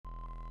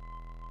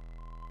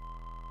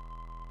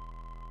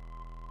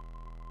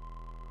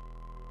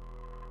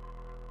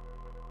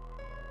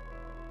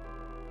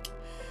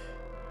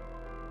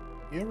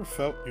You ever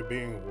felt you're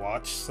being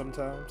watched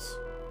sometimes?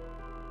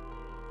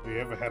 Have you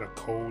ever had a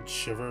cold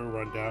shiver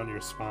run down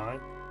your spine?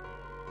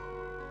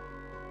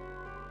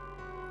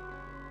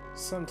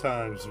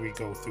 Sometimes we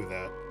go through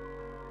that.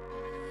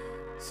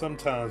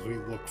 Sometimes we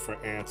look for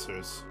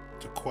answers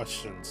to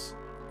questions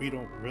we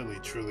don't really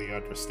truly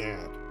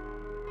understand.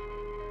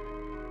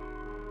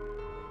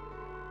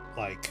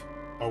 Like,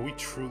 are we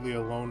truly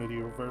alone in the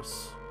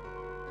universe?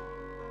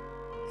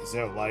 Is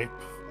there life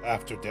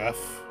after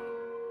death?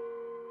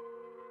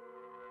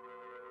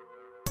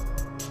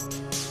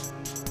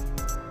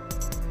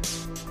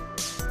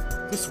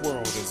 This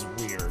world is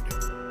weird.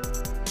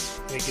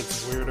 And it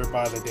gets weirder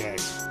by the day.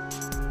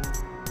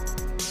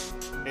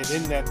 And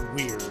in that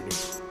weird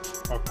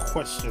are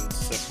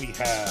questions that we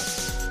have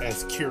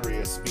as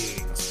curious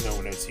beings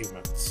known as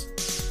humans.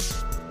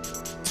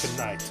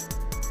 Tonight,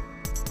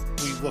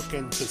 we look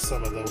into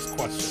some of those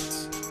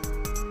questions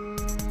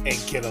and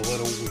get a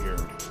little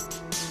weird.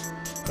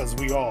 Because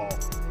we all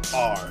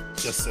are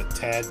just a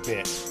tad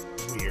bit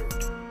weird.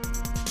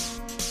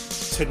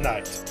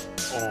 Tonight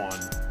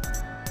on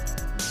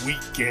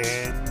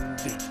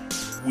Weekend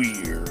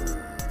Weird.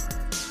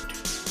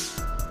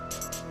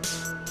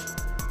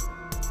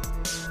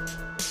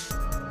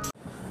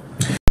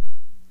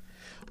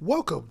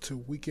 Welcome to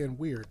Weekend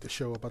Weird, the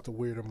show about the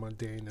weird and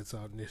mundane that's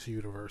out in this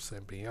universe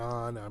and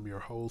beyond. I'm your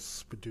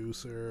host,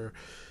 producer,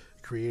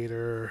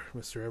 creator,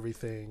 Mr.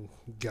 Everything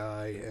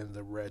Guy, and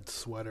the red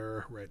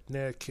sweater, Red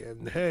Nick.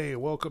 And hey,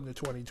 welcome to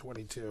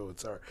 2022.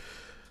 It's our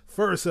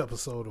first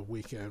episode of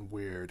Weekend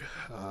Weird.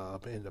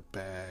 In the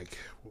bag.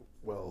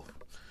 Well,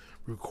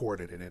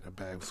 recorded it in a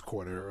bag. It was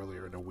recorded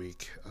earlier in the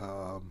week.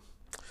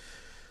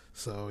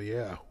 So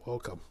yeah,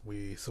 welcome.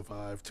 We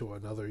survived to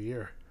another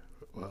year.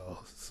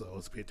 Well, so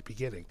it's at the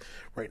beginning.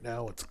 Right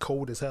now it's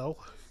cold as hell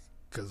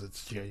because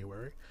it's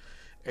January.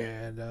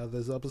 And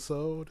this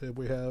episode that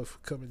we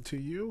have coming to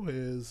you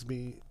is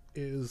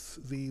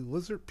the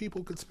Lizard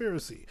People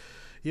Conspiracy.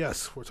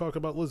 Yes, we're talking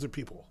about lizard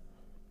people.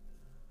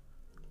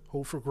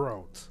 Hold for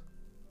groans.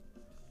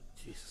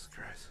 Jesus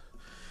Christ.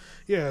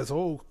 Yeah,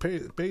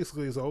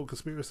 basically it's a whole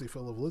conspiracy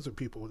full of lizard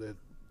people that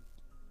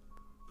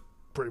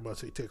pretty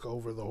much they take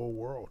over the whole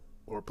world,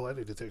 or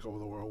planning to take over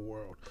the whole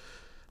world.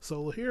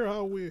 So hear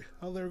how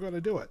they're going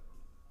to do it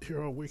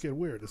here on Weekend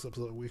Weird. This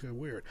episode of Weekend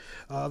Weird.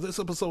 This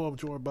episode I'm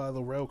joined by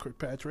Laurel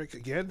Kirkpatrick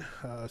again.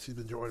 She's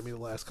been joining me the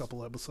last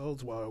couple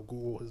episodes while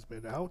Ghoul has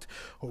been out.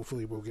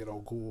 Hopefully we'll get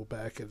on Ghoul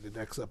back in the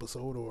next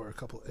episode or a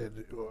couple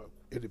in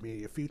the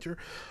immediate future.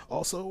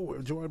 Also,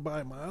 we're joined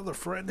by my other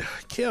friend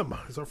Kim.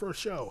 It's our first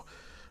show.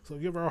 So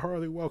give her a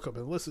hearty welcome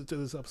and listen to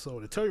this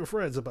episode and tell your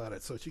friends about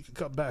it so she can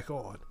come back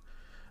on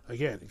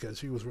again because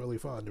she was really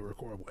fun to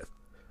record with.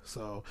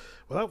 So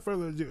without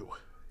further ado,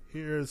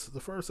 here's the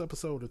first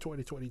episode of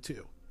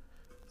 2022,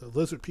 The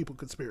Lizard People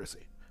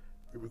Conspiracy.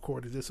 We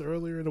recorded this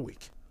earlier in the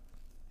week.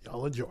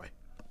 Y'all enjoy.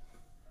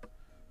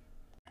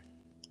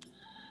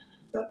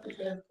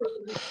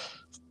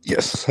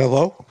 Yes,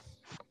 hello?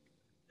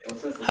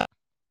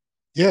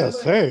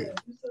 Yes, hey.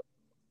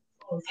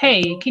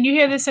 Hey, can you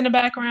hear this in the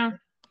background?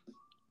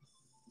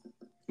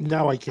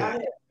 Now I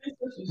can.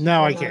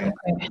 Now I can.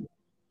 Okay.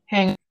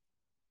 Hang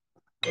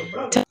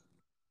on.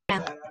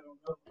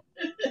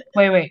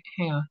 Wait,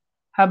 hang on.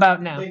 How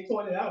about now? They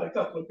pointed out a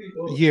couple of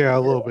people. Yeah,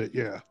 a little bit,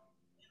 yeah.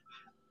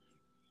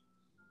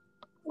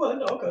 Well,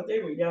 no, because they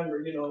were younger,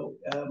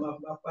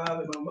 my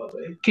father and my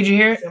mother. Could you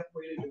hear it?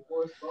 Separated,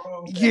 divorced,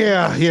 wrong.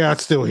 Yeah, I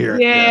still hear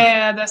it.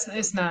 Yeah,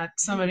 it's not.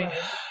 Somebody,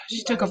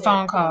 she took a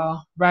phone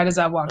call right as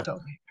I walked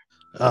over here.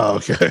 Oh,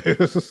 okay.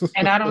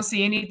 And I don't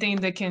see anything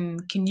that can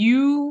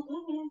you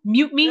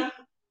mute me?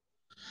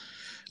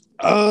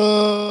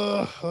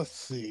 Let's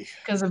see.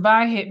 Because if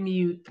I hit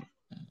mute,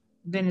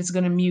 then it's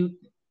going to mute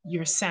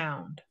your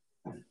sound.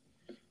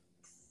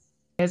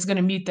 It's going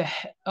to mute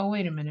oh,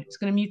 wait a minute. It's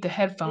going to mute the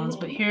headphones,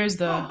 but here's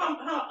the... Hang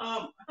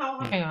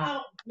on.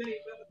 How many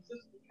brothers and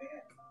sisters you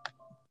have?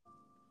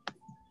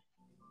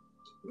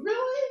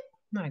 Really?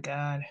 My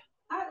God.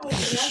 I don't know.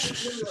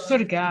 Swear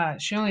to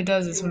God, she only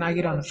does this when I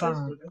get on the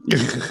phone.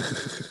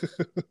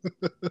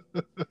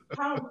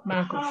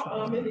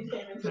 Microphone.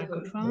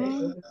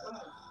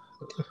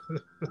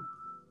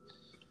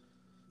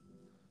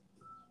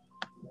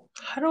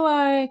 How do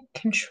I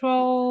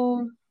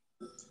control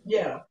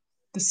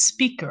the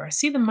speaker? I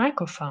see the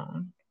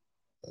microphone.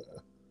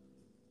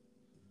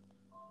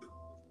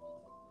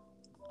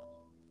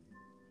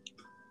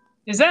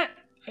 Is that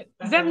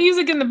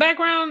music in the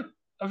background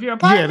of your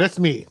apartment? Yeah, that's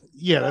me.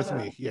 Yeah, that's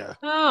me. Yeah.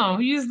 Oh,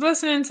 you just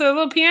listening to a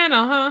little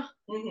piano, huh?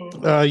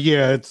 Mm-hmm.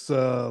 Yeah, it's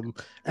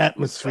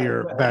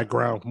atmosphere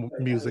background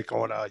music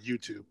on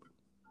YouTube.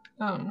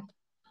 Oh.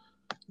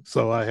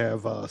 So I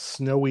have a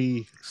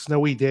snowy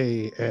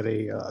day at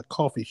a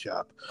coffee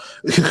shop.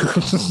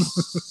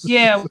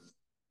 Yeah.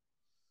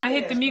 I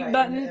hit the mute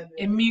button,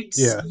 it mutes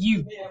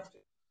you.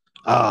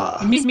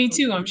 It mutes me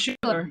too, I'm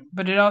sure,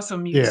 but it also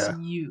mutes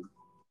you.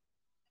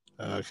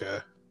 Okay.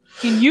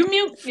 Can you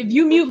mute? If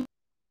you mute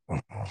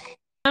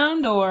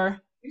sound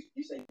or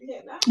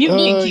mute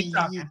me and keep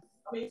talking.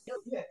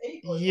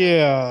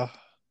 Yeah.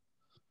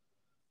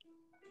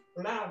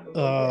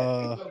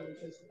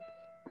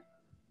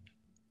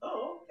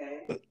 Oh,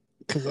 okay.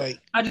 Because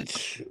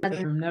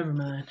never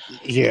mind.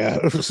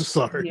 Yeah,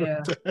 sorry.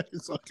 Yeah.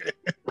 It's okay.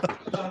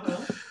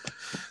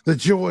 The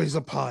joys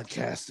of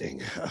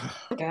podcasting.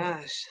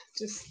 Gosh,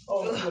 just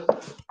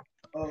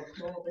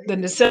the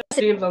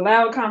necessity of a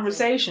loud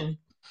conversation.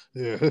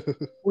 Yeah.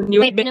 When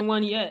you ain't been in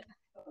one yet.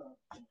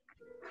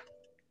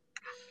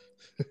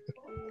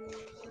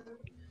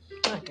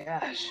 Oh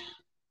gosh.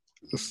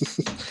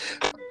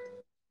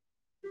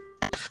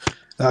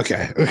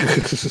 Okay.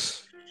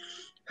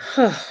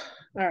 All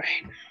right.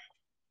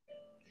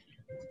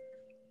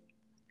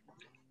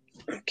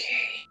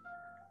 Okay.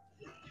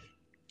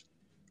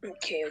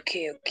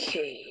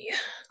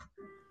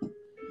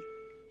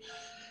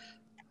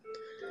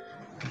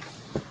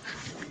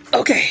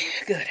 Okay,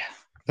 good.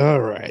 All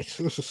right.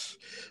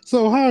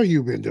 So, how have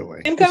you been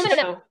doing? Kim coming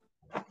now?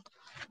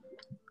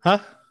 Huh?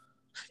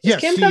 Is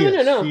Yes, Kim she coming is.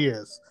 or no? She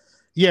is.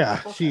 Yeah,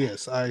 Okay. she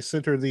is. I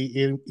sent her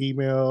the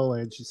email,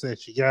 and she said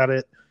she got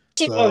it.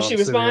 So she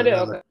responded.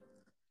 Okay.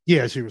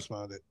 Yeah, she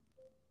responded.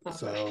 Okay.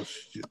 So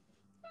she'll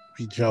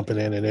be jumping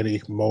in at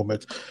any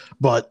moment.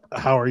 But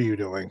how are you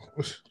doing?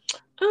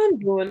 I'm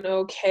doing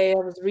okay. I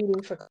was reading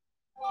for.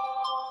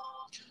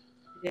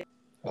 It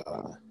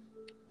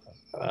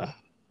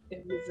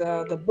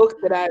was the book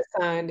that I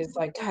signed. It's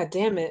like, God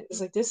damn it! It's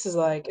like this is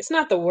like it's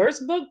not the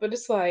worst book, but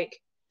it's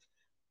like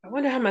I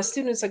wonder how my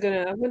students are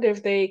gonna. I wonder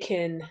if they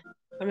can.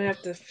 I'm gonna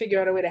have to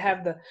figure out a way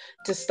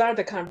to start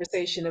the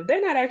conversation. If they're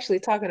not actually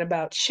talking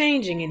about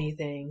changing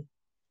anything,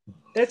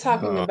 they're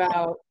talking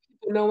about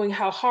people knowing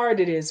how hard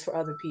it is for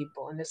other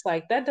people, and it's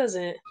like that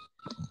doesn't.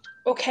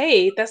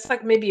 Okay, that's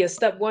like maybe a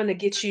step one to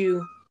get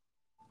you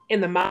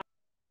in the mind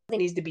that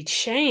needs to be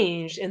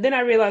changed. And then I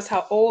realized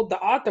how old the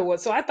author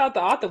was. So I thought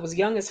the author was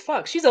young as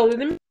fuck. She's older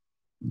than me.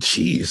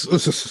 Jeez.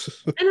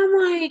 And I'm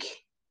like,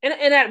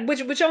 and that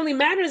which only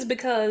matters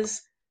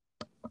because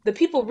the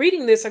people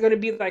reading this are going to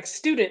be like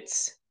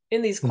students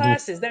in these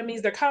classes. That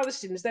means they're college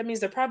students. That means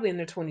they're probably in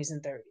their 20s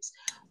and 30s.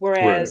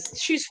 Whereas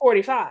she's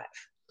 45.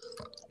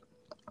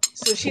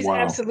 So she's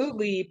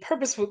absolutely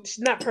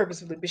not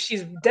purposefully, but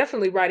she's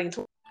definitely writing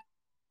to.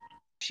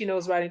 She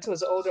knows writing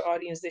towards an older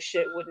audience. This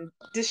shit wouldn't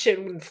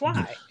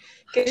fly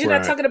because you're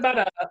not talking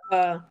about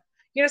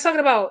you're not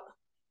talking about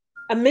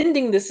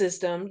amending the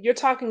system. You're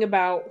talking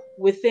about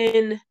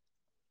within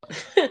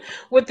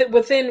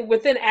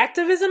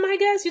activism. I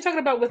guess you're talking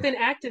about within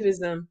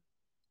activism,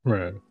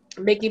 Right.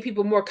 Making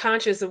people more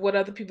conscious of what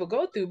other people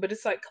go through. But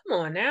it's like, come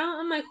on now.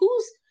 I'm like, who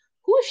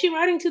is she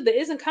writing to that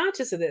isn't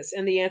conscious of this?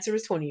 And the answer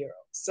is 20-year-olds.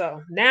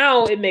 So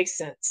now it makes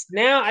sense.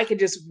 Now I can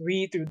just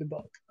read through the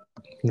book.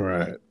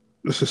 Right.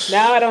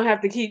 Now I don't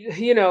have to keep,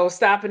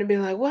 stopping and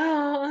being like,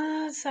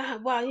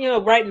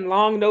 writing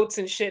long notes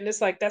and shit. And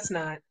it's like, that's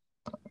not.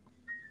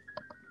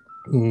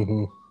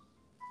 Mm-hmm.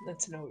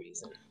 That's no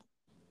reason.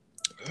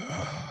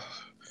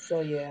 So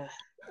yeah,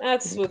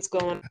 that's what's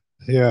going on.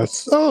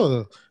 Yes.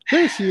 Oh,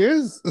 there she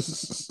is.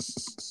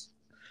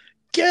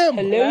 Kim.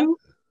 Hello.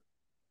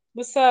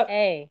 What's up?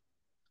 Hey.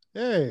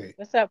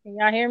 What's up? Can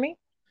y'all hear me?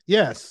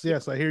 Yes,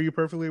 I hear you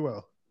perfectly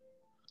well.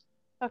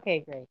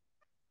 Okay, great.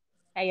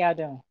 How y'all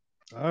doing?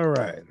 All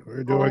right,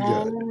 we're doing good.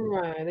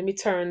 All right, let me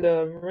turn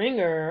the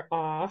ringer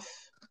off.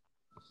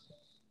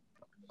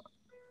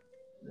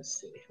 Let's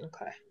see.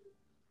 Okay.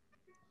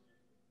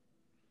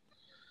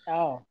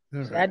 Oh,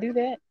 should I do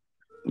that?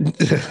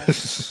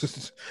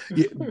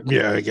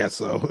 Yeah, I guess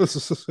so.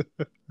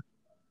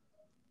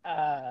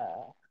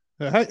 How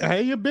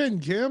you been,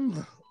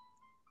 Kim?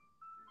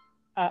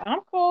 I'm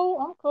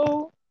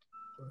cool.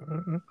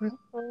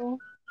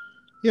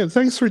 Yeah,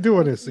 thanks for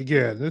doing this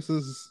again. This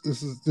is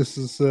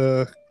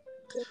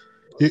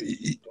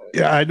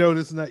yeah, I know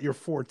this is not your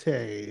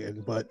forte,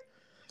 but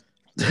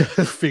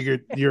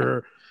figured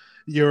your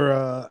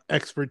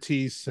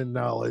expertise and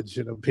knowledge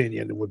and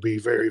opinion would be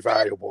very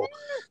valuable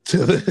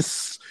to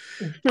this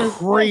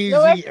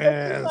crazy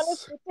ass on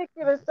this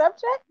particular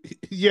subject.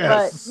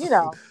 Yes,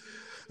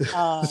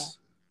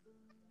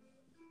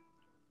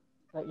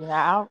 but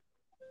I'll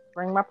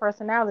bring my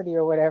personality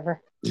or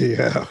whatever.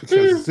 Yeah,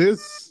 because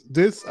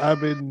this I've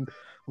been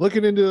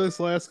looking into this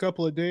last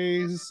couple of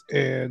days,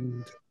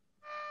 and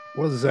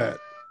what is that?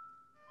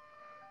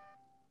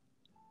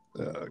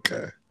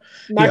 Okay,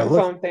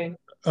 microphone thing.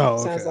 Oh,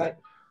 okay. Sounds like.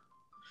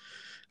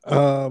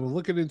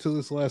 Looking into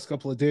this last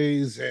couple of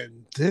days,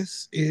 and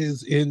this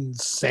is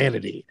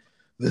insanity.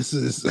 This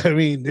is, I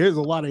mean, there's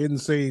a lot of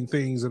insane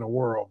things in the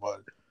world,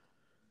 but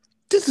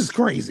this is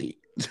crazy.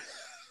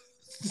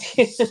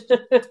 This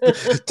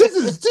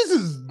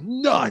is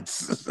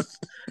nuts.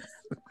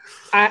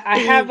 I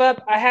have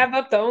up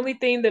the only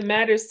thing that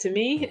matters to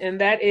me,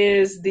 and that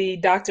is the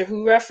Doctor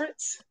Who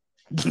reference,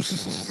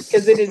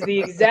 because it is the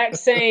exact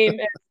same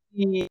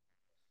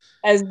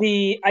as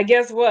the I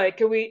guess what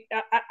can we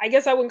I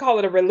guess I wouldn't call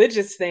it a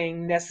religious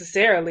thing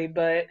necessarily,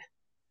 but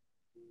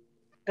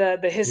the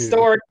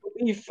historic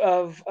belief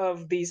of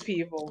these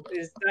people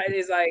is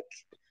like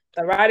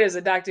the writers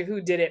of Doctor Who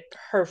did it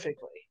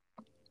perfectly.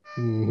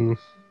 Mm-hmm.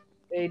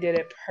 They did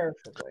it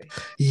perfectly.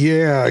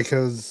 Yeah,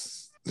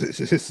 because God,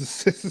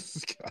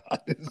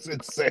 it's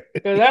insane.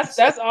 Because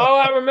that's all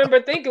I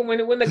remember thinking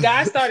when the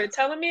guy started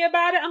telling me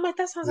about it. I'm like,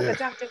 that sounds like Yeah. a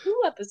Doctor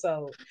Who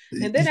episode.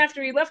 And then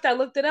after he left, I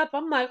looked it up.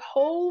 I'm like,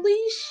 holy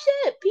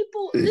shit,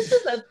 people, this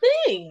is a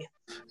thing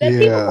that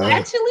people are Yeah.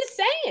 actually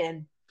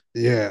saying.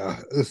 Yeah.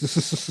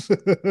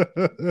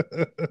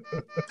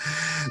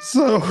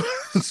 So,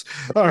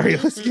 all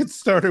right, let's get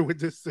started with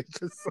this thing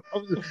because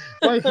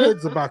my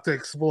head's about to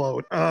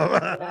explode.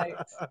 Right.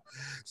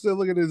 So,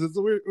 look at this.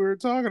 We're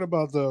talking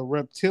about the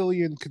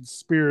reptilian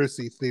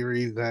conspiracy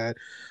theory that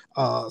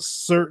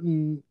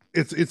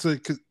it's a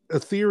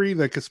theory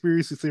that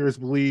conspiracy theorists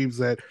believes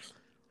that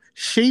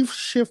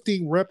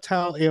shape-shifting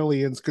reptile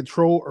aliens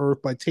control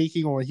Earth by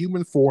taking on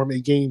human form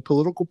and gaining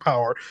political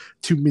power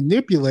to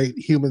manipulate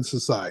human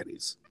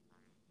societies.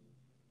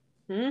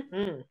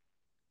 Mm-hmm.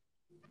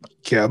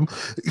 Kim,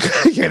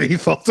 any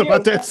thoughts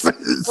about that?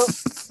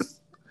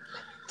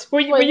 Were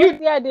Wait, you what's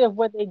the idea of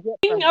what they get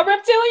from a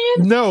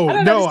reptilian? No,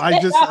 I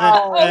just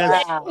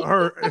asked wow.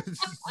 her.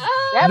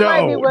 That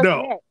might be what's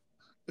no. next.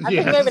 I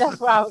think maybe that's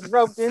why I was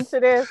roped into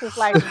this. It's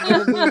like it's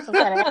going to be some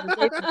kind of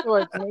accusation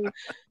towards me.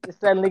 It's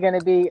suddenly going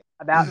to be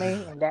about me,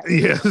 and that.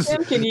 Yes.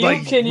 Tim, can you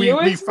Like, you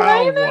we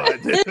explain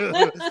found it?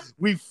 one.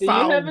 We Do you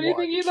found have anything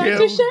one. you'd like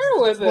to share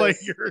with Explain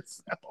us?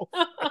 yourself.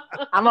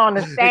 I'm on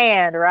the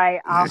stand, right?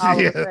 All of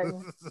a Yes.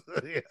 sudden.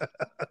 Yeah.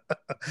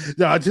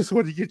 No, I just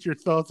want to get your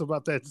thoughts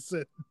about that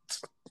sentence.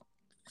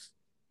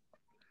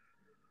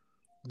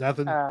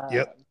 Nothing.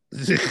 Yep.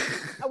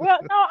 Well,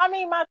 no, I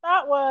mean, my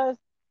thought was,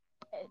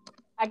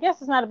 I guess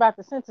it's not about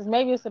the census.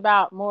 Maybe it's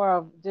about more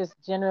of just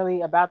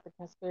generally about the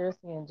conspiracy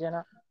in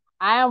general.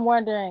 I am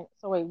wondering,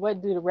 so wait,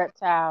 what do the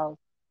reptiles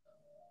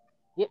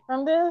get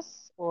from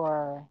this?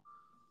 Or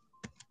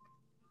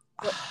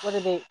what do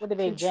they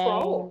gain?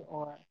 Control.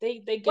 Or They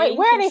gain wait,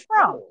 where are they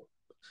from?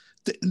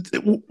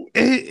 control.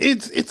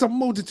 It's a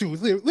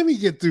multitude. Let me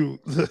get through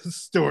the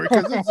story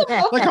because it's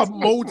like a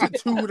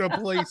multitude of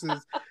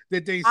places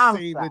that they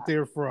say that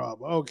they're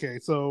from. Okay,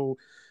 so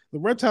the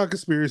reptile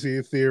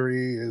conspiracy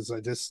theory, as I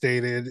just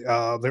stated,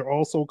 they're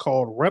also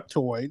called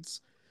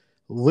reptoids,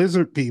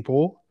 lizard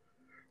people,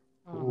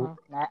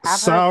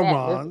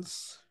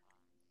 Saurons,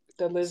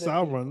 The lizard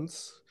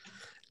Saurons,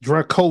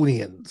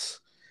 Draconians.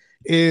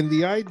 And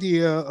the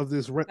idea of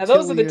this now, reptilian...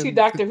 those are the two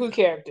Doctor Who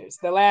characters.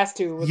 The last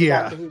two were the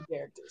Doctor Who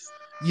characters.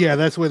 Yeah,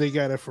 that's where they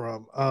got it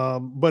from.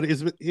 But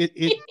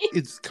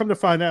it's come to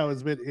find out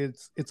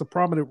it's a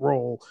prominent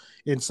role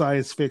in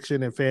science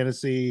fiction and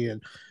fantasy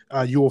and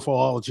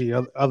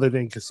ufology, other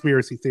than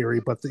conspiracy theory.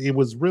 But it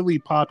was really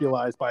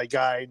popularized by a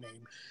guy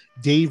named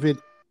David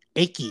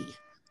Icke.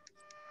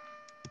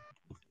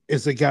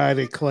 Is a guy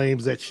that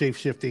claims that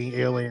shape-shifting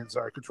aliens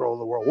are controlling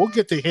the world. We'll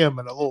get to him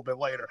in a little bit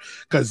later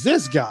because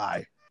this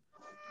guy.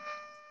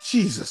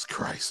 Jesus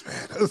Christ,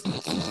 man.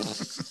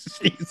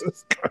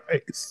 Jesus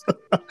Christ.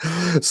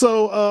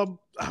 So,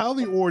 how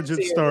the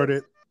origin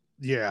started.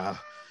 Yeah.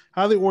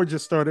 How the origin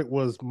started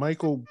was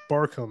Michael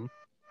Barkham,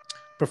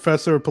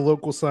 professor of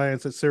political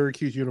science at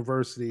Syracuse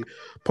University,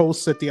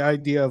 posts that the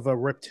idea of a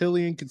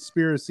reptilian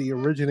conspiracy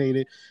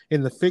originated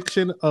in the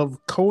fiction of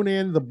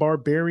Conan the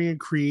Barbarian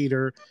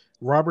creator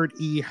Robert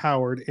E.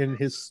 Howard in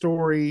his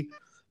story,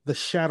 The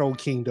Shadow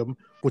Kingdom,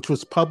 which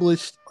was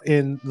published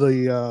in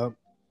the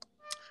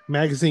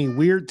magazine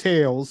Weird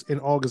Tales in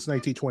August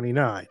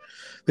 1929.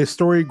 This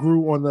story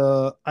grew on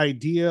the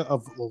idea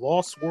of the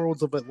lost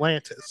worlds of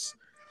Atlantis,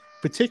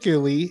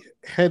 particularly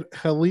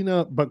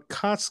Helena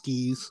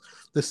Blavatsky's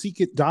The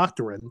Secret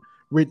Doctrine,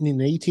 written in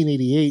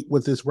 1888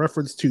 with this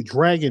reference to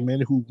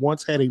dragonmen who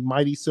once had a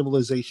mighty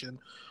civilization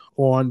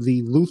on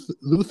the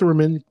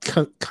Lutheraman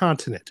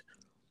continent.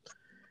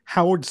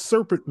 Howard's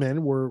serpent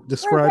men were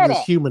described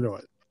as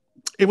humanoid.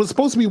 It was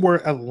supposed to be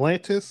where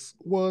Atlantis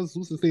was.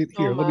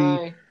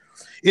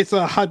 It's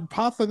a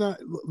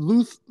hypothesized.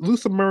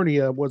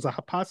 Lutheramernia was a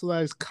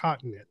hypothesized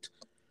continent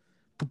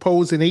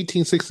proposed in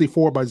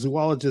 1864 by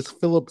zoologist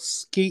Philip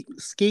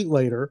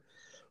Skatelater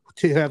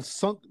to have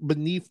sunk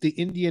beneath the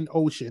Indian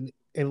Ocean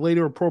and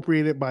later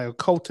appropriated by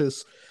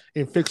occultists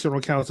in fictional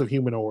accounts of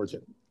human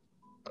origin.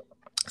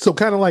 So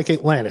kind of like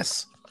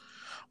Atlantis,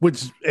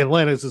 which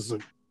Atlantis is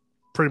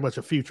pretty much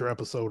a future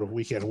episode of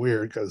Weekend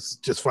Weird because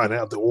just finding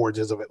out the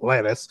origins of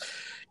Atlantis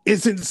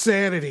is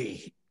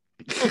insanity.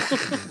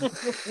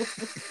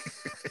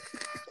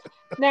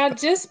 Now,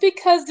 just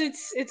because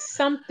it's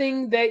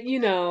something that you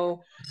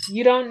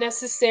don't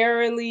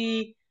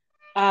necessarily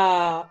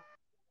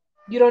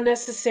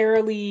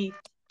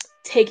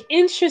take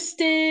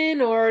interest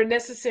in or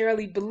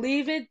necessarily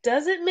believe it,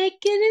 doesn't make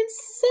it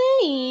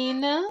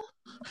insane.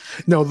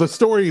 No,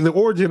 the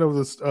origin of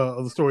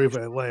the story of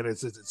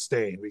Atlantis is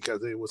insane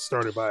because it was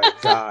started by a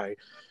guy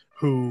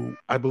who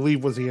I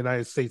believe was a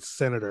United States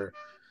senator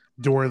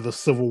during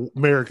the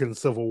American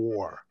Civil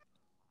War.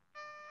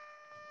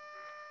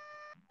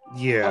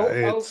 Yeah,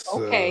 it's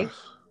okay.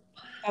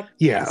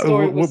 Yeah, the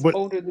story was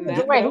older than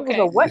that. Wait, he was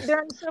a what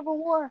during the Civil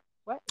War?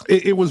 What?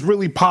 It was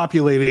really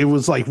populated. It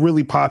was like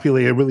really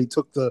populated. It really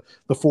took the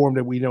form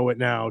that we know it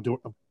now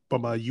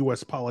from a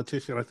U.S.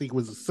 politician. I think he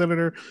was a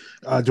senator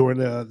during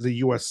the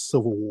U.S.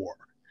 Civil War.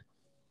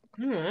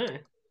 All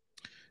right.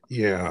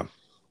 Yeah.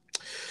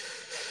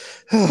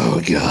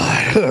 Oh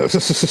God.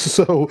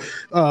 So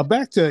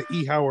back to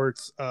E.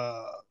 Howard's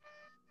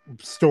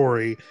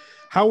story.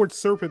 Howard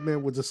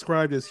Serpentman was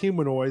described as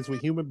humanoids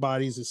with human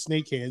bodies and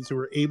snake hands who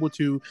were able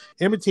to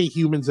imitate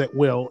humans at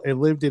will and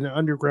lived in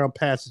underground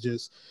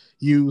passages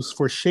used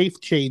for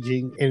shape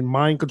changing and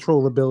mind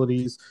control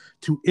abilities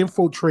to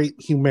infiltrate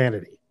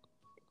humanity.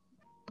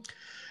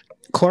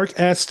 Clark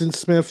Aston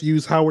Smith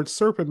used Howard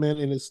Serpentman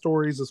in his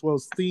stories as well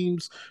as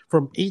themes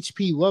from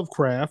H.P.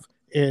 Lovecraft,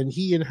 and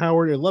he and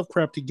Howard and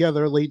Lovecraft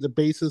together laid the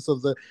basis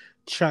of the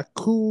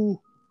Chaku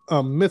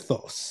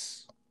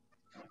mythos.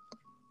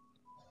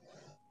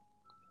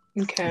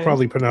 Okay.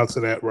 Probably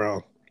pronouncing that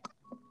wrong.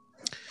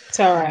 It's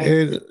all right.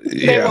 And,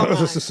 They won't mind.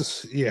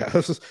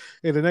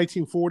 In the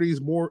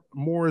 1940s,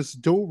 Morris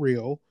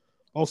Dorriel,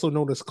 also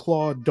known as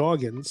Claude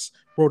Doggins,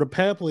 wrote a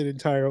pamphlet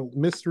entitled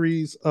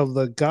Mysteries of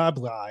the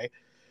Gobli,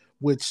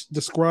 which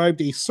described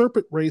a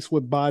serpent race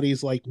with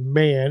bodies like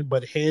man,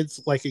 but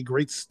heads like a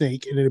great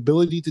snake and an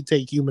ability to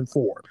take human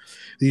form.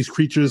 These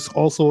creatures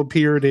also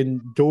appeared in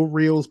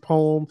Dorriel's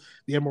poem,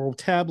 The Emerald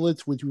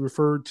Tablets, which we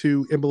referred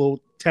to Emerald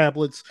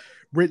Tablets,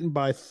 written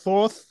by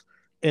Thoth,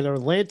 an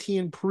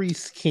Atlantean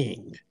priest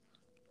king.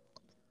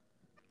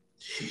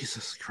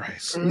 Jesus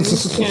Christ.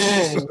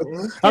 Okay.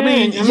 I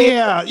mean,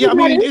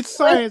 it's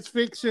science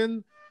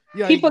fiction.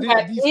 Yeah, People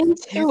got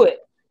into it.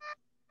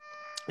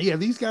 Yeah,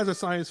 these guys are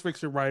science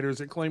fiction writers.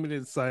 They're claiming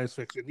it's science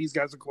fiction. These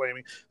guys are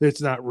claiming that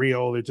it's not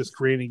real. They're just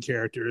creating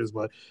characters.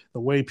 But the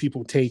way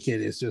people take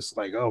it is just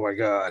like, oh my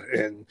God.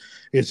 And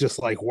it's just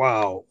like,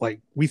 wow.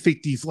 Like, we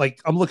think these,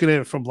 like, I'm looking at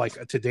it from like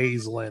a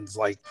today's lens.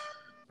 Like,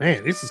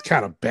 man, this is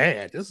kind of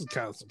bad. This is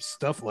kind of some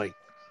stuff like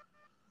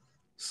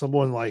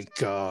someone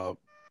like a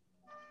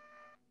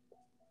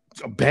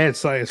bad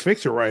science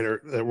fiction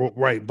writer that wrote,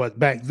 right. But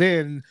back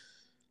then,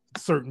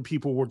 certain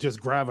people were just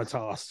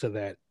gravitas to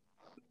that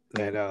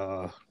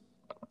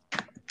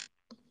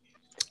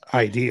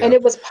idea, and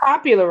it was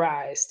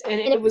popularized,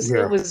 and it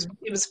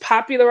was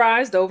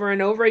popularized over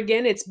and over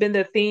again. It's been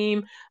the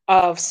theme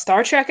of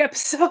Star Trek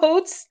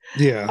episodes.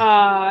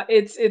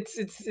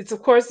 It's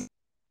of course the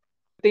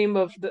theme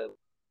of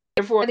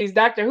therefore these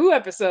Doctor Who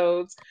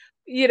episodes.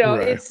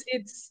 Right.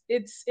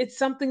 It's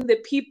something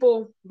that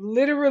people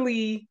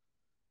literally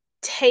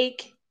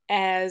take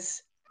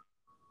as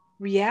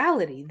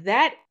reality.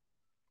 That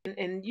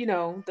and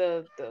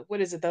the what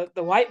is it,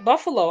 the white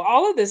buffalo,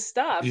 all of this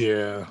stuff,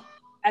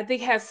 I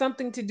think has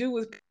something to do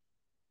with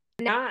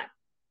not,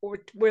 or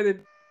where the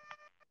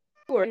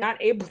people are not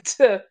able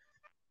to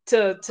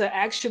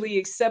actually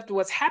accept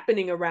what's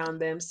happening around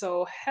them.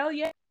 So hell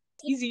yeah,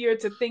 it's easier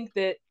to think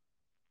that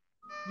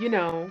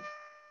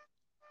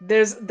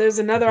there's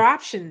another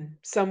option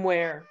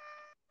somewhere.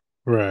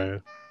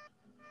 Right.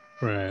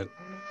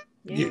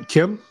 Yeah.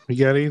 Kim,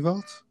 you got any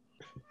thoughts?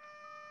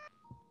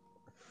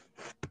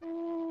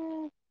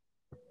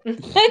 It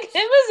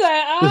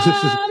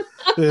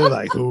was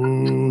like,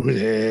 ooh,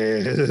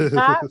 yeah.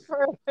 Not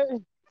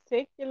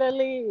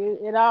particularly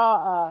at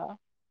all.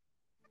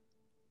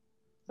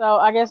 So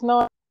I guess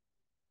no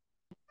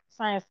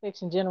science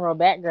fiction general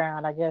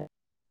background, I guess,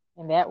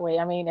 in that way.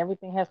 I mean,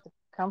 everything has to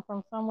come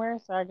from somewhere.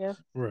 So I guess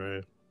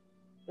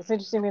it's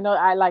interesting to know.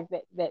 I like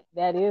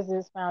that is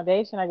his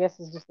foundation. I guess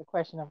it's just a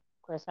question of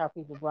course, how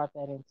people brought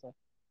that into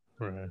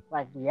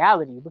like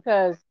reality,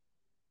 because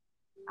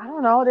I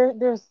don't know,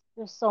 there's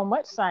so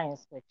much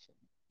science fiction,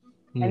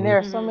 and there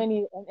are so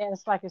many, and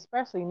it's like,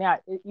 especially now,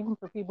 even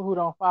for people who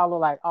don't follow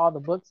like all the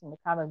books and the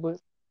comic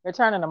books, they're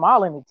turning them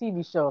all into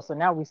TV shows. So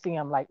now we see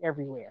them like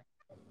everywhere.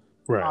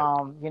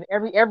 Right.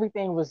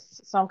 Everything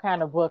was some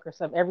kind of book or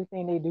something.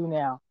 Everything they do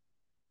now,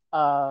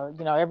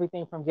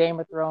 everything from Game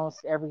of Thrones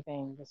to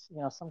everything,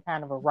 some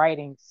kind of a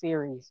writing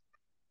series,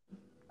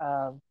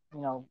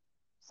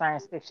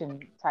 science fiction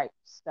type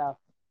stuff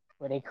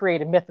where they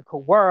create a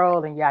mythical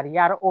world and yada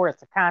yada, or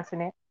it's a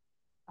continent.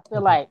 I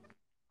feel like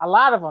a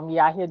lot of them,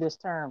 I hear this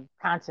term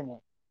continent.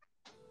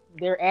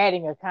 They're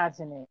adding a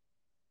continent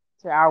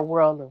to our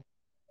world of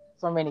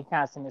so many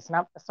continents, and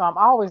I'm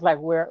always like,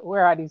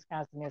 where are these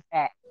continents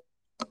at?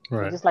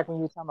 Right. So just like when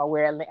you were talking about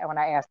when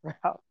I asked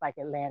about like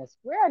Atlantis,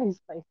 where are these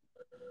places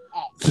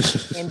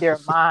at in their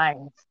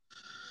minds?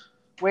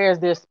 Where's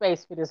there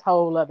space for this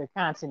whole other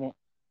continent?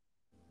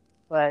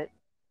 But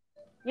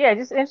yeah,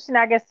 just interesting,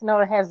 I guess, to know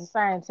it has a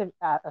science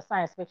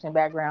fiction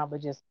background,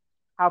 but just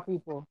how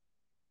people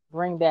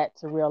bring that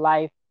to real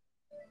life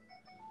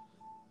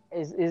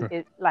is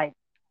it like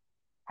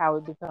how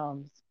it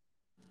becomes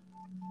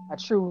a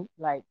true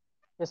like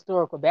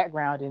historical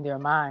background in their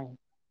mind.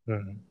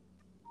 Mm-hmm.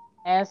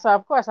 And so,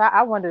 of course,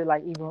 I wonder,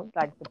 like, even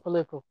like the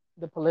political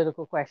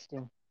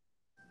question,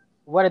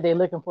 what are they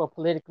looking for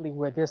politically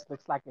where this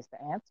looks like it's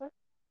the answer?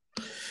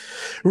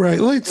 Right.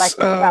 Like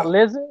about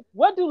lizards.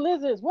 What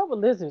would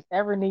lizards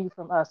ever need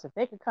from us if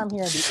they could come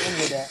here and do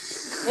any of that?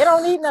 They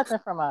don't need nothing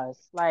from us.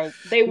 Like,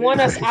 they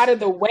want us out of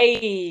the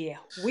way.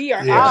 We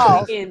are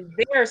actually in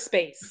their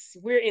space.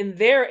 We're in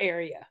their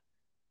area.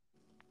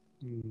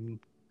 Mm.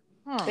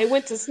 They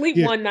went to sleep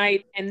Yeah. one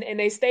night and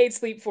they stayed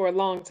asleep for a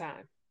long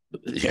time.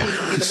 Yeah. Seems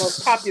to be the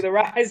most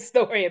popularized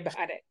story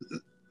about it.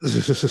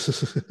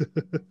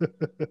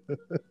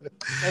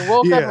 They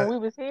woke up Yeah. and we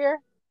was here.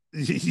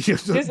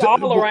 Just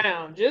all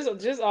around.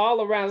 Just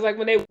all around. It's like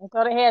when And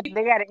so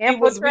they got to we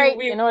was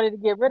infiltrate in order to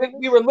get rid of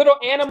we it. were little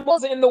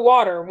animals in the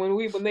water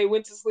when they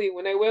went to sleep.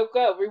 When they woke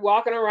up, we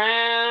walking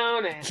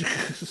around and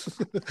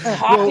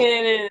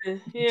talking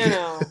and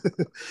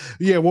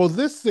Yeah, well,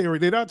 this theory,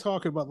 they're not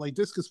talking about like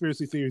this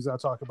conspiracy theory is not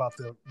talking about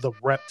the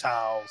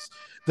reptiles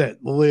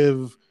that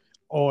live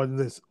on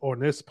this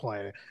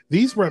planet.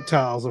 These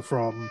reptiles are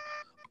from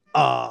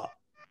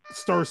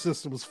star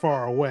systems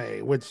far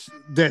away, which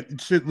that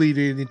should lead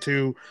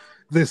into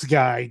this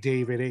guy,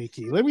 David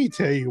Akey. Let me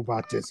tell you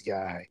about this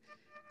guy,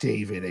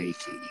 David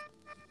Akey.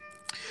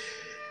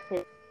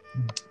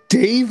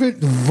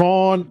 David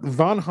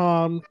von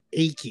Hahn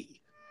Akey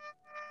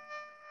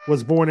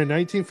was born in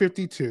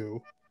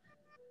 1952.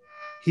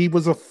 He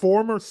was a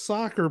former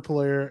soccer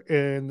player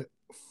and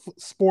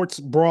sports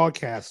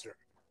broadcaster.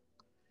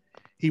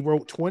 He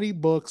wrote 20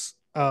 books,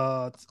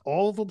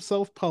 all of them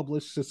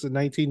self-published since the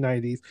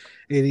 1990s,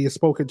 and he has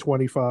spoken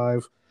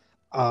 25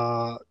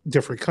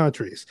 different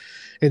countries.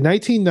 In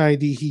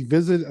 1990, he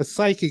visited a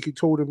psychic who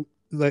told him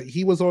that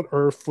he was on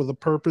Earth for the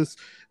purpose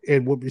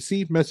and would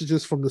receive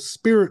messages from the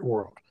spirit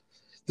world.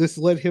 This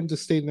led him to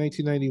state in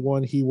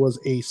 1991 he was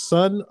a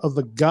son of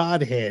the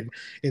Godhead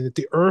and that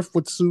the Earth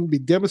would soon be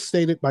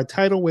devastated by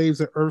tidal waves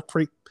and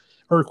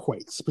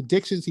earthquakes.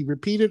 Predictions he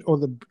repeated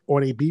on a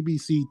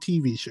BBC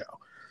TV show.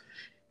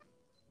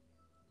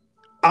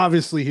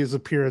 Obviously, his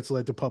appearance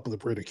led to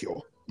public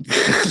ridicule.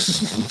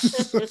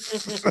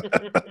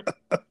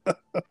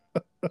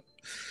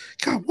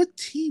 God, what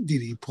team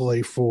did he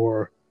play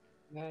for?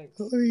 Nice.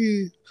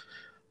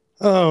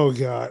 Oh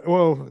God!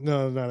 Well,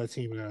 no, not a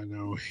team that I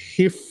know.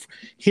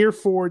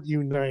 Hereford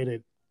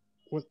United.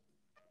 What?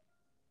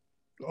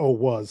 Oh,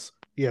 was.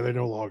 Yeah, they're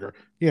no longer.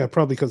 Yeah,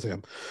 probably because of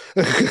him.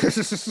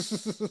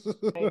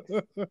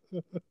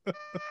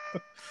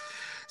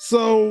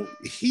 So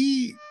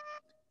he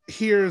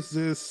hears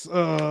this.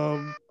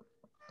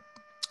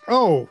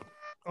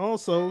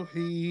 Also,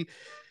 he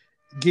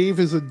gave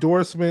his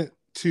endorsement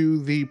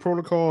to the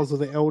Protocols of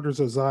the Elders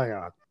of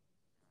Zion.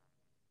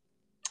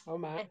 Oh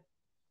my.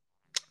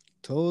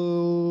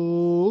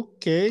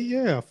 Okay,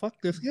 yeah, fuck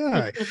this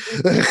guy.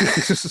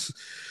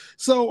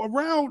 So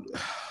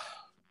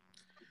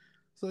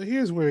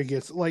here's where it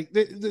gets like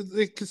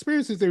the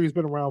conspiracy theory has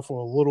been around for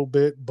a little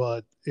bit,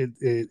 but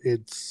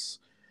it's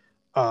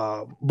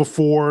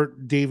before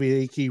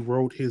David Akey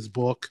wrote his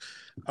book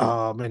in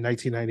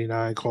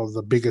 1999 called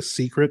The Biggest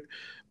Secret,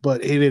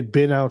 but it had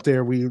been out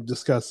there. We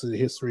discussed the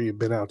history, it had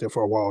been out there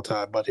for a while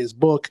time, but his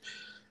book,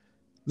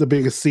 The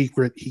Biggest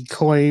Secret, he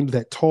claimed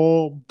that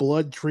tall,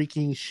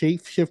 blood-drinking,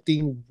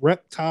 shape-shifting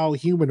reptile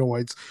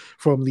humanoids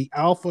from the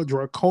Alpha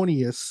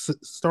Draconis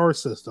star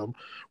system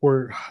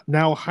were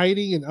now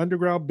hiding in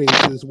underground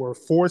bases, were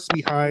forced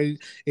behind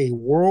a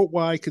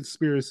worldwide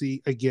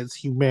conspiracy against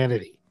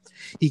humanity.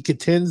 He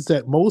contends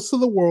that most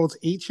of the world's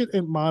ancient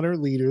and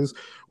modern leaders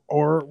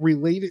are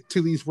related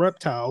to these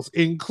reptiles,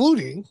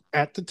 including,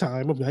 at the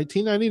time of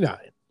 1999,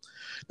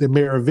 the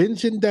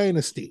Merovingian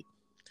dynasty,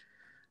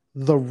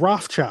 the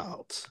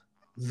Rothschilds,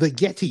 the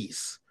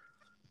Gettys,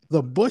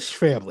 the Bush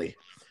family,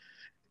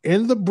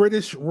 and the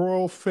British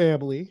royal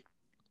family,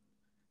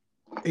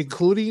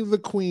 including the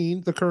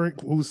Queen, the current,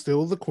 who's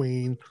still the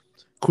Queen,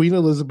 Queen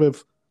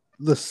Elizabeth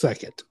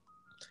II,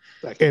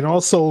 and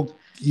also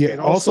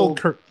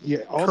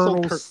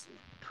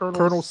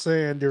Colonel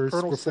Sanders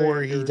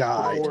before he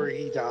died.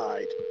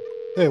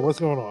 Hey, what's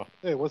going on?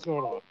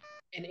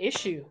 An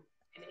issue.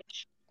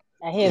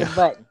 I hit a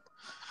button.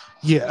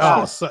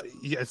 Yeah,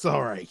 it's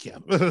all right,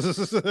 Kim.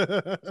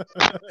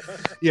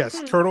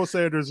 Yes, Colonel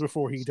Sanders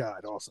before he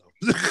died also.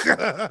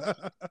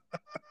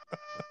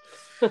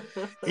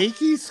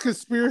 Akey's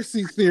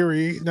conspiracy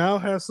theory now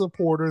has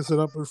supporters in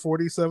up to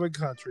 47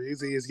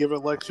 countries. He has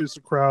given lectures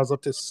to crowds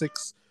up to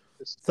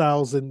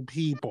 6,000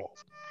 people.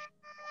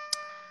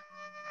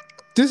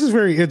 This is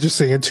very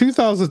interesting. In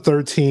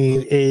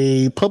 2013,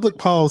 a public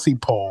policy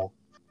poll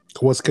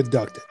was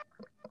conducted.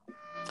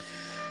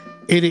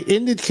 It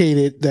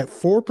indicated that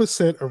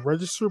 4% of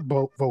registered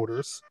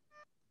voters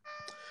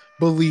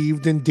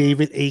believed in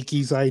David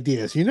Akey's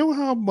ideas. You know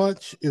how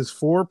much is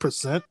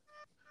 4%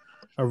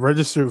 of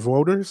registered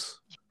voters?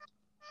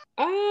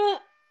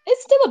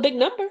 It's still a big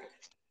number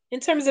in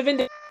terms of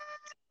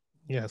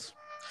Yes.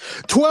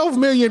 12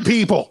 million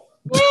people.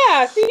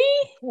 Yeah, see?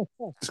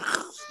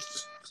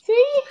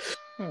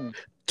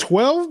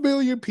 12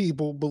 million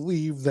people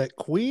believe that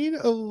Queen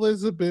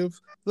Elizabeth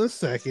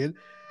II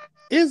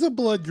is a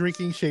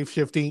blood-drinking,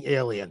 shape-shifting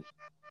alien.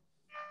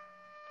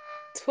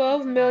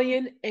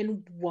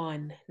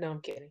 12,000,001. No,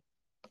 I'm kidding.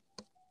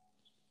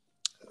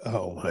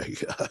 Oh my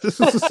god.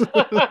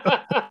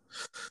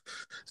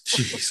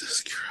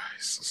 Jesus Christ.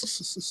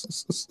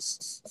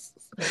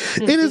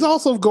 It is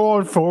also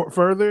going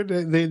further.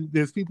 Then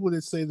there's people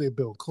that say that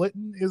Bill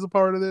Clinton is a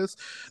part of this.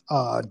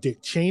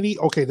 Dick Cheney.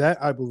 Okay,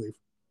 that I believe.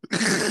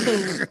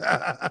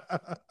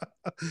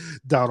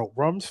 Donald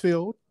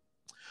Rumsfeld,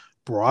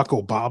 Barack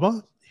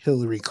Obama,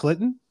 Hillary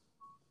Clinton,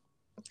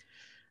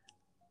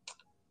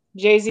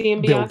 Jay-Z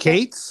and Bill Beyonce.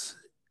 Gates.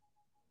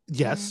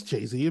 Yes,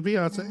 Jay-Z and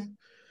Beyonce.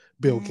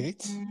 Bill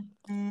Gates.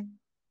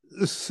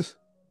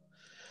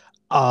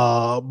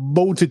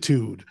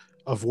 Multitude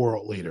of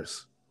world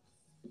leaders.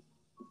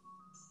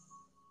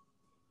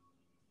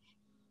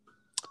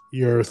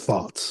 Your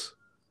thoughts?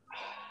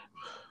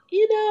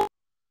 You know,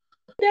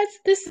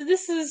 this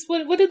is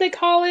what did they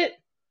call it?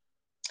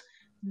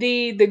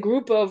 The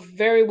group of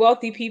very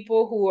wealthy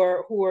people who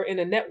are in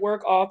a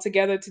network all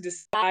together to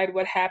decide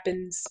what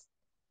happens.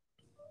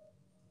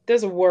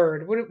 There's a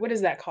word. What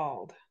is that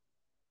called?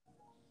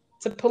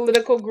 It's a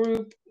political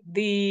group.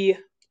 Y'all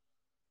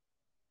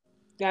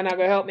not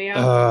gonna help me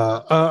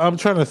out? I'm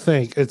trying to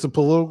think. It's a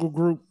political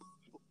group.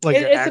 Like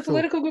it's a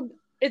political group.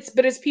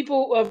 It's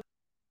people of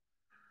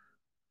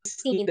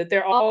that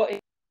they're all.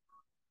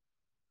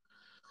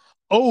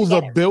 Oh,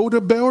 the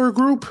Bilderberg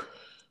group.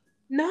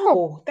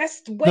 No,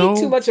 that's way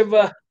too much of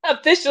a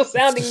official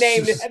sounding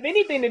name to have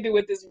anything to do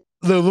with this.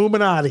 The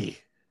Illuminati.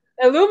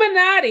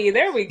 Illuminati.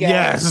 There we go.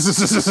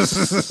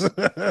 Yes.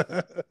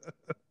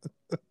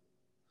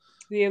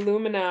 The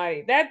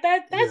Illuminati.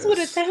 That's what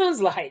it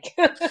sounds like.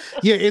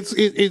 Yeah,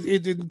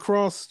 it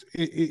crossed.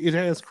 It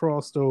has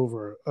crossed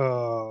over.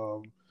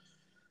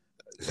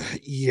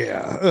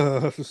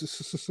 Yeah.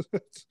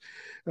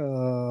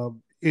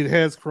 It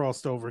has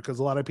crossed over because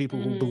a lot of people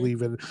who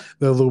believe in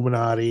the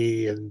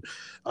Illuminati and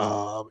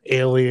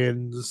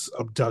aliens,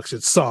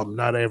 abductions, some,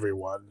 not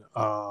everyone,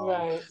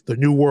 right. The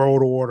New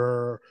World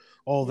Order,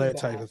 all that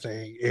type of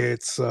thing.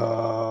 It's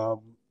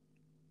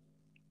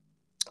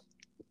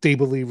they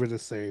believe in the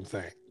same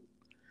thing.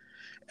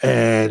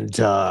 And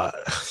I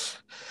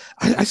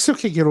still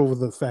can't get over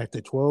the fact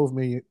that 12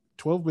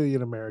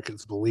 million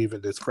Americans believe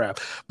in this crap.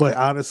 But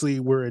honestly,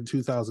 we're in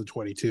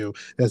 2022.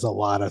 There's a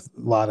lot of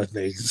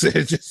things.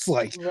 It's just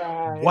like,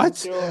 right, what?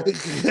 Sure.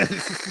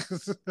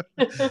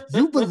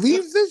 You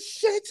believe this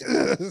shit?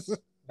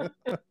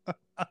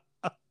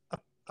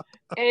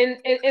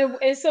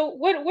 And so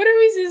what are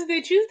reasons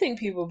that you think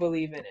people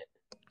believe in it?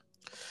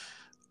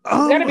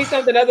 It's got to be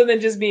something other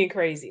than just being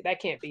crazy. That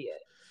can't be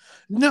it.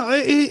 No,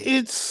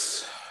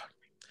 it's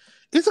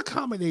a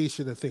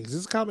combination of things.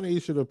 It's a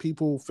combination of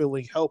people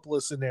feeling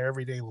helpless in their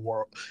everyday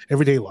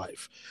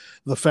life.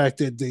 The fact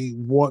that they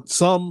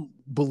some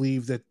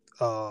believe that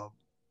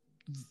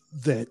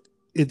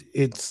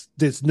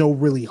there's no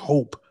really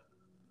hope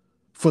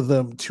for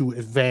them to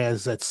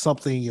advance, that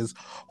something is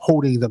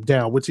holding them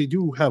down, which they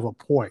do have a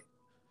point.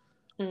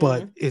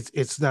 But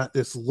it's not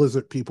this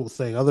lizard people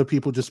thing. Other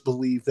people just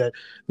believe that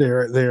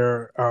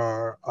there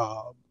are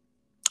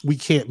we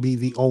can't be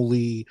the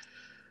only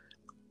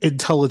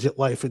intelligent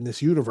life in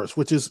this universe,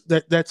 which is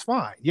that's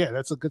fine. Yeah,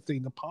 that's a good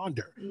thing to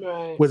ponder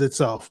with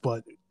itself.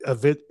 But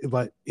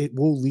it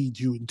will lead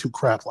you into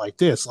crap like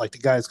this. Like the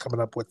guy's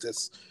coming up with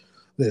this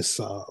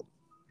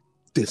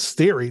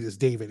theory. This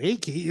David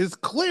Icke is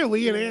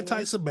clearly an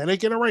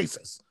anti-Semitic and a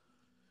racist.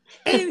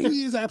 And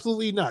he is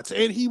absolutely nuts.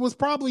 And he was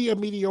probably a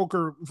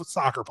mediocre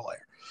soccer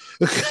player.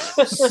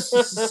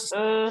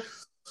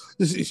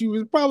 She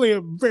was probably a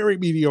very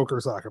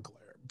mediocre soccer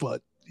player.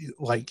 But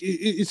like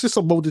it's just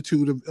a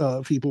multitude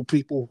of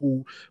people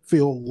who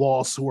feel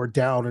lost, who are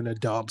down in the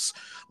dumps.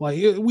 Like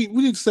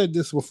we said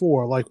this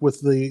before, like with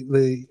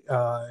the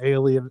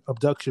alien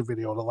abduction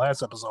video, the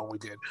last episode we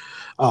did.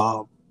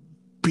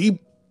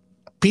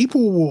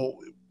 People will,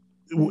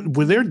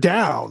 when they're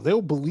down,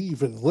 they'll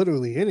believe in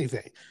literally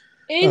anything.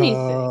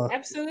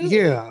 Absolutely.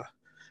 Yeah,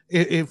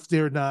 if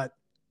they're not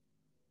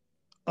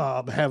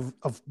have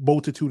a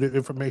multitude of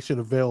information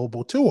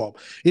available to them,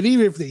 and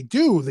even if they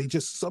do,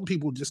 some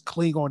people just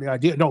cling on the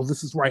idea. No,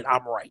 this is right.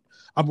 I'm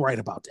right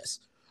about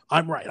this.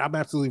 I'm right. I'm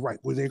absolutely right.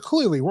 Well, they're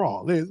clearly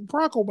wrong.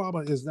 Barack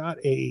Obama is not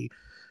a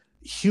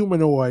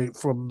humanoid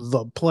from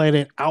the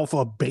planet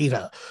Alpha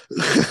Beta.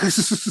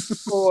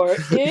 Or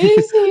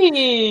is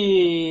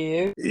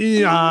he?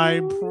 Yeah,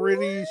 I'm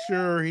pretty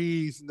sure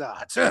he's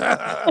not.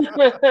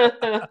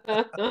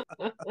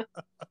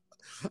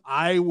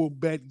 I will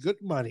bet good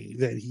money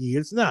that he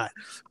is not.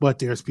 But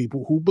there's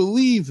people who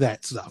believe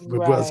that stuff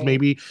because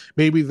maybe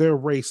they're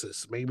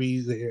racist.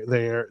 Maybe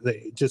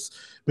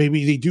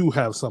maybe they do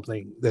have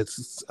something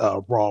that's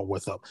wrong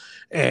with them.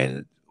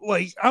 And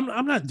like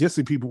I'm not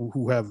dissing people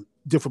who have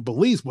different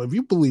beliefs, but if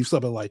you believe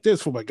something like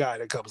this from a guy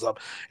that comes up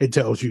and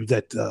tells you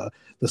that the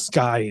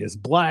sky is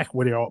black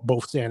when they're all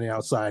both standing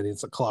outside and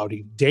it's a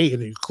cloudy day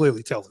and you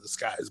clearly tell that the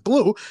sky is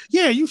blue,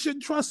 yeah, you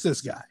shouldn't trust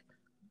this guy.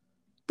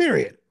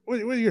 Period.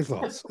 What are your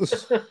thoughts?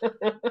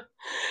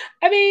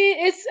 I mean,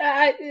 it's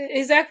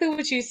exactly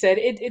what you said.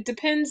 It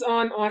depends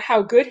on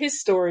how good his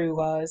story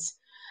was.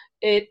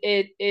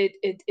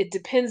 It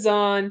depends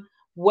on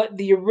what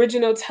the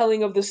original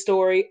telling of the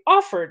story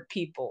offered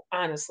people.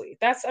 Honestly,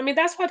 that's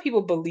why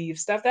people believe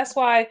stuff. That's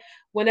why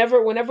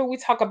whenever we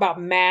talk about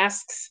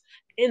masks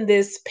in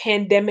this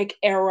pandemic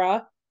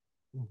era,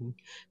 Mhm.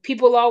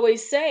 people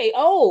always say,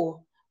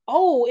 "Oh,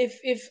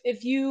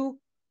 if you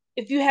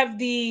have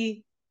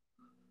the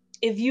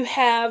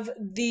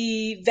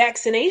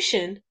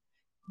vaccination,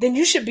 then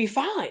you should be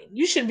fine.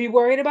 You shouldn't be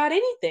worried about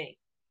anything.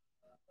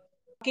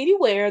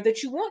 Anywhere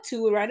that you want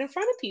to, right in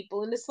front of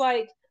people." And it's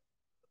like,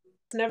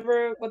 it's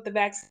never what the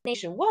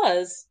vaccination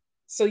was.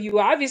 So you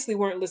obviously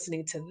weren't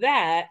listening to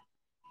that.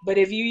 But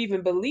if you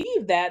even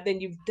believe that, then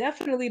you've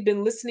definitely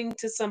been listening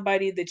to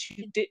somebody that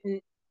you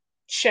didn't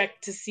check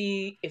to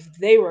see if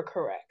they were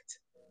correct.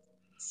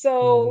 Mhm.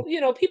 So,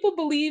 people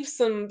believe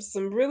some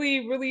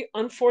really, really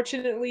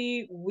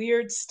unfortunately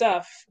weird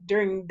stuff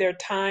during their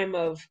time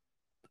of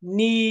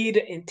need,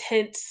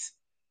 intense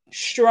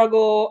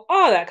struggle,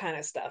 all that kind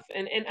of stuff.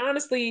 And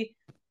honestly,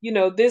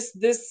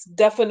 this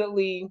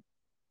definitely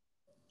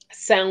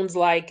sounds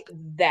like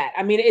that.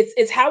 I mean,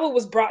 it's how it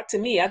was brought to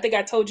me. I think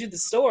I told you the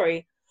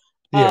story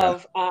Yeah.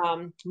 of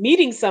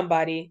meeting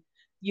somebody,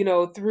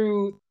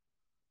 through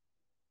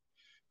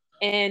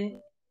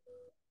and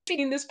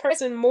treating this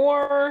person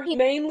more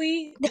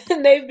humanely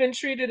than they've been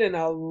treated in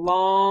a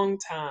long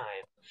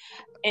time.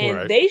 And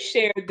Right. they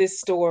shared this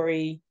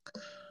story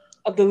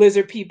of the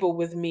lizard people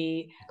with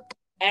me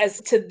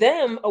as to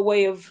them a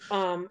way of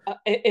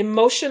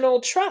emotional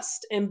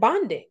trust and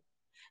bonding.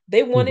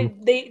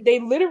 Mhm. They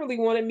literally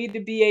wanted me to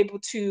be able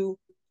to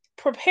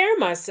prepare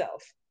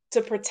myself,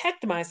 to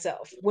protect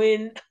myself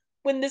when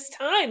this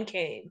time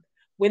came,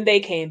 when they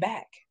came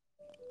back.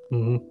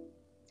 Mhm.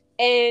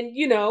 And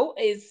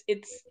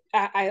it's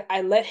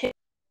I let him.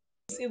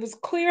 It was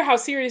clear how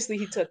seriously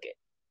he took it.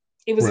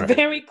 It was Right.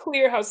 very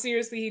clear how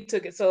seriously he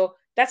took it. So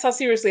that's how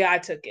seriously I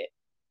took it.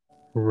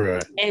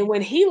 Right. And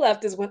when he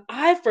left is when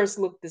I first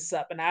looked this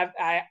up, and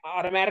I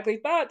automatically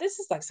thought this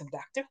is like some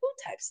Doctor Who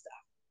type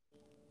stuff.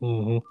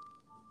 Mhm.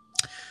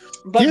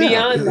 But Yeah.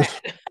 beyond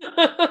that,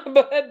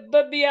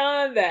 but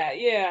beyond that,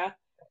 yeah.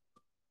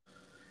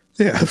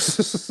 Yeah.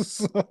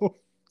 So,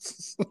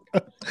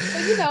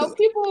 But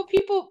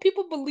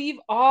people believe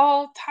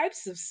all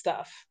types of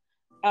stuff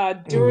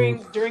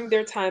mhm. during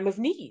their time of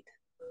need.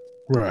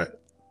 Right.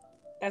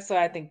 That's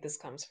where I think this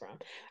comes from.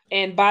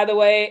 And by the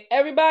way,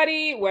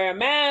 everybody wear a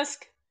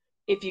mask.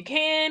 If you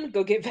can,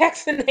 go get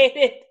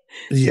vaccinated.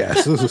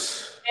 Yes.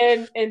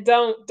 And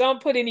don't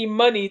put any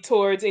money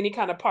towards any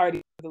kind of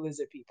party for the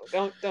lizard people.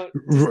 Don't just don't do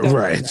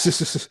Right.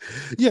 that.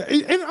 Yeah,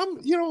 and I'm,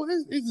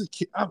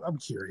 I'm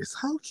curious.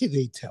 How can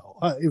they tell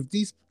if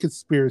these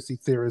conspiracy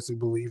theorists who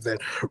believe that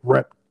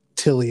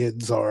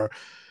reptilians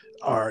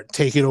are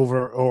taking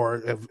over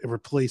or have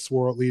replaced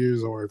world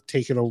leaders or have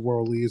taken over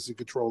world leaders to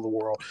control the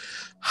world?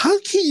 How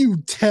can you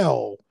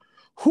tell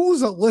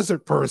who's a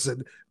lizard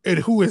person and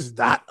who is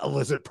not a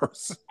lizard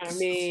person? I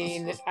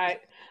mean, I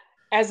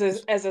as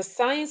a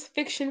science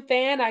fiction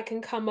fan, I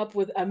can come up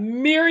with a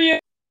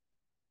myriad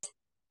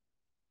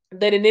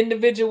that an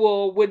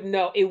individual would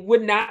know. It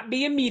would not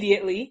be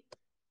immediately.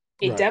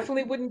 It Right.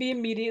 definitely wouldn't be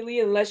immediately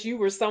unless you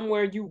were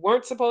somewhere you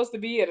weren't supposed to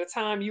be at a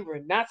time you were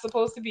not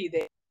supposed to be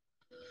there.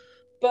 Hmm.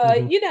 But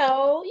it's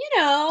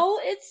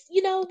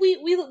we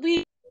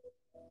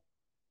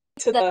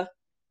to the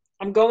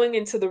I'm going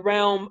into the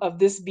realm of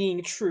this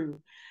being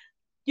true.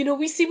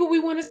 We see what we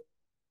want to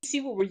see,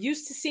 what we're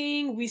used to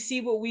seeing, we see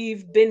what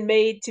we've been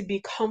made to be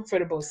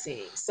comfortable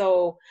seeing.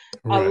 So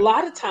a Right.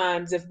 lot of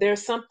times if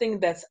there's something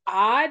that's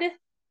odd,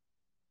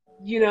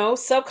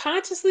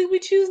 subconsciously we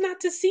choose not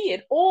to see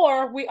it,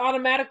 or we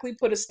automatically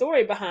put a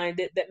story behind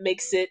it that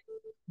makes it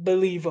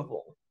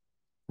believable.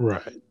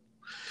 Right.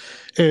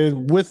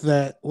 And with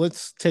that,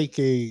 let's take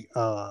a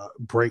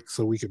break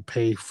so we can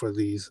pay for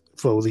these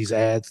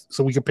ads.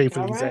 So we can pay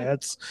for All these right.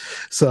 ads.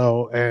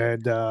 So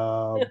and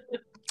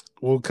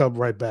we'll come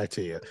right back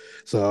to you.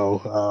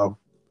 So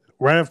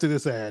right after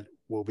this ad,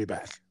 we'll be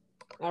back.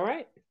 All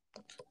right.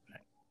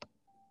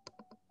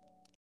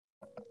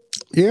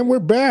 Yeah, and we're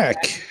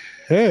back.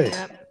 Hey.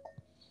 Yep.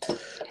 All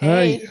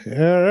right. Hey,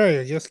 All right.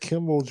 I guess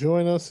Kim will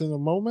join us in a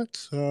moment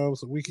so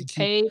we can keep.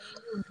 pay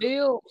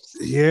bills.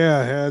 Yeah,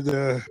 I had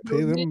to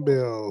pay them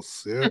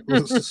bills. Yeah.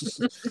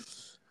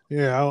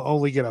 Yeah, I'll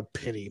only get a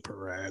penny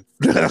per ad.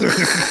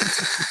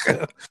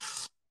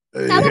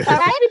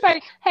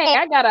 Anybody? Hey,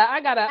 I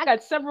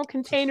got several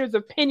containers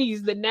of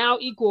pennies that now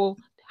equal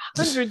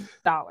hundreds of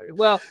dollars.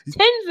 Well,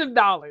 tens of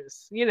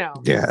dollars. Yeah.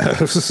 Yeah,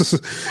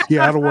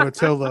 I don't want to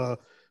tell the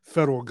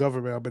federal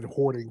government I've been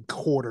hoarding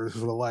quarters for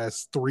the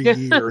last 3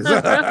 years.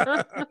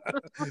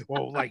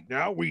 Well, like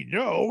now we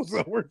know,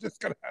 so we're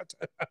just gonna have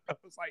to.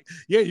 It's like,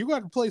 yeah, you got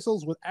to replace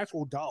those with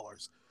actual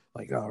dollars.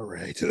 Like, all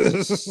right.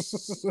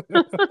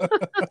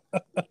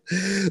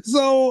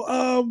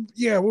 So,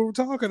 yeah, we were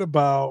talking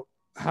about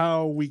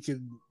how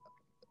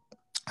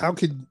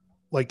can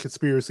like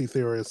conspiracy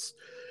theorists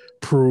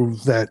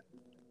prove that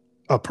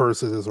a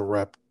person is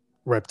a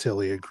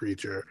reptilian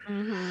creature.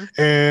 Mm-hmm.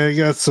 And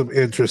got some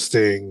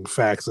interesting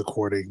facts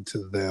according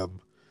to them.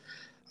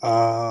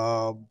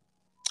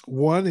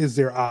 One is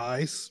their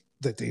eyes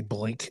that they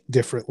blink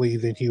differently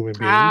than human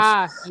beings.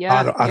 Ah, I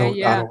yeah, don't, I yeah, don't, I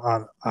yeah. don't, I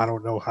don't, I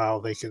don't know how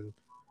they can tell.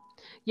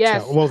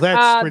 Yes. Well,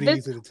 that's pretty This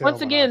easy to tell, once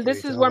but how again, can they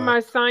this is tell where that? my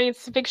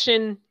science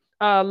fiction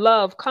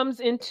love comes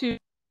into.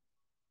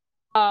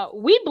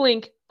 We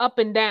blink up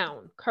and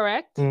down,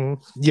 correct?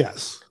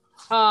 Yes.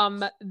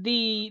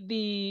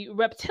 The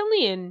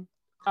reptilian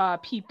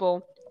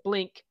people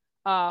blink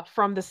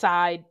from the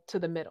side to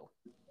the middle.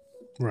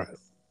 Right.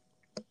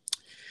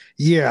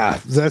 Yeah,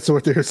 that's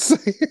what they're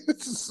saying.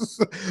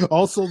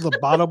 Also, the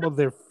bottom of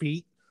their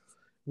feet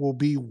will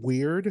be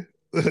weird.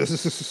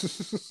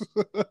 The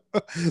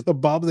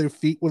bottom of their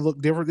feet would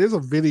look different. There's a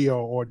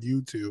video on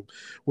YouTube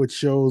which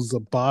shows the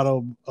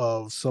bottom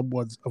of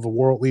a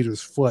world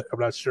leader's foot. I'm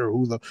not sure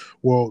who the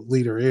world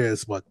leader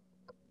is, but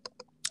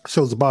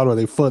shows the bottom of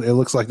their foot. It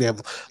looks like they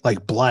have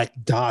like black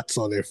dots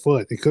on their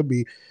foot. It could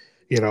be,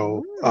 they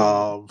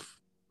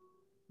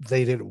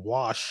didn't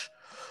wash.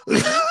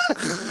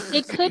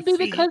 It could be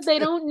because they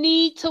don't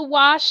need to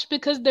wash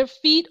because their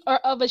feet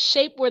are of a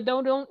shape where they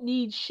don't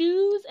need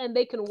shoes and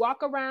they can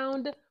walk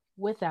around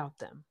without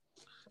them.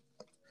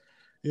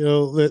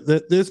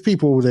 There's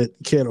people that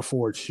can't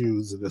afford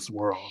shoes in this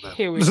world.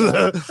 Here we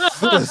go.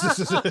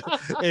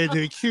 And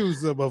they accuse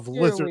them of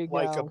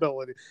lizard-like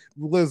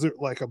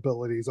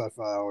abilities. I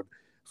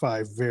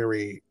find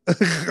very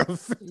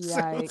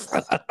Yikes.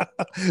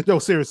 No,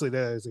 seriously,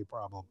 that is a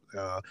problem.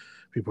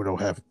 People don't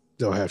have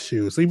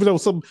shoes, even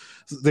though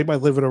they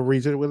might live in a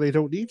region where they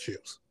don't need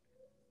shoes.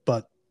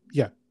 But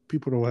yeah,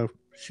 people don't have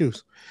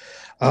shoes.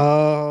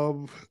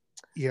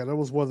 That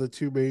was one of the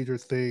two major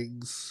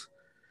things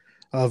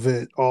of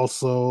it.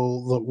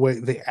 Also, the way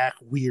they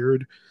act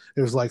weird.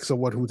 It was like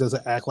someone who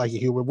doesn't act like a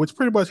human, which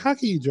pretty much, how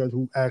can you judge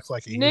who acts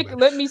like a Nick, human?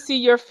 let me see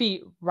your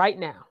feet right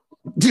now.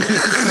 Do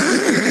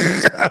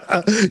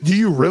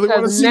you really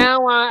want to see?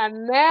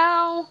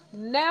 Now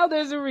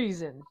there's a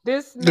reason.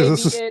 This may be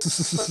it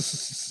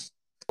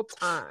for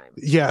time.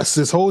 Yes,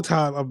 this whole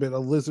time I've been a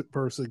lizard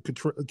person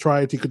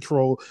trying to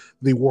control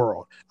the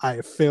world. I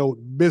have failed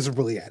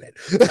miserably at it.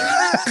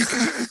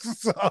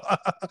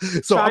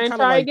 so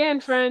try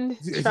again, friend.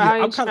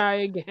 Try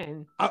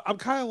again. I'm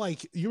kind of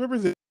like, you remember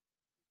the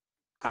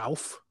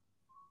Alf?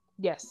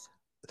 Yes.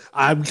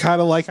 I'm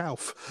kind of like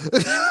Alf.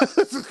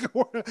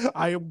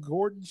 I am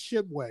Gordon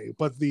Shinway,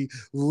 but the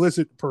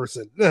lizard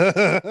person.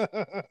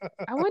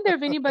 I wonder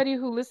if anybody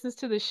who listens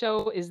to the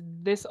show is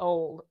this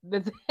old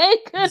that they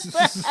could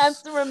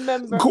perhaps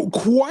remember.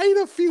 Quite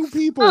a few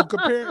people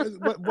compared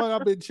what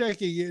I've been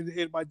checking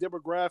in my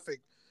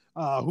demographic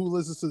who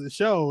listens to the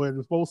show, and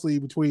it's mostly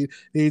between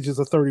the ages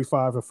of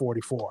 35 and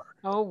 44.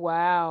 Oh,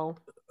 wow.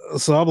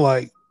 So I'm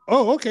like,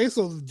 oh, okay,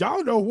 so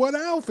y'all know what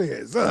Alf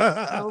is.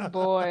 Oh,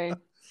 boy.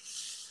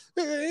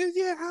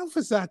 Yeah,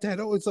 Alpha's not that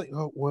old. It's like, it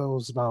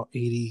was about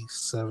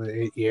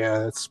 87. Yeah,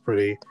 that's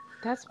pretty.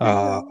 That's pretty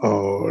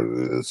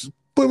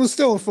but it was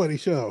still a funny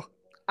show.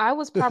 I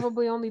was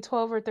probably only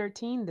 12 or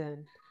 13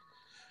 then.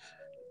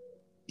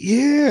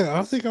 Yeah,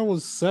 I think I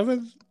was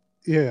 7.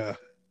 Yeah.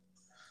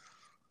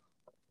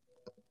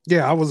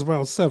 Yeah, I was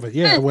around 7.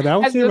 Yeah, when I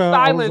was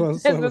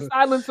the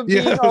silence of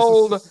being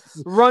old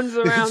runs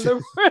around the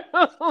room.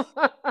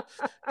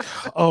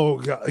 Oh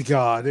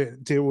God!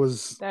 There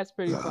was. That's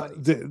pretty funny.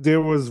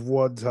 There was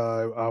one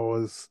time I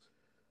was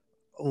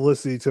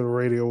listening to the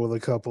radio with a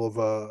couple of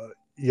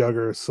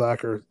younger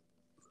soccer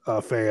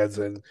fans,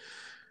 and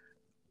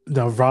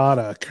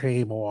Nirvana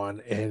came on,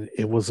 and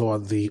it was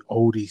on the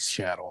Oldies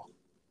channel.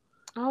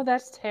 Oh,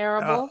 that's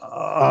terrible.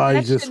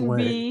 I just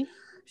went.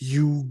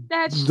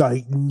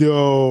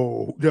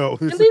 No.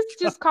 At least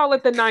just call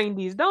it the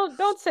 90s.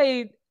 Don't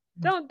say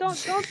the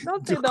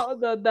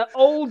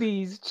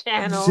oldies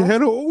channel. The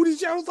oldies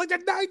channel was like the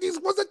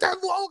 90s. Wasn't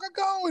that long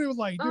ago? And it was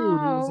like, dude, it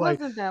was like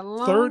wasn't that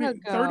long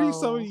ago.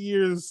 30-some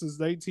years since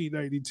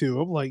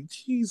 1992. I'm like,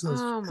 Jesus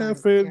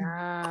effing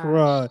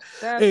Christ.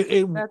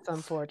 That's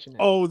unfortunate.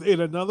 Oh, and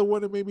another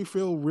one that made me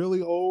feel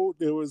really old.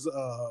 There was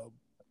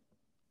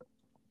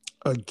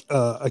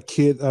a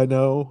kid I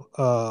know.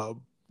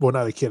 Well,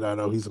 not a kid I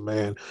know. He's a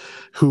man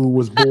who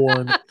was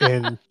born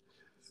in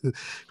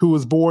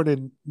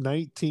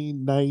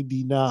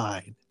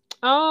 1999.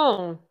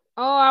 Oh,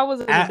 I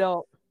was an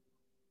adult.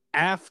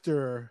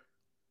 After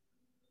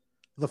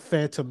The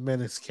Phantom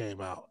Menace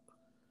came out.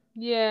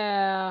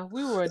 Yeah,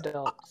 we were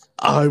adults.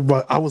 I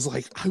was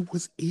like, I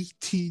was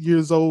 18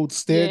 years old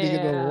standing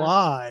in a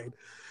line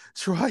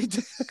trying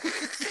to see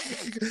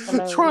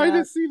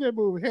that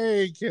movie.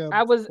 Hey, Kim.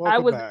 I was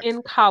back.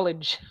 in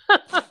college.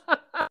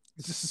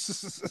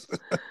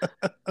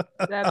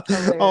 That's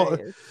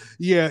hilarious.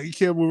 Yeah,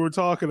 Kim, we were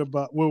talking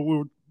about but we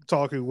were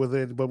talking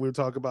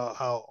about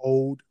how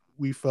old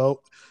we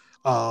felt.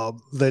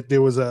 That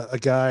there was a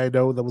guy I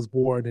know that was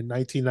born in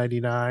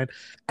 1999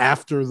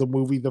 after the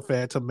movie The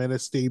Phantom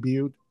Menace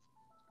debuted.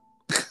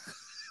 The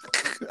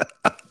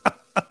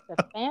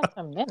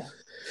Phantom Menace.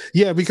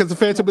 Yeah, because the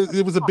Phantom,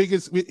 it was the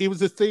biggest. It was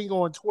this thing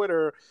on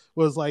Twitter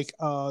was like,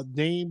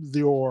 name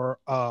your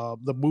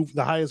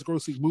the highest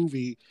grossing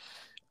movie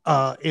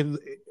in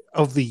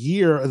of the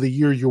year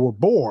you were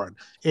born.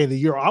 And the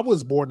year I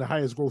was born, the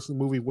highest grossing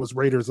movie was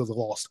Raiders of the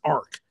Lost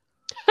Ark.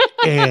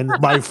 And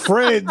my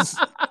friends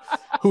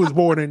who was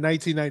born in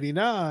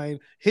 1999,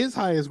 his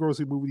highest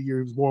grossing movie the year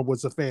he was born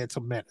was The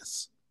Phantom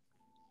Menace.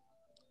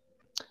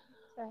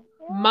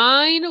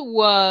 Mine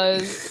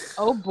was,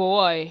 oh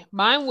boy,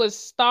 mine was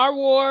Star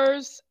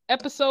Wars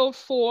Episode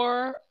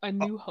 4, A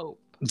New Hope.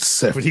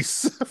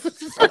 77.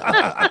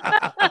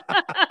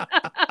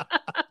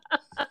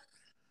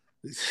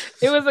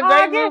 It was a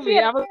great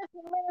movie.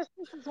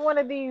 This is one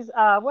of these.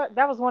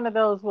 That was one of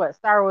those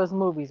Star Wars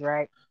movies,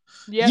 right?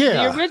 Yes,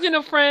 yeah. The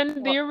original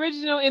friend, the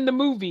original in the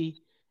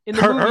movie. In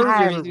the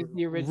movie series,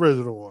 the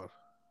original one.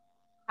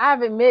 I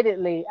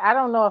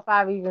don't know if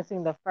I've even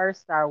seen the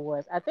first Star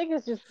Wars. I think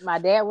it's just my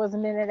dad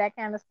wasn't into that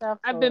kind of stuff.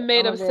 I've been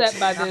made upset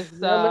by this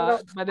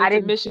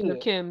admission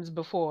of Kim's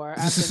before.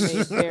 I've been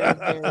made very,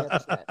 very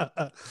upset.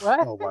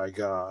 What? Oh my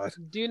God.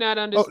 Do not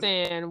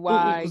understand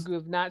why you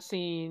have not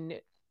seen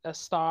a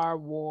Star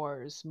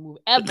Wars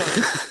movie ever.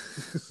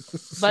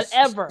 But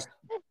ever.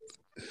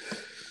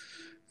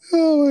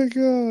 Oh my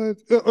God.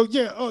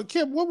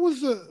 Kim,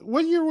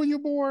 what year were you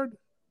born?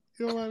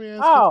 You know what I mean?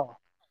 Oh,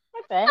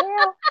 what the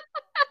hell?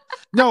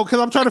 No, because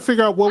I'm trying to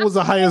figure out what was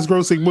the highest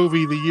grossing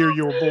movie the year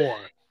you were born.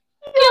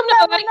 You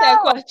never like that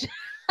question.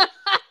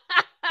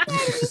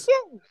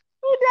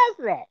 Who does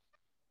that?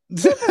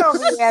 People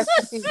don't be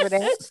asking people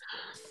that.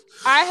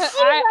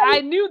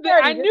 I knew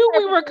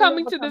we were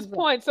coming to this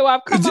point, so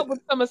I've come up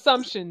with some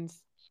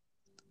assumptions.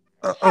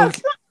 Okay. You got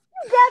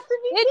to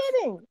be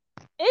kidding.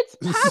 It's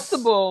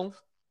possible.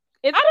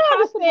 I don't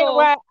understand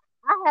why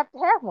I have to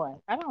have one.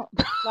 I don't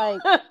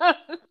like.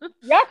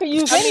 Y'all can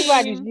use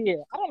anybody's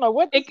year. I don't know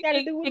what this got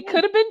to do with it. It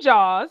could have been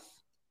Jaws.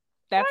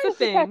 That's the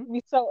thing. Have to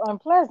be so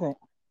unpleasant.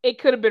 It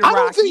could have been Rocky. I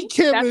don't think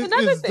Kim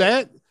is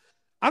that.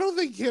 I don't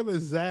think Kim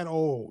is that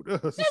old.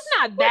 It's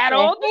not that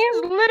old. This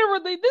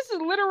is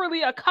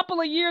literally a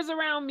couple of years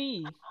around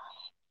me.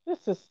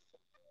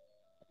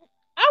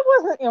 I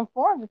wasn't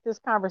informed that this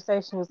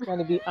conversation was going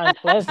to be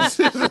unpleasant.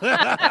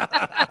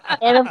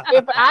 And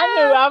if I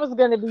knew I was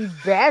going to be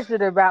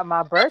badgered about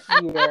my birth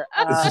year,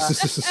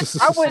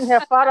 I wouldn't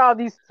have fought all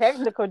these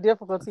technical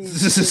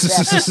difficulties.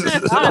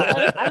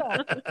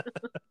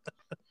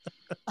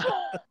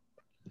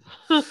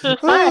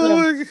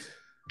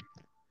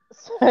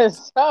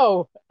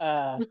 So,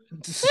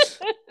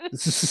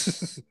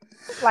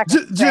 like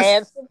a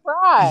bad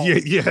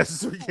surprise.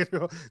 Yes.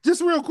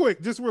 Just real quick.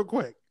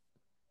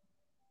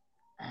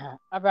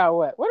 About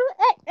what? Man?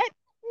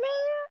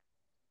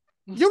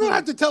 You don't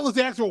have to tell us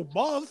the actual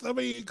month. I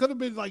mean, it could have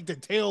been like the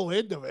tail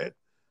end of it.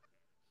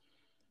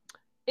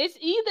 It's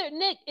either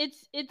Nick.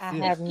 I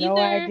have no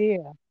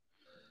idea.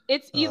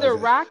 It's either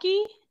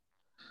Rocky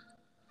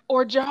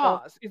or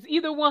Jaws. It's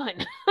either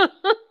one.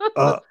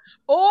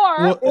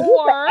 Or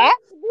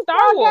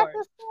Star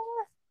Wars.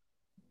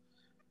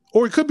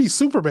 Or it could be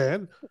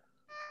Superman.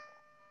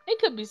 It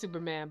could be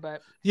Superman,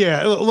 but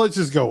yeah, let's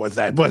just go with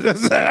that. But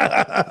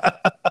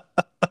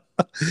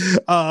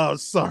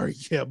sorry,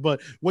 yeah,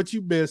 but what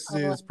you missed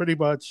is pretty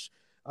much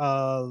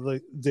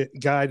the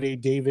guy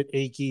named David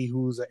Akey,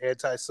 who's an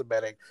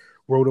anti-Semitic,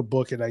 wrote a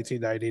book in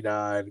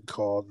 1999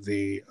 called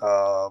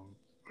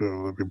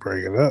let me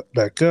bring it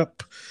back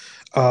up.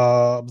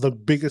 The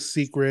Biggest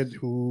Secret,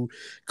 who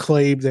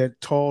claimed that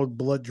tall,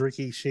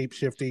 blood-drinking,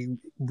 shape-shifting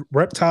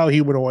reptile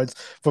humanoids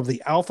from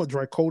the Alpha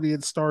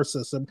Draconian star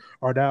system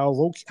are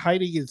now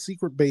hiding in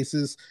secret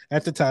bases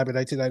at the time in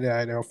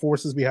 1999 and are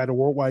forces behind a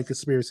worldwide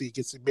conspiracy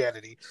against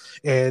humanity.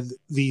 And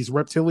these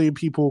reptilian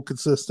people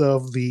consist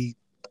of the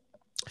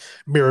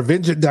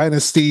Merovingian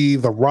dynasty,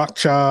 the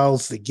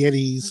Rothschilds, the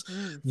Gettys,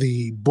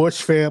 the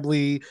Bush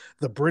family,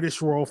 the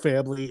British royal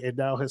family, and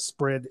now has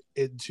spread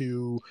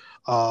into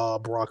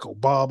Barack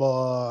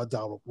Obama,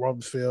 Donald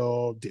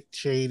Rumsfeld, Dick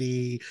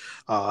Cheney,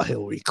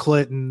 Hillary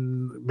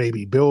Clinton,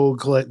 maybe Bill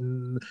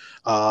Clinton,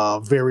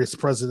 various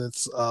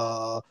presidents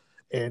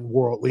and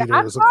world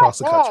leaders across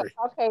the country.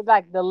 Okay,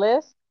 like the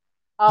list.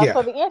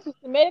 So the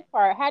anti-Semitic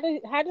part, how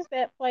does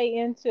that play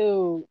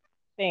into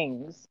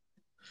things?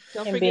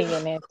 And being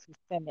an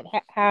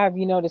anti-Semitic, how have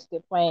you noticed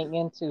it playing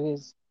into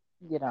his,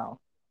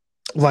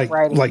 like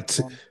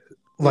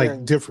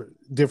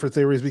different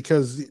theories?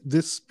 Because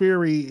this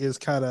theory is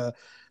kind of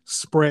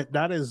spread,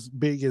 not as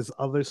big as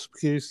other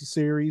conspiracy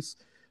theories,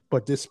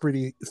 but this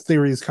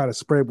theory is kind of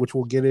spread, which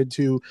we'll get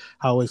into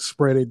how it's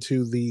spread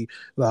into the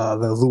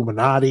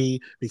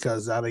Illuminati,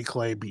 because now they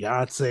claim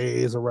Beyonce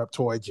is a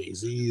reptoid,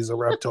 Jay-Z is a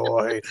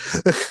reptoid.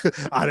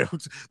 I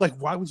don't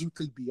why would you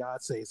think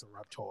Beyonce is a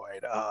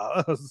reptoid?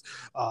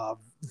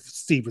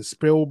 Steven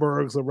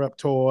Spielberg's a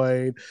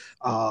reptoid.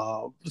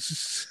 I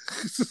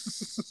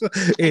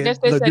guess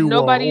they said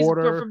nobody's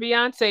for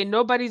Beyonce.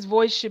 Nobody's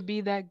voice should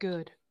be that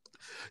good.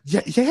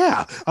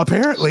 Yeah.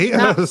 Apparently,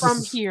 not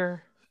from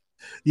here.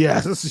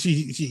 Yes,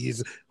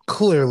 she's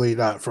clearly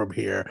not from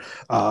here.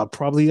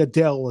 Probably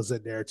Adele is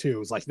in there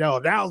too. It's like, no,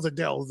 now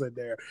Adele's in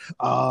there.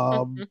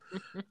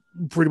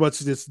 Pretty much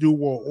this New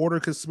World Order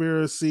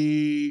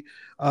conspiracy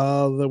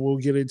that we'll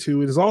get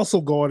into. It is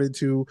also going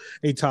into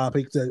a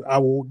topic that I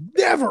will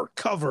never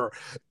cover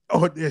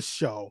on this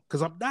show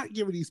because I'm not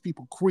giving these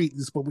people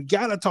credence, but we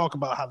got to talk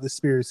about how the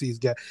conspiracies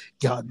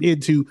gotten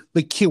into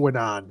the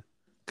QAnon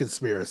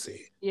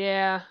conspiracy.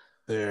 Yeah.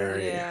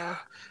 Yeah.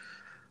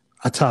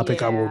 A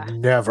topic I will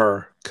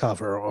never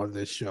cover on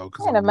this show.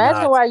 I can't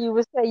imagine why you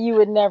would say you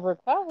would never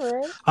cover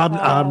it.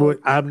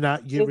 I'm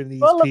not giving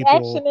these full people of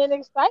action and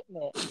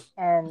excitement,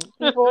 and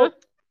people,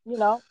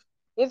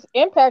 it's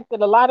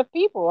impacted a lot of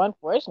people.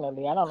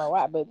 Unfortunately, I don't know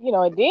why, but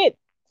it did.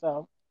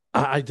 So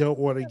I don't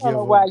want to give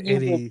why them you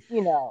any.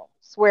 Would,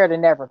 swear to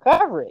never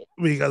cover it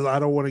Because I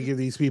don't want to give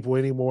these people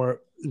any more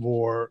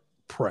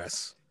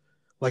press.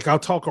 Like I'll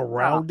talk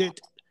around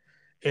it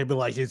and be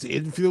like, it's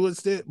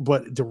influenced it,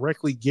 but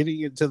directly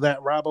getting into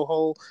that rabbit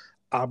hole,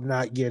 I'm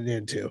not getting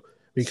into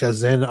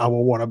because then I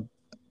will want to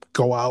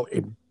go out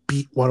and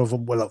beat one of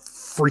them with a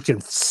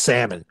freaking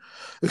salmon.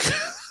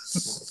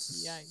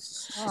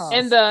 Yikes!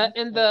 And the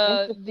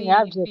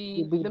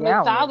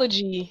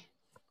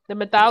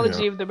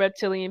mythology of the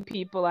reptilian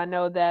people. I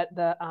know that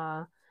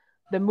the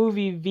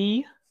movie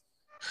V.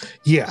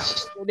 Yeah,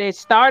 they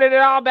started it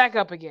all back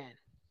up again.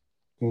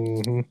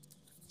 Mm-hmm.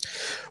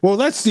 Well,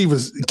 that's Stephen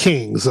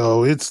King,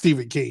 so it's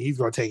Stephen King. He's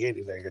going to take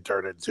anything and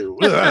turn it into.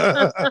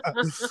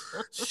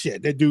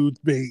 Shit, that dude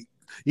made,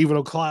 even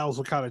though clowns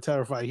were kind of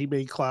terrifying, he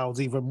made clowns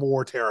even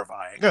more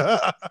terrifying.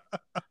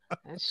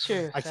 That's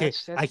true. I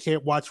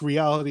can't watch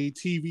reality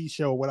TV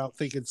show without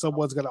thinking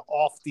someone's going to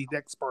off the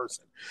next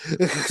person.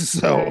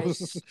 So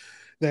right.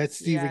 That's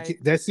Stephen King.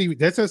 That's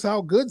just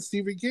how good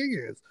Stephen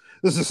King is.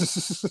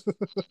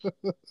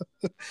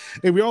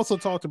 And we also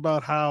talked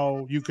about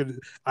how you could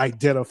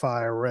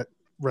identify a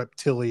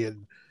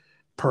reptilian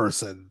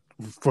person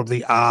from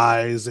the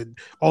eyes and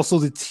also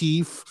the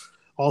teeth,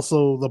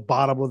 also the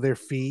bottom of their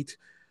feet.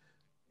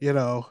 The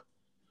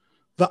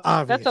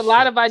obvious. That's a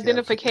lot of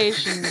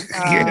identification.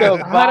 A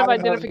lot of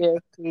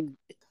identification.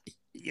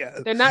 Yeah,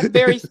 they're not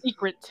very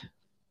secret.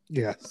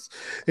 Yes,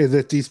 and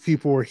that these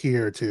people are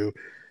here to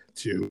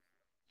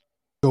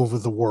over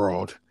the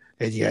world,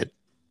 and yet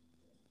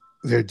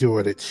they're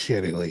doing it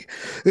shittily.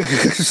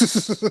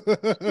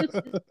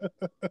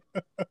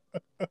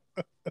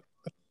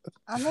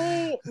 I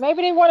mean,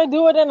 maybe they want to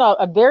do it in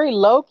a very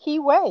low key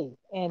way,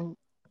 and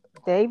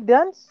they've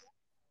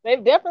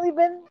definitely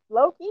been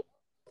low key.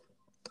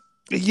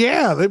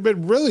 Yeah, they've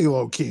been really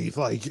low key.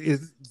 Like,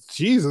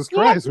 Jesus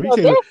Christ,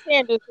 their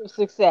standards of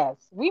success.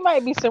 We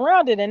might be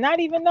surrounded and not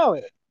even know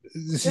it.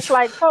 Just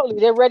like totally,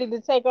 they're ready to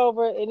take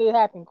over, and it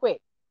happened quick.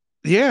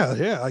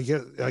 Yeah. I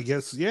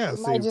guess. Yeah, it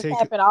might just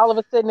happen. All of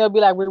a sudden, they'll be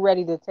like, "We're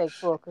ready to take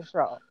full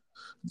control."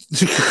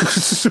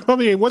 I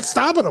mean, what's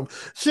stopping them?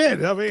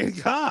 Shit. I mean,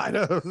 God.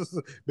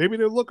 Maybe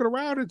they're looking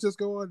around and just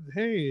going,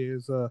 "Hey,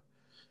 is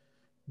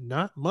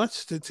not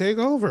much to take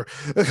over."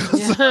 We're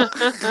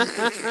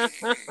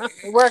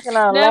working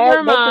on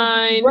Never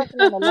mind.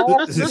 Working on the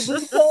last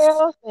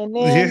details, and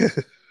then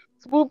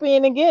swoop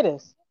in and get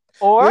us.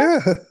 Or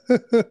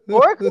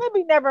it could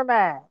be never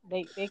mind.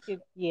 They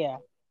could,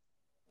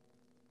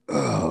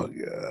 Oh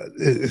God,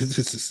 it's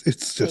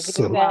just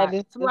so.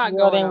 This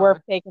world ain't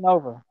worth taking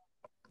over.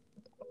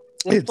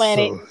 This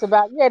planet, it's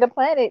about the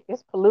planet.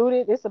 It's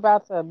polluted. It's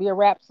about to be a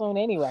wrap soon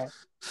anyway.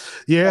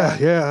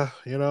 Yeah.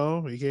 You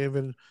can't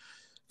even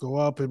go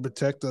up and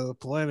protect the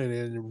planet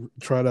and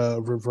try to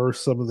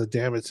reverse some of the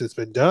damage that's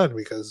been done.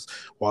 Because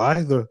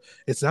why?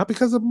 It's not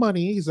because of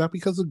money. It's not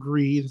because of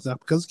greed. It's not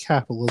because of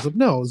capitalism.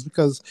 No, it's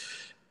because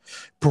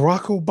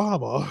Barack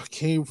Obama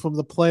came from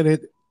the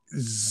planet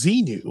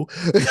Xenu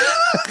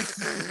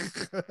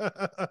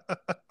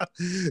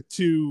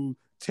to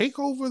take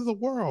over the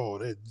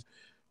world and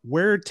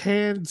wear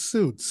tan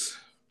suits.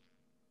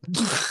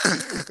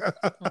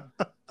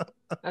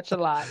 That's a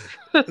lot.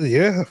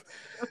 Yeah.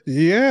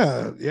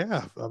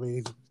 I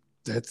mean,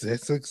 that's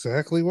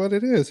exactly what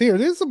it is. Here,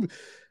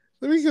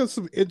 let me give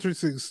some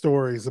interesting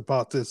stories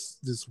about this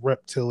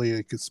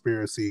reptilian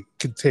conspiracy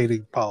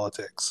containing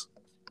politics.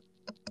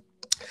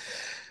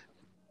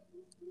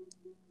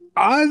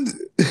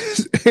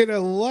 In a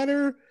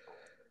letter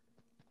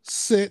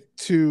sent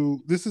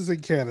to, this is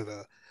in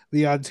Canada,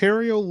 the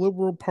Ontario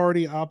Liberal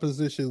Party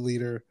opposition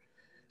leader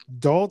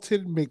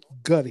Dalton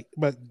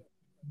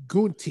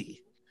McGuinty,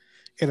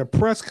 in a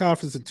press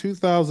conference in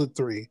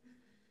 2003,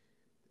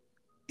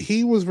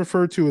 he was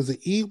referred to as an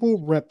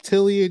evil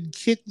reptilian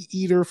kitten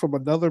eater from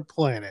another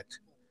planet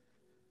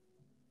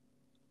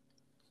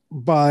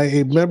by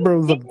a member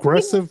of the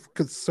Progressive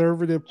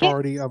Conservative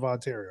Party of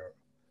Ontario.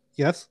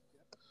 Yes?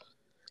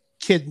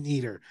 Kitten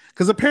eater.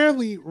 Because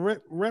apparently these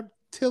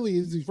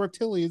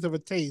reptilians have a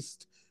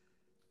taste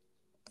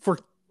for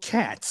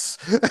cats.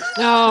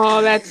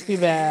 Oh, that's too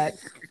bad.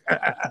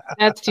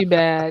 That's too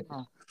bad.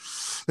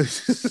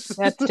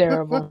 That's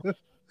terrible.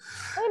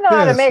 Hey You know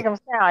how to Yes. make them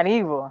sound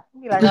evil.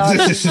 Be like, oh,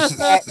 they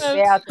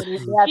out there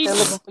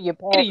looking for your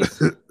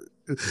pets.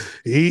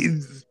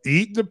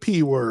 Eat the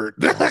P word.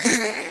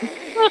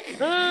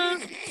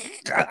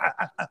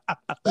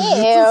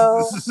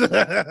 Ew.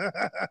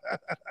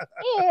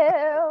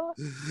 Ew.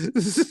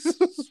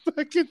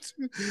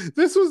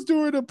 This was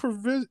during a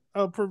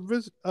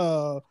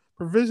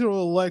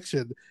provisional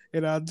election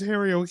in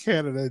Ontario,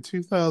 Canada, in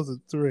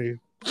 2003.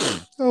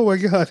 Oh my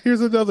God! Here's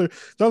another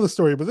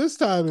story, but this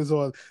time is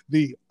on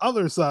the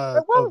other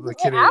side of the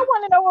Canadian. I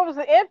want to know what was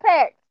the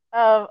impact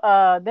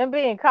of them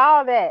being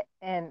called that,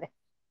 and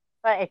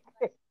like,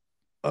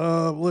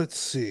 let's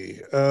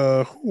see.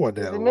 Who won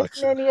that is it missing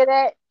election? any of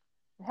that?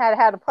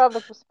 How the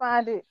public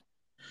responded?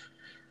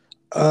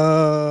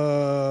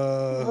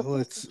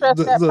 Let's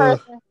Trust that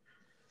person.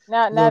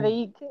 Now the- they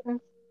eat kittens.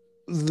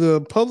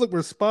 the public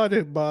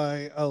responded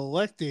by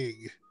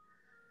electing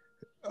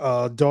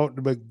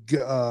Dalton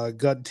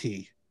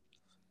McGuinty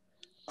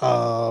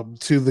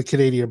to the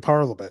Canadian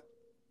Parliament.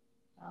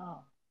 Oh.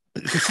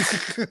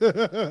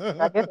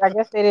 I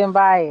guess they didn't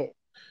buy it.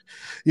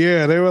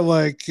 Yeah, they were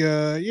like,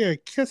 yeah,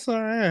 kiss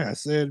our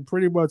ass. And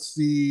pretty much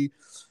the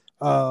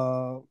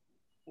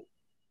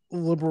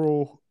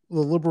Liberal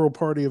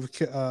Party of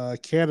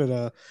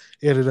Canada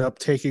ended up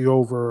taking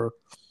over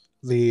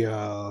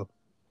the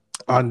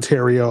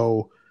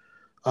Ontario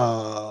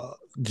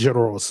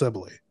General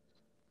Assembly.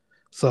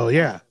 So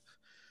yeah,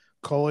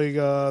 calling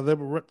them a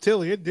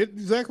reptilian didn't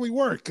exactly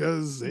work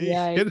because they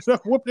ended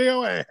up whooping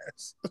their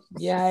ass.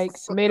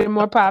 Yikes! Made it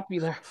more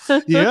popular.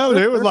 Yeah,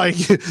 they were like,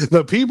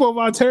 the people of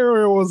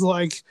Ontario was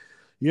like,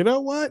 you know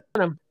what?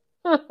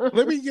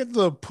 Let me get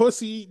the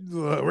pussy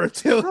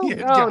reptilian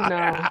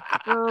guy.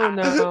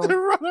 No. To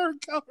run our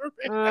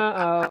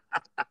government.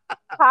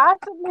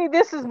 Possibly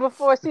this is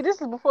before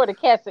the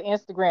cats of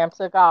Instagram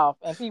took off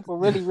and people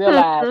really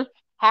realized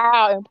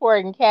how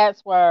important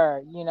cats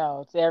were,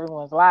 to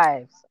everyone's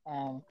lives.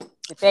 And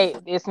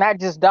it's not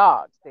just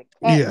dogs.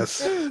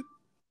 Yes.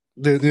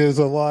 There's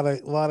a lot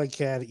of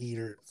cat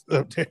eaters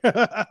up there.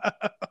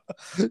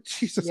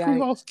 Jesus, we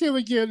lost Kim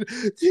again.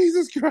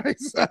 Jesus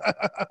Christ.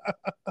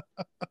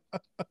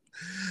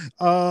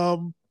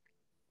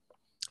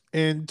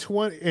 In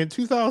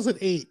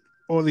 2008,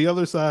 on the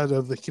other side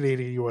of the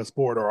Canadian-U.S.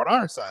 border, on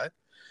our side,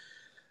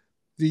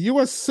 the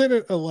U.S.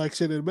 Senate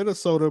election in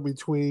Minnesota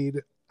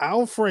between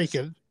Al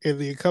Franken and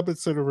the incumbent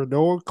Senator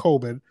Norm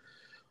Coleman.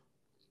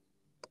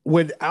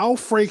 When Al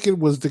Franken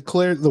was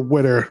declared the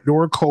winner,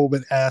 Norm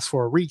Coleman asked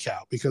for a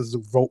recount because the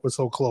vote was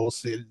so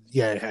close. It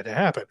had to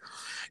happen.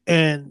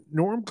 And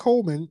Norm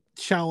Coleman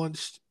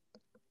challenged,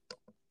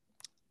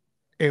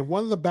 and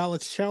one of the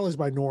ballots challenged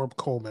by Norm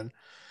Coleman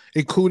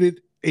included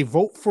a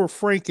vote for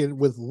Franken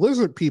with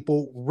lizard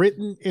people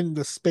written in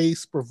the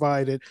space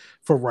provided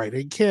for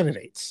write-in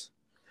candidates.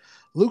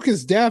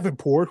 Lucas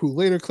Davenport, who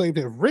later claimed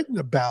to have written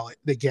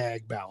the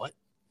gag ballot,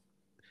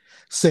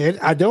 said,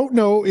 I don't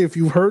know if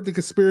you've heard the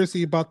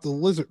conspiracy about the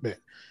lizard men.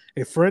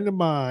 A friend of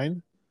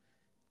mine,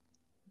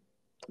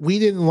 we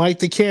didn't like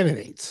the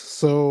candidates.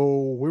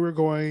 So we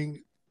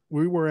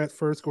were at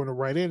first going to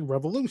write in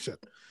revolution.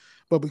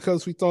 But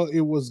because we thought it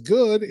was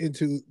good and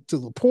to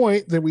the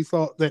point, then we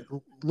thought that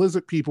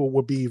lizard people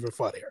would be even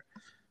funnier.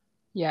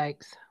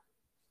 Yikes.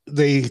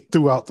 They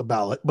threw out the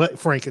ballot, but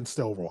Franken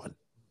still won.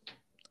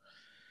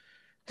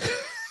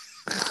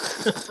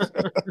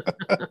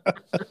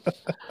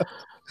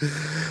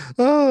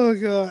 Oh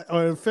God!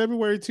 On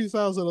February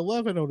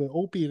 2011, on the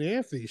Opie and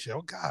Anthony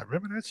show. God,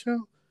 remember that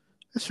show?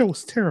 That show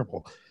was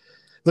terrible.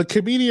 The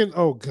comedian.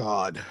 Oh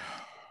God.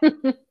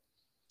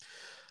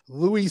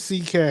 Louis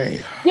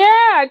C.K. Yeah,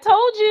 I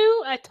told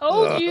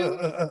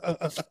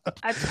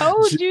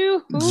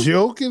you.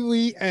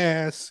 Jokingly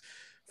asked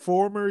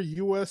former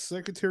U.S.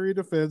 Secretary of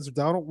Defense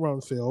Donald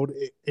Rumsfeld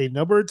a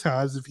number of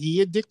times if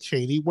he and Dick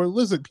Cheney were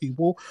lizard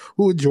people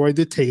who enjoyed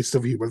the taste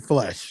of human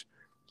flesh.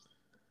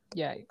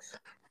 Yikes.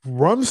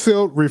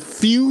 Rumsfeld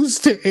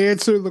refused to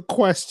answer the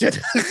question.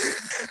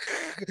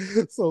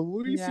 So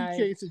Louis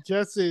C.K.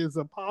 suggested it's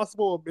a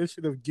possible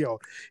admission of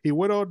guilt. He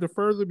went on to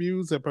further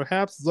muse that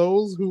perhaps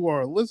those who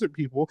are lizard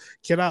people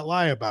cannot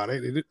lie about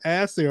it. And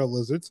as they are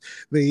lizards,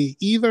 they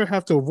either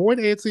have to avoid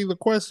answering the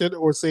question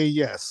or say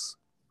yes.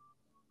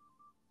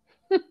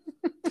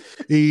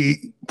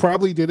 He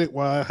probably did it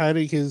while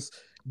hiding his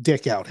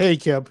dick out. Hey,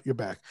 Kim, you're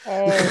back.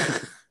 Hey.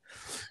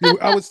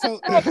 I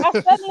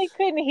suddenly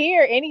couldn't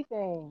hear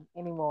anything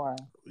anymore.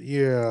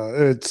 Yeah,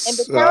 and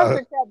the counter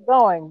kept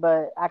going,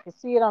 but I could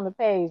see it on the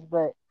page,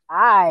 but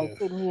I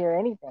couldn't hear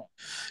anything.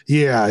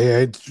 Yeah,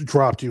 it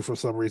dropped you for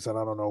some reason.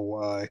 I don't know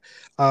why.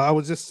 I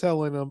was just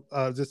telling them.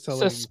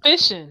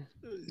 Suspicion.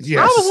 Yes,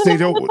 I was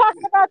talking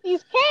about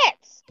these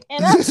cats,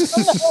 and I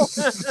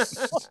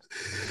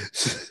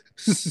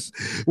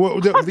well,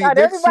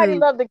 everybody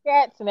loved the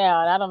cats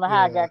now, and I don't know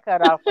how I got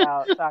cut off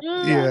out talking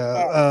about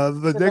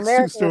cats. The next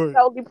America two stories is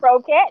totally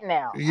pro cat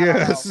now.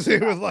 Yes, they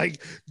were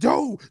like,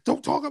 don't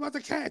talk about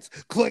the cats.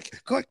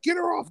 Click, get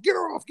her off.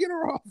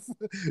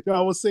 No,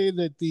 I was saying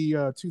that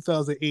the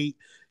 2008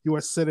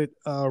 U.S. Senate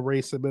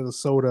race in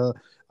Minnesota,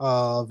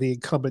 the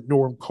incumbent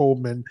Norm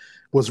Coleman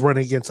was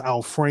running against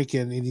Al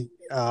Franken,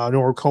 and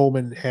Norm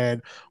Coleman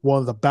had one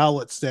of the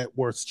ballots that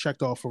was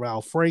checked off from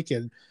Al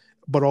Franken,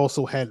 but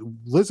also had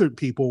lizard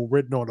people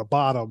written on the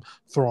bottom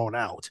thrown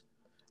out.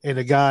 And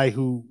the guy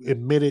who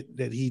admitted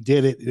that he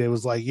did it, it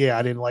was like, yeah,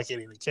 I didn't like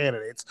any of the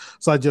candidates,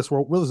 so I just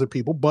wrote lizard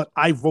people, but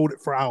I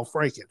voted for Al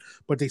Franken.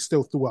 But they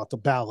still threw out the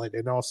ballot.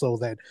 And also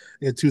that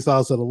in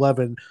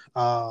 2011,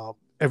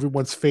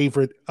 everyone's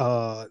favorite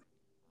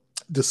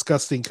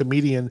disgusting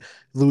comedian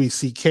Louis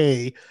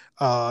C.K.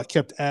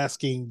 Kept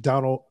asking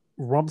Donald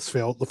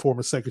Rumsfeld, the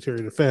former Secretary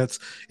of Defense,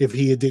 if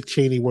he and Dick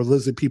Cheney were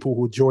lizard people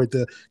who enjoyed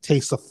the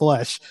taste of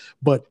flesh.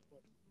 But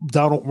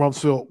Donald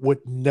Rumsfeld would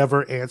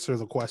never answer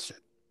the question.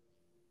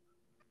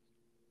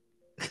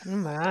 Oh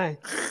my.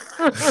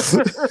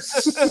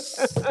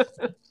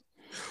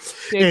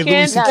 Hey, You can't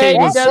Louis C.K. say he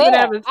was- doesn't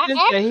have a I sense of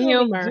actually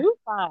humor. do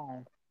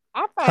find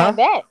Huh?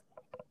 that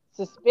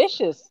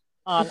suspicious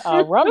on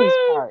Rummy's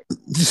part.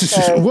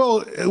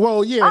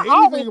 well, yeah. I anything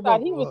always about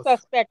thought he was Ruff.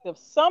 suspect of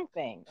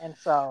something, and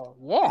so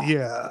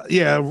yeah,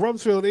 Yeah.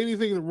 Rumsfeld,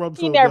 anything that Rumsfeld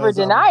he never does,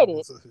 denied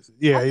it.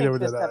 Yeah, I he think never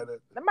there's denied some-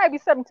 it. there might be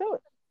something to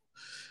it.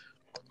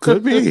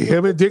 Could be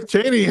him and Dick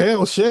Cheney.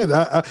 Hell, shit.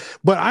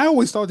 But I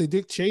always thought that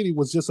Dick Cheney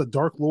was just a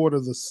Dark Lord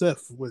of the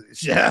Sith,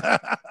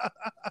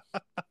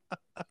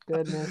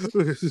 Goodness.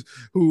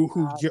 who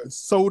Wow.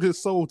 sold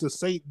his soul to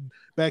Satan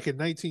back in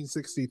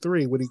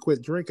 1963 when he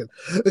quit drinking.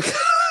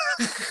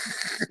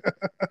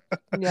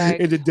 Yikes.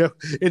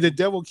 And the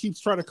devil keeps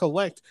trying to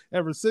collect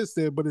ever since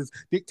then, but his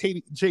Dick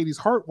Cheney's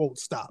heart won't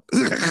stop.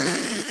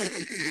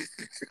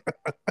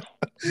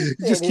 He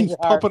just keeps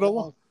pumping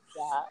along.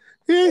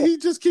 Yeah, he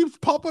just keeps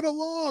pumping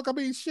along. I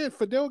mean, shit,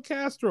 Fidel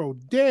Castro,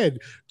 dead.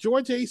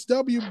 George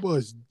H.W.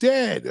 Bush,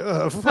 dead.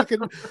 Wow.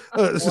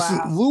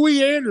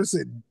 Louis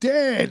Anderson,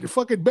 dead.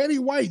 Fucking Betty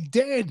White,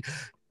 dead.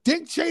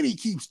 Dick Cheney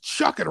keeps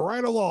chucking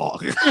right along.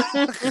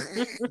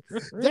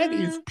 That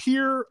is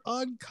pure,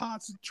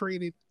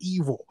 unconcentrated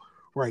evil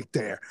right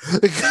there.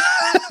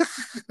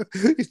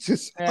 It's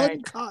just Right.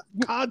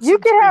 unconcentrated. You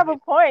could have a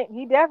point.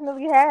 He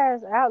definitely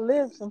has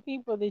outlived some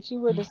people that you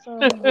would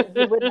assume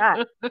he would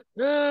not.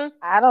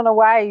 I don't know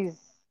why he's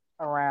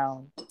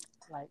around.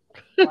 Like,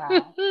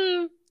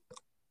 wow.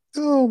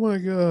 Oh my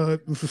god.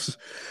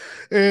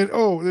 And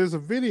there's a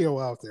video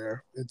out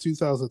there in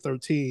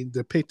 2013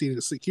 depicting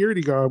a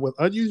security guard with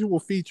unusual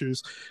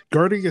features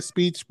guarding a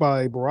speech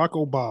by Barack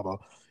Obama.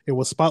 It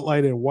was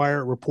spotlighted in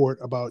Wired report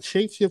about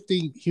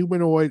shape-shifting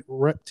humanoid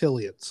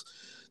reptilians.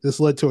 This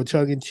led to a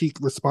tongue-in-cheek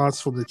response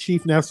from the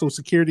chief National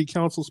Security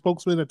Council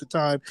spokesman at the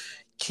time,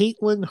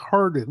 Caitlin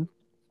Hardin,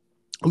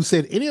 who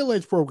said any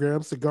alleged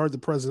programs to guard the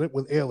president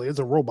with aliens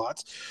or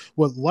robots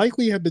would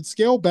likely have been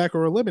scaled back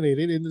or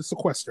eliminated in the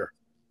sequester.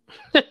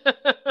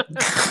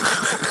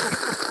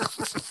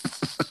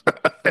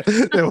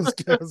 That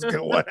was a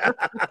good one.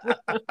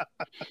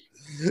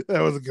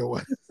 That was a good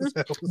one.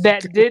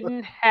 That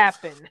didn't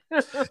happen.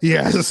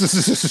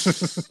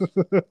 Yes.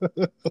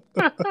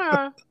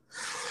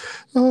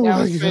 Oh That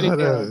my was pretty god!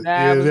 good.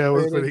 That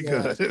was pretty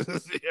pretty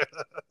good.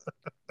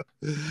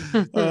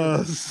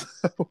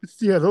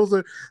 Yeah. Those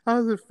are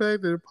how's it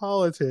affected in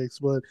politics,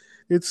 but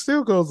it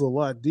still goes a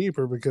lot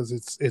deeper because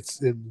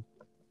it's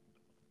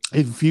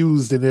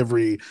infused in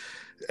every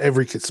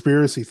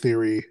conspiracy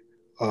theory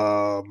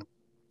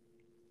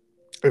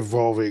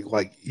involving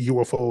like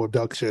UFO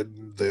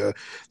abduction, the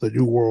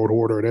New World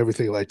Order, and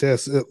everything like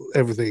this,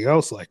 everything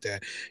else like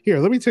that. Here,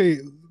 let me tell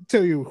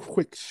you a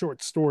quick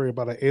short story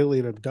about an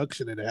alien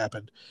abduction that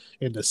happened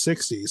in the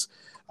 60s.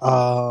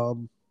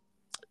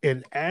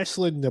 In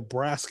Ashland,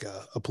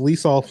 Nebraska, a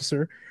police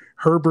officer,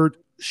 Herbert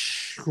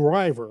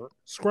Schreiber,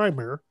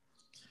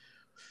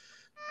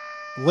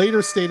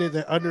 later stated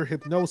that under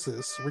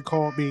hypnosis,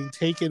 recalled being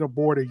taken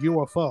aboard a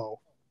UFO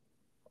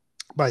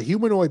by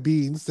humanoid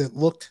beings that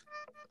looked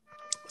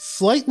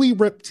slightly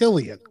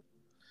reptilian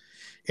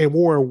and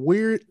wore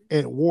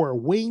a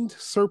winged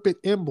serpent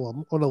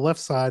emblem on the left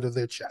side of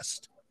their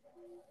chest.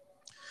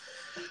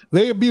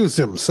 They abused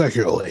him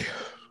sexually.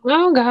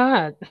 Oh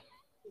God.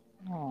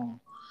 Hmm.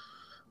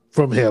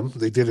 From him,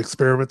 they did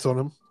experiments on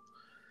him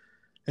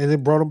and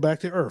then brought him back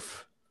to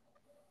Earth.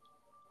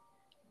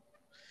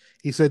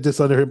 He said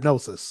this under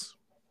hypnosis.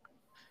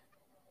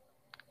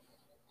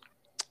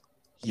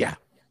 Yeah.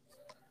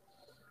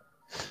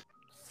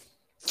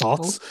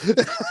 Thoughts?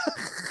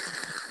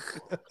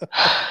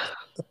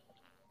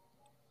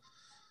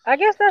 I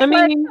guess that's I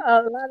mean- like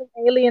a lot of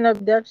alien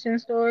abduction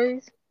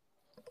stories.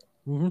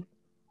 Mm-hmm.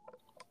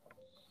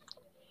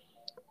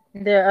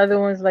 There are other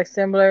ones like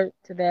similar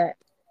to that,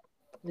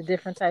 the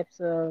different types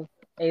of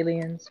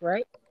aliens,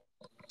 right?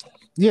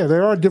 Yeah,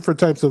 there are different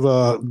types of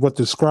what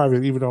describe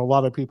it, even though a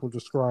lot of people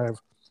describe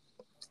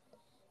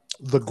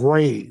the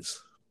grays,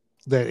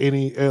 that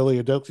any alien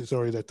abduction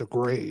story, that the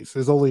grays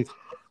is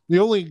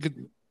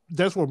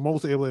that's what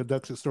most alien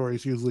abduction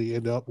stories usually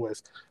end up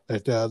with,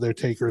 that their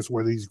takers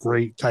were these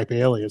gray type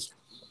aliens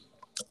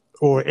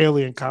or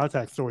alien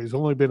contact stories.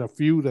 There's only been a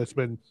few that's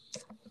been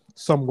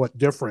somewhat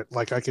different.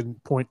 Like I can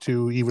point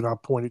to, even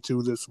I've pointed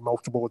to this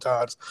multiple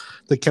times,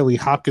 the Kelly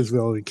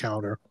Hopkinsville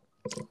encounter,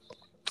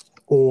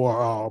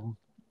 or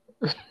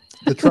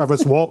the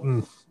Travis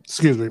Walton.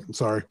 Excuse me, I'm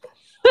sorry.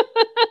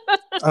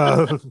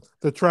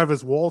 The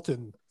Travis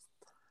Walton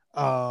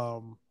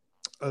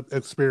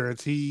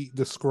experience he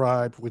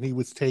described when he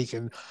was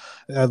taking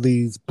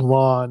these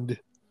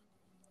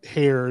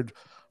blonde-haired,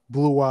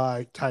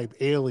 blue-eyed type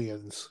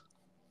aliens,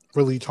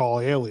 really tall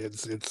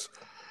aliens. It's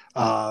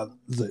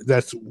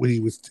that's what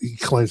he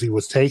claims he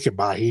was taken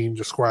by. He didn't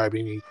describe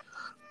any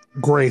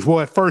grays. Well,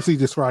 at first he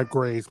described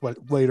grays,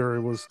 but later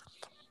it was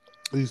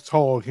these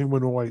tall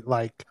humanoid,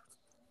 like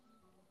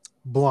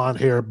blonde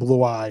hair,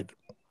 blue eyed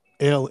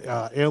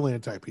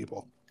alien type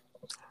people.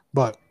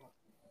 But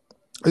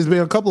there's been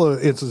a couple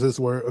of instances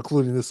where,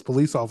 including this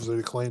police officer,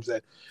 that claims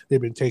that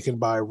they've been taken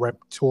by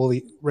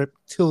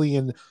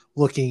reptilian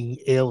looking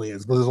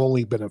aliens, but there's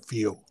only been a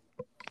few.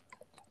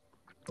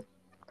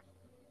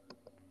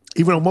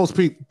 Even though most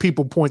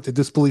people point that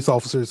this police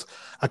officer's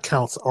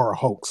accounts are a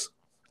hoax.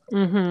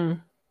 Mm-hmm.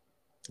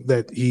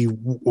 That he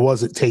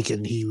wasn't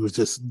taken, he was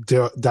just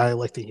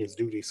dialecting his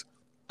duties.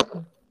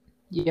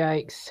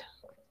 Yikes.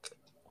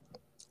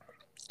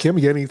 Kim,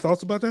 you got any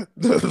thoughts about that?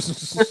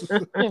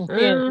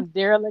 Being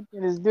derelict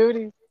in his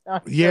duties.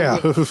 Yeah.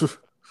 It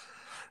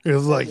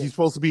was like he's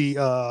supposed to be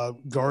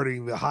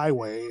guarding the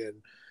highway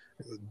and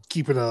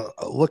keeping a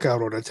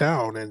lookout on the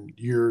town, and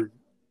you're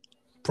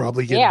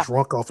probably getting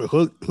drunk off a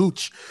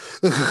hooch.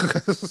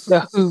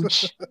 The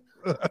hooch.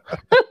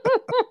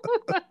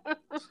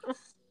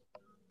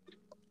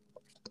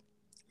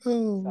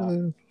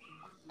 Oh,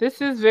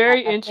 this is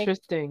very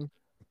interesting.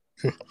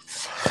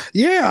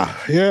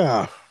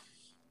 Yeah.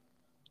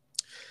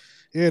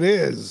 It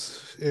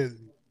is.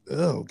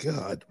 Oh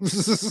God.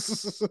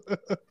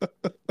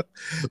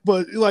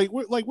 But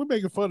we're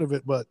making fun of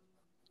it, but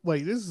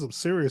like there's some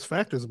serious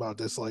factors about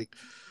this. Like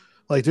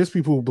there's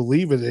people who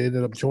believe it and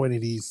ended up joining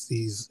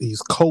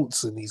these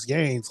cults and these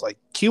gangs, like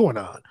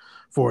QAnon,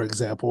 for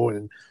example,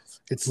 and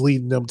it's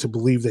leading them to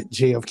believe that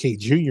JFK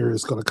Jr.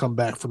 is going to come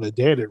back from the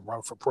dead and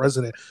run for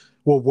president.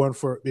 Well,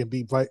 and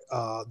be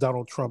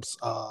Donald Trump's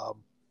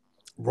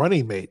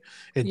running mate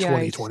in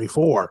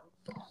 2024.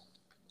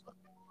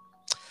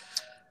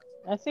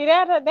 And see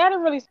that'll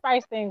really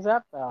spice things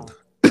up, though.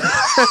 Yeah,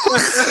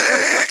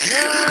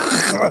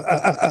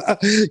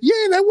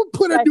 that would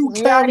put a new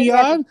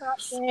caveat.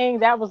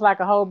 That was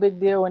like a whole big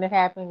deal when it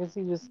happened because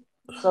he was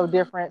so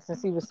different,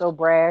 since he was so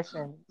brash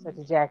and such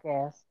a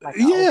jackass. Like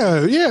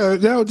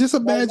Now just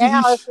imagine. But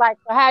now it's like,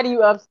 so how do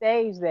you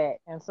upstage that?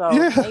 And so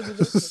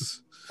maybe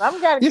some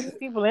got to keep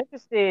people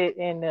interested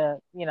in the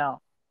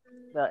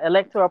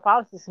electoral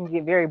politics can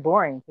get very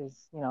boring because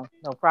no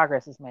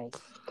progress is made.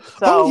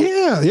 So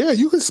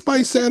you can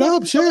spice that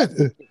up, shit.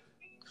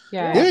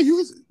 Yeah,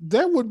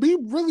 that would be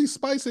really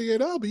spicing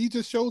it up. He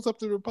just shows up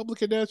to the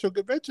Republican National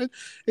Convention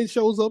and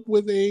shows up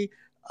with a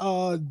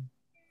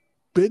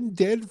been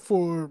dead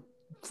for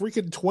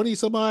freaking 20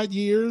 some odd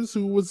years,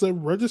 who was a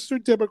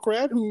registered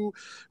Democrat, who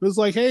was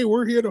like, hey,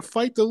 we're here to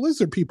fight the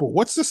lizard people.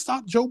 What's to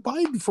stop Joe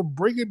Biden from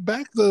bringing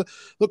back the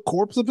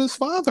corpse of his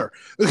father?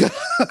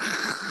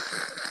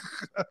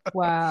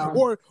 Wow.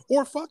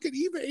 Or fucking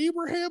even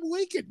Abraham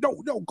Lincoln.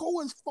 No,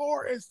 go as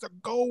far as to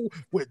go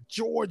with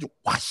George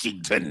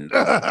Washington.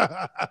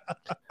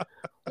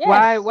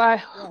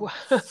 Why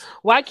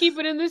keep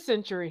it in this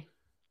century?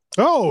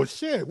 Oh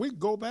shit, we can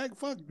go back.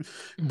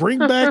 Bring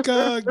back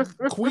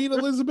Queen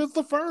Elizabeth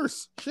I.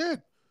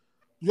 Shit,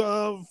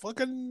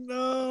 fucking.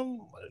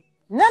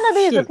 None of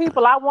these are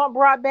people I want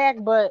brought back,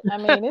 but I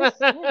mean,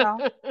 it's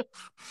I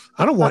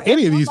don't want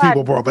any of these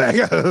people brought back.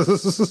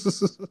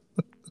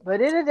 But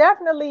it'll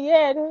definitely,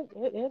 it'll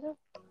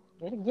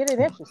get it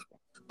interesting.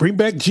 Bring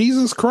back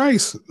Jesus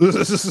Christ,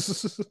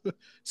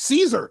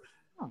 Caesar.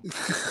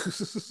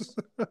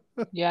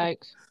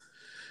 Yikes!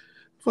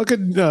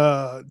 Fucking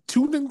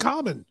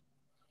Tutankhamun.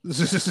 When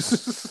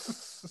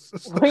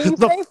you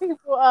say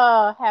people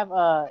have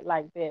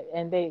like that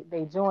and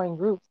they join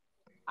groups,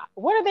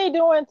 what are they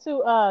doing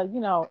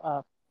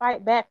to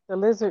fight back the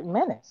lizard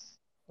menace?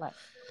 Like,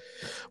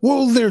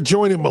 well, they're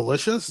joining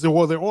militias.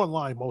 They're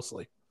online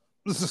mostly.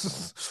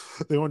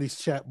 They're on these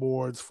chat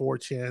boards: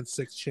 4chan,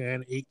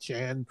 6chan,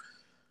 8chan,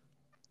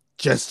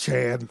 Just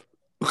Chan.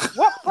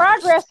 What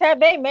progress have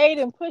they made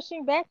in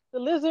pushing back the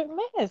lizard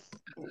menace?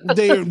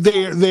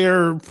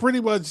 They're pretty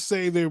much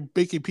saying they're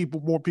making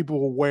more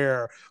people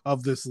aware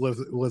of this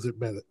lizard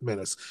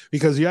menace,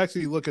 because you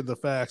actually look at the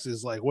facts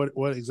is like,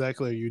 what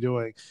exactly are you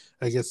doing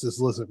against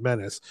this lizard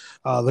menace?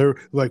 They're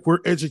like, we're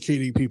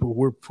educating people,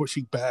 we're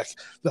pushing back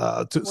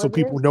so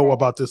people know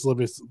about this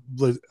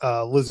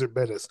lizard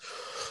menace.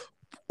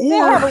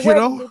 Or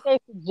did they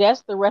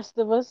suggest the rest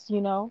of us,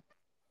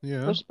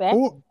 yeah, push back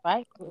and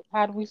fight?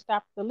 How do we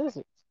stop the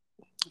lizards?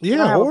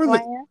 Yeah, or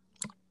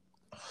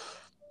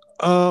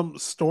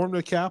storm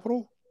the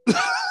Capitol.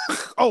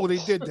 Oh, they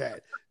did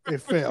that.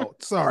 It failed.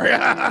 Sorry.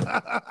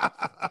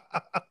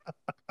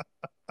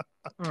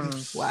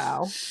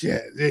 Wow.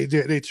 Shit, they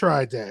did. They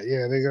tried that.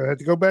 Yeah, they're gonna have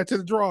to go back to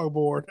the drawing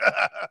board.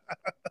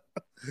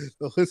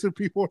 The lizard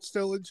people are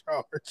still in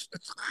charge.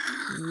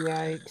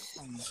 Yikes.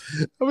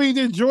 I mean,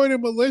 they're joining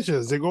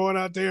militias. They're going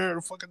out there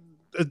and fucking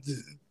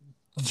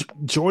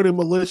joining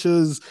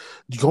militias,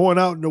 going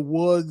out in the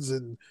woods,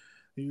 and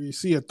you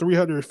see a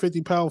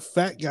 350-pound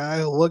fat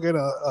guy look at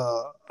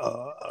a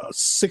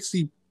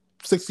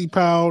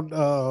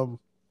 60-pound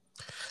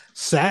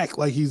sack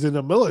like he's in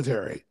the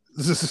military.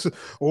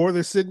 Or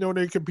they're sitting on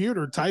their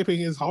computer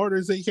typing as hard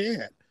as they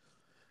can.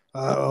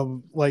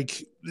 Y'all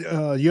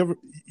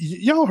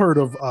heard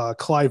of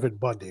Cliven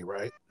Bundy,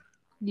 right?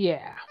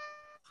 Yeah.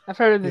 I've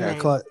heard of the Yeah,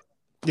 name.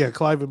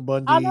 Cliven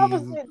Bundy. Oh, that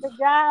was the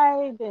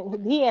guy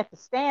that he had to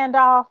stand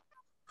off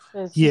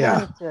because he Yeah.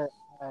 wanted to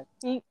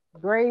keep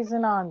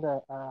grazing on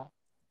the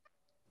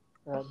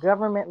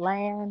government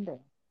land.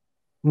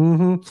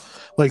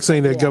 Like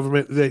saying that Yeah.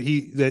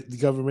 that the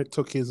government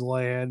took his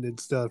land and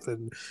stuff,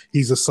 and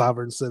he's a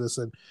sovereign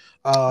citizen.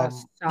 A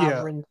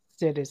sovereign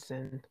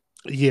citizen.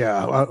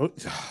 Yeah.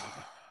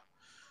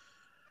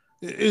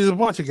 It's a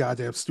bunch of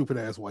goddamn stupid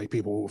ass white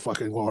people who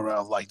fighting going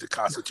around like the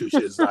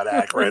Constitution is not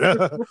accurate.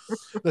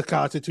 The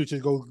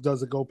Constitution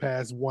doesn't go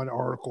past one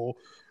article.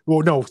 Well,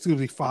 no, excuse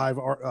me, five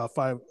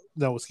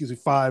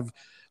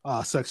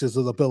sections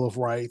of the Bill of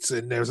Rights,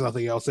 and there's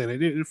nothing else in it.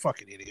 They're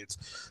fucking idiots.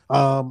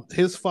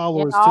 His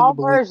followers In all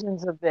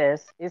versions of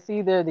this, it's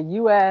either the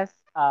U.S.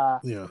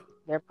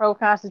 They're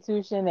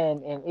pro-Constitution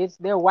and it's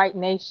their white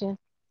nation,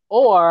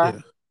 or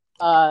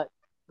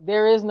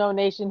there is no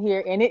nation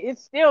here, and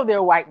it's still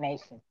their white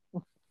nation.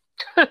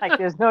 Like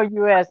there's no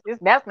U.S.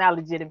 That's not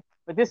legitimate,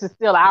 but this is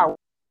still our.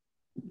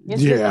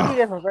 It's just two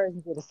different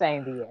versions of the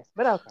same BS,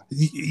 but okay.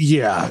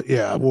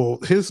 Yeah. Well,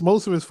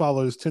 most of his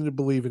followers tend to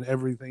believe in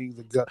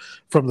everything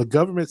from the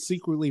government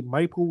secretly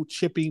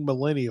microchipping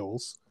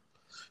millennials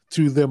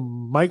to the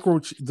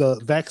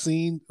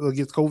vaccine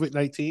against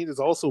COVID-19 has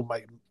also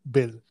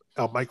been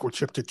a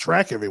microchip to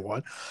track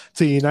everyone,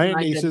 to the United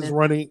Nations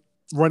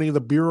running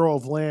the Bureau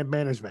of Land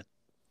Management.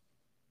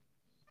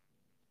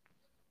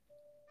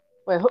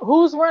 Wait,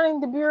 who's running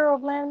the Bureau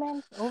of Land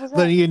Management? What was that?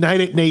 The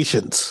United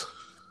Nations.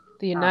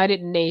 The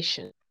United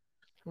Nations.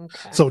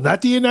 Okay. So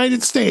not the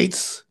United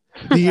States,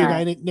 the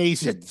United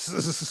Nations.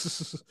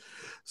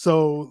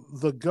 So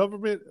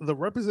the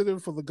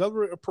representative for the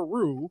government of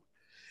Peru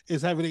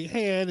is having a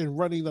hand in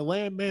running the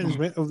land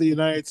management of the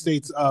United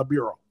States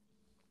Bureau.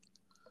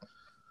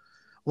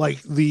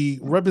 Like the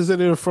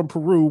representative from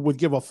Peru would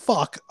give a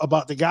fuck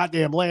about the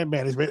goddamn land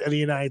management of the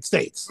United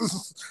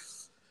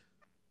States.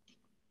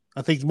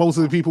 I think most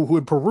of the people who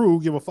in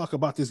Peru give a fuck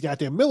about this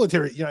goddamn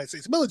United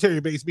States military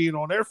base being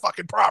on their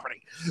fucking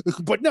property.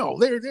 But no,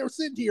 they're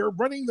sitting here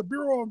running the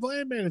Bureau of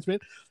Land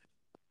Management,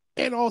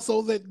 and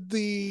also that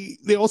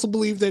they also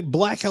believe that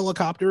black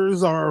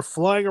helicopters are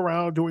flying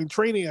around doing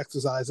training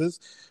exercises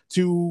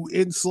to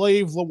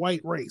enslave the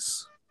white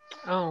race.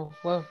 Oh,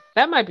 well,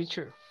 that might be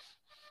true.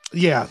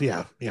 Yeah.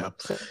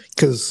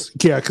 Because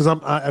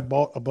I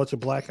bought a bunch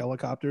of black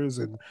helicopters,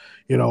 and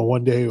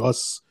one day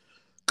us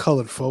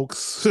colored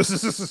folks are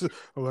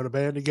going to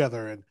band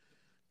together and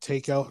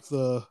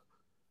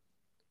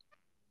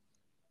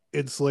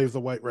enslave the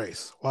white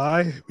race.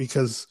 Why?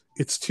 Because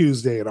it's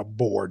Tuesday and I'm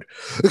bored.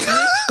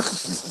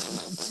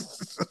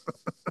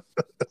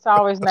 It's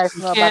always nice to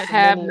know about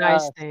the many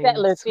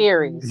settler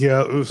theories.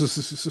 Yeah. You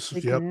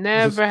can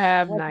never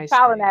have nice things.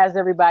 Colonize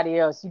everybody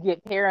else. You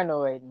get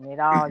paranoid and it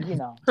all,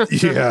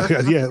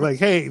 Yeah. Like,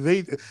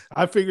 hey,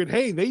 I figured,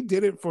 hey, they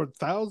did it for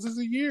thousands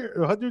of years,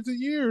 hundreds of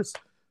years.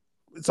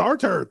 It's our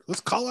turn. Let's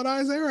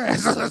colonize their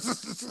ass.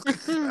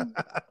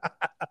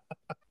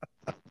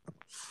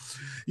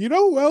 You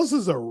know who else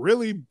is a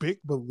really big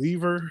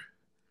believer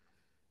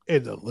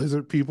in the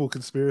lizard people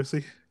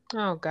conspiracy?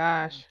 Oh,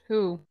 gosh.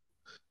 Who?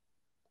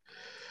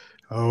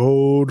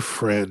 Old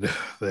friend,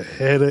 the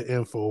head of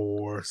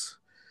InfoWars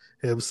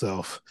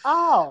himself.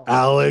 Oh,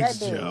 Alex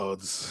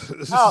Jones.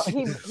 Oh,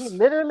 he's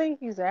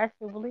an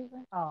actual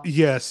believer? Oh.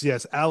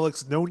 Yes.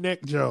 Alex No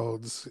Neck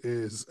Jones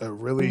is a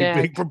really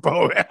big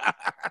proponent.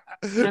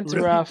 That's really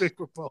rough. Big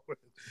proponent.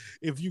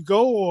 If you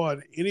go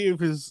on any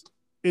of his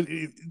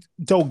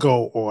don't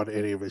go on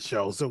any of his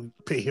shows. Don't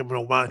pay him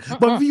no mind.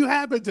 But if you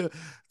happen to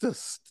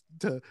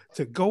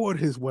go on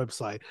his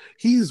website,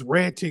 he's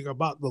ranting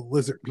about the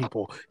lizard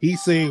people.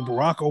 He's saying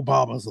Barack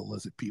Obama's a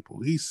lizard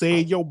people. He's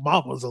saying your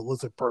mama's a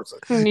lizard person.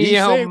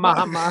 Yo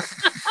mama.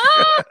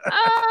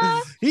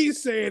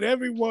 He's saying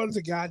everyone's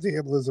a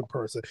goddamn lizard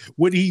person.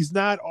 When he's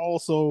not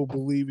also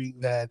believing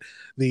that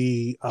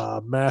the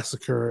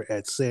massacre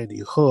at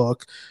Sandy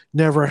Hook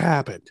never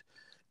happened.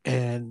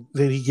 And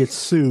then he gets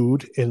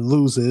sued and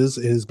loses,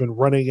 and has been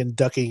running and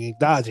ducking and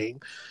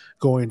dodging,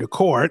 going to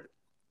court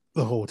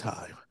the whole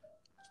time.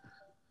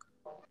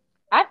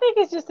 I think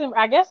it's just,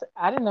 I guess,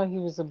 I didn't know he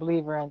was a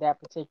believer in that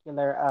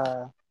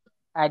particular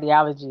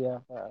ideology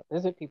of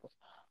lizard people.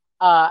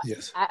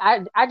 Yes.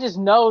 I just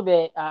know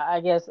that,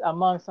 I guess,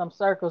 among some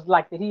circles,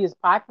 like that he is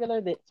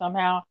popular, that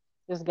somehow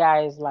this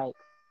guy is like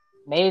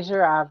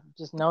major. I've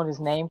just known his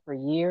name for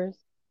years.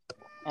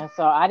 And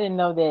so I didn't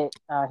know that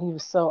he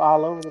was so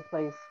all over the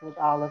place with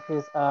all of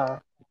his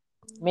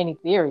many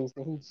theories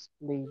that he just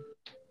believed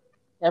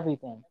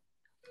everything.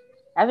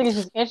 I think it's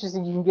just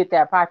interesting you can get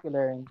that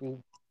popular and be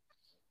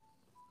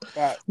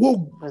that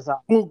Well,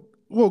 bizarre.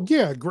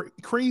 yeah.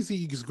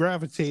 Crazy is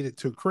gravitated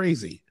to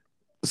crazy.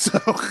 So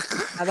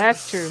Now,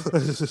 that's true.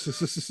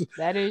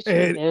 That is true.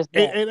 and, There's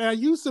and that. and I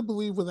used to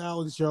believe with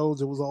Alex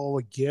Jones it was all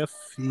a gift.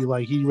 He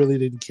really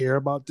didn't care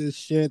about this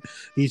shit.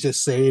 He's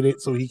just saying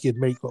it so he can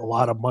make a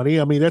lot of money.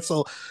 I mean that's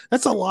a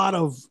lot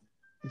of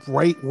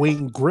right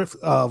wing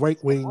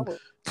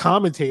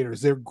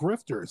commentators. They're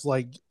grifters.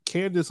 Like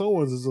Candace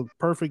Owens is a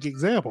perfect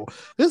example.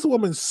 This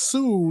woman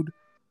sued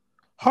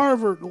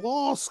Harvard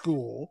Law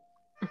School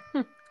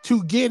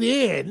to get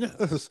in,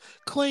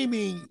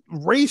 claiming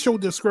racial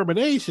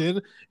discrimination,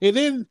 and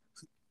then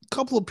a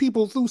couple of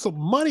people threw some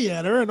money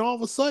at her, and all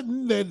of a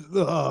sudden,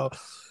 the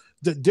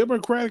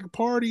Democratic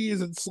Party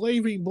is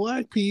enslaving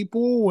black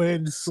people,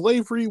 and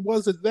slavery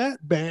wasn't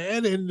that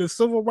bad, and the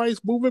civil rights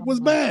movement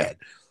was bad.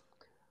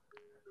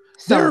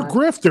 They're Son.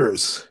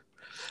 grifters.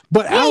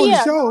 But Yeah, Alex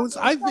yeah. Jones,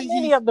 I So think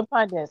many of the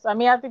pundits. I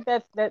mean, I think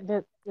that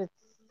it's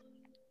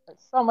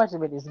so much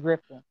of it is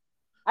grifting.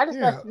 I just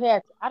yeah. thought you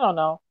had, I don't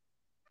know,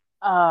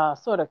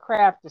 sort of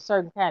craft a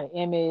certain kind of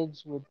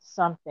image with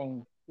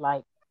something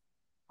like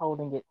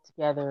holding it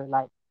together,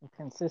 like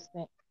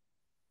consistent,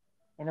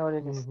 in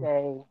order to Mhm.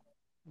 stay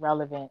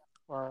relevant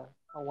for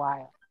a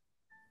while.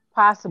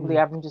 Possibly,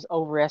 Mhm. I'm just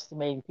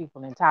overestimating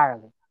people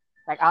entirely.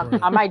 Like Right.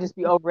 I might just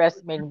be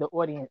overestimating the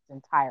audience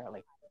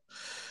entirely.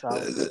 So,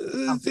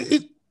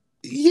 It,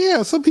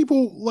 yeah, some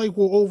people like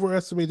will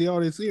overestimate the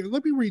audience. Here,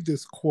 let me read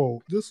this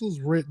quote. This was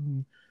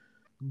written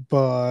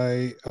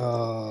by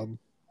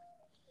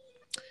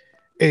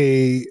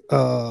a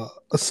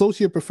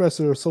associate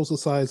professor of social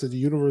science at the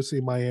University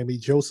of Miami,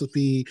 Joseph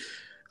E.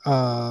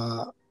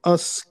 Uh,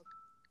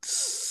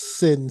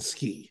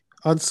 Unskinski.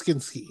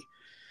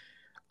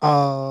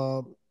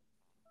 Um,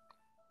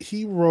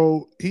 he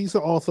wrote. He's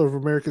the author of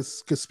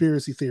America's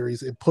Conspiracy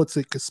Theories and puts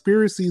it: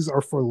 conspiracies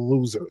are for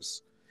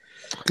losers.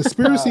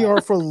 Conspiracy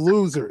are for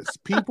losers.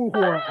 People who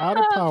are out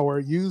of power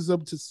use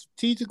them to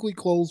strategically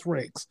close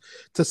ranks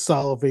to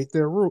salivate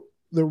their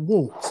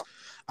wounds.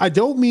 I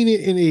don't mean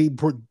it in a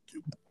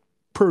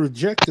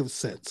projective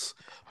sense,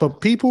 but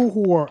people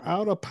who are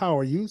out of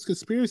power use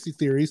conspiracy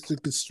theories to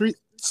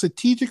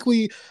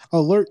strategically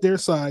alert their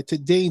side to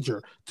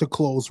danger, to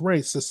close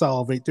ranks, to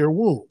salivate their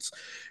wounds.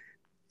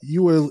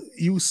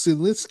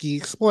 Usilinski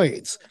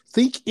explains.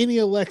 Think any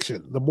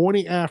election. The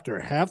morning after,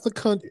 half the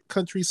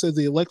country says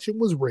the election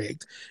was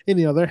rigged, and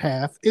the other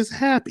half is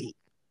happy.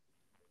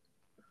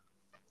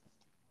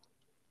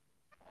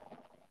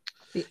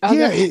 The other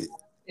Yeah,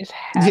 is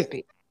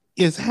happy.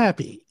 is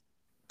happy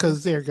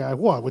because their guy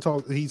won.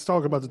 He's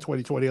talking about the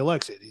 2020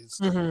 election.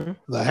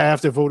 The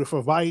half that voted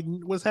for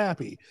Biden was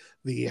happy.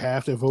 The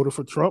half that voted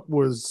for Trump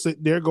was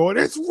sitting there going,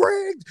 "It's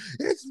rigged!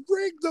 It's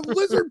rigged! The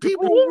lizard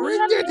people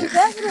rigged it!"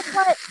 that's what it's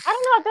like. I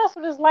don't know if that's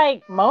what it's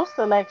like most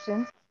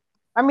elections.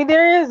 I mean,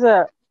 there is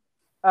a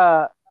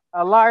a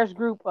large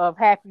group of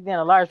happy, then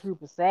a large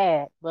group of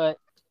sad, but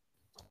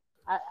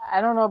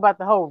I don't know about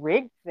the whole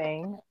rigged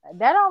thing.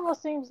 That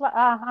almost seems like.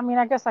 I mean,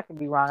 I guess I could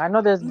be wrong. I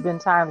know there's been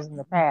times in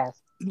the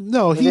past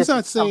No, where he's this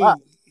has not come up.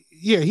 saying.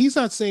 Yeah, he's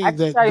not I saying just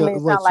that thought he the made it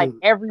sound like election.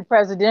 every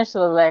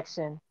presidential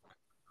election,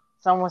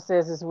 someone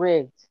says it's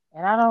rigged,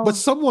 and I But don't. I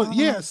someone, don't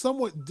know. yeah,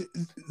 someone.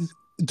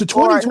 The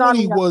Or no, I 2020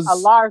 mean a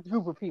was. large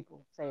group of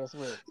people say it's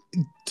rigged,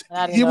 and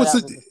I didn't It know was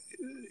that a. was a difference.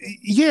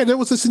 Yeah, there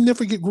was a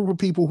significant group of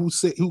people who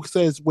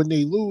says when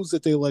they lose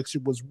that the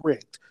election was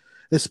rigged,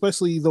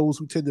 especially those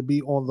who tend to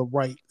be on the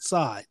right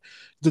side.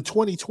 The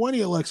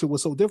 2020 election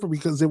was so different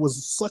because there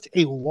was such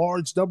a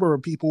large number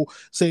of people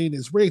saying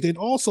it's rigged, and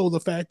also the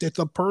fact that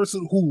the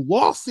person who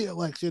lost the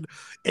election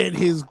and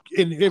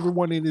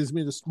everyone in his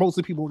most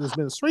of the people in his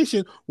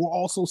administration were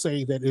also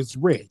saying that it's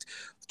rigged.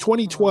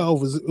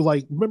 2012 is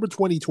like, remember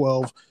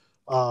 2012,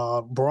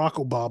 Barack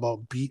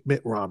Obama beat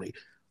Mitt Romney.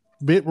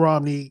 Mitt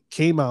Romney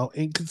came out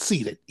and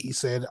conceded. He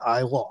said,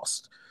 "I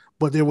lost,"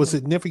 but there was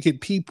significant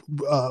people,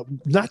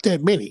 not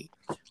that many,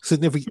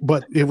 significant,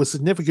 but it was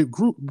significant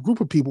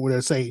group of people that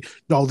are saying,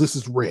 "No, this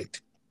is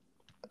rigged.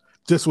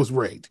 This was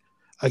rigged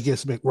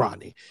against Mitt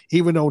Romney,"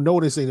 even though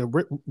noticing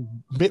that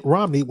Mitt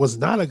Romney was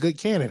not a good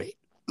candidate.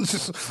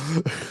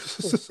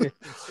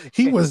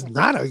 He was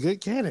not a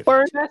good candidate.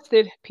 Were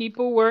invested.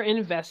 People were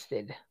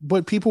invested.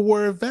 But people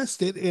were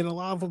invested in a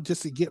lot of them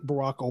just to get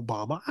Barack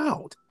Obama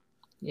out.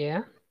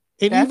 Yeah.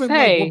 And That's, even like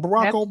when hey,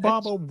 Barack that's-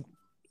 Obama,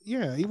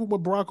 yeah, even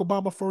when Barack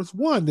Obama first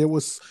won, there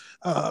was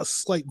a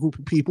slight group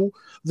of people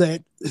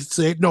that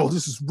said, "No,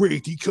 this is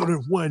rigged. He couldn't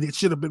have won. It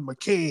should have been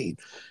McCain."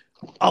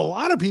 A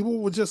lot of people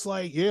were just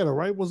like, "Yeah, the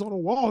right was on the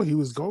wall. He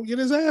was going to get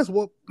his ass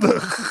whooped."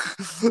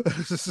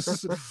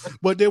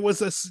 But there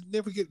was a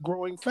significant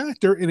growing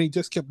factor, and it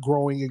just kept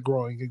growing and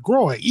growing and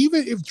growing.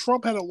 Even if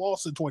Trump had a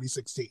loss in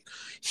 2016,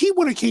 he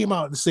would have came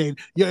out and said,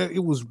 "Yeah,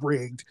 it was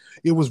rigged.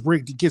 It was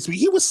rigged against me."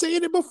 He was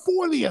saying it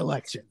before the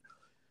election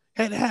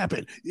had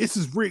happened. "This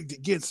is rigged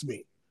against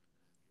me."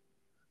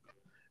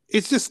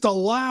 It's just the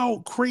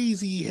loud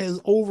crazy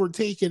has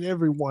overtaken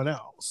everyone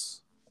else.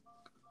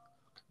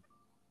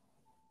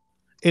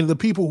 and the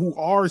people who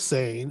are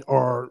sane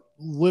are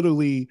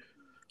literally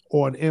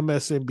on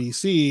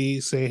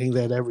MSNBC saying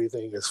that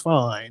everything is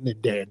fine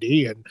and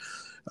dandy, and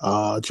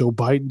Joe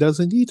Biden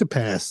doesn't need to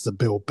pass the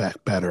Build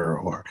Back Better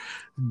or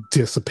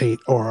dissipate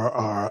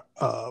or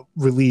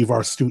relieve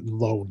our student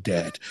loan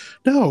debt.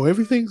 No,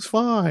 everything's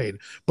fine.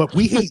 But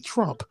we hate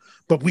Trump.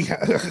 But we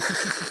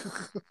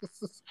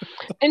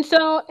And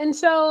so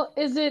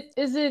does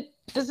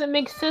it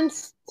make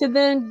sense to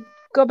then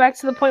go back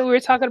to the point we were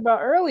talking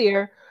about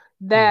earlier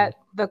that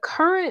the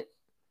current,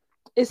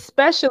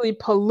 especially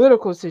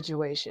political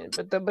situation,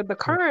 but the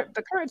current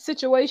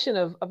situation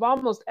of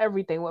almost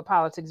everything with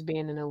politics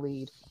being in the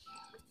lead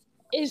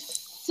is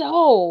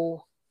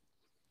so,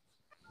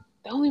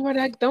 the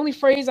only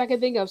phrase I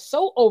can think of,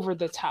 so over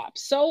the top,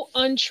 so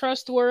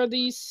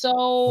untrustworthy,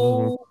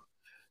 so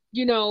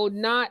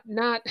not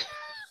not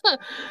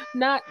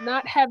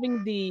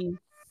having the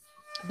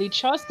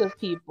trust of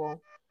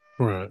people.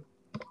 right.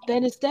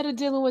 Then instead of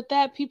dealing with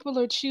that, people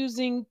are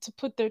choosing to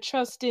put their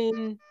trust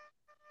in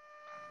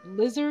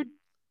lizard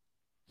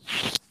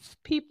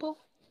people.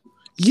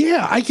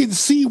 Yeah, I can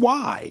see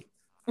why.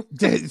 I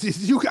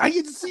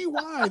can see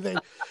why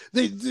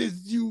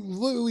that you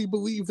literally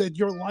believe that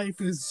your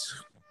life is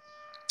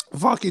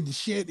fucking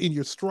shit and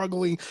you're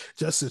struggling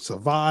just to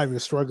survive. You're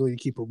struggling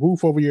to keep a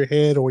roof over your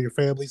head or your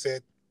family's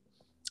head,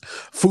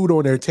 food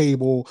on their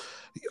table,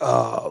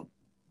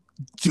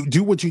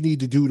 do what you need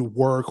to do to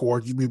work,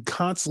 or you've been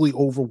constantly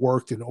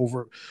overworked and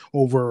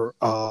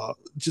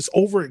just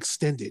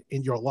overextended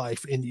in your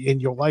life, and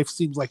your life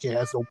seems like it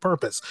has no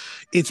purpose.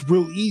 It's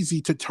real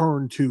easy to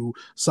turn to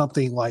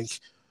something like,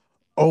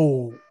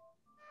 oh,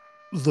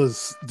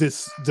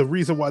 the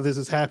reason why this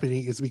is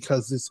happening is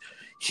because this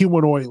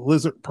humanoid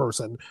lizard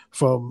person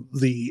from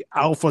the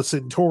Alpha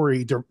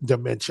Centauri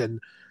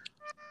dimension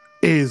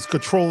is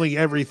controlling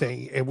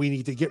everything, and we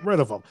need to get rid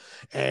of them.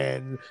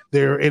 And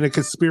they're in a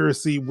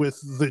conspiracy with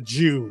the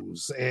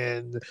Jews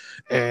and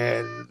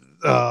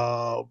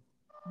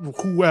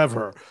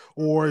whoever.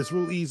 Or it's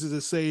real easy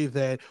to say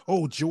that,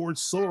 oh, George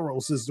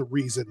Soros is the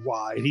reason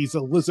why. He's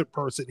a lizard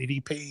person and he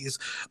pays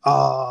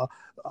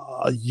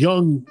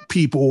young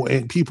people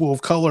and people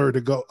of color to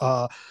go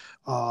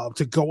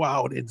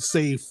out and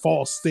say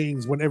false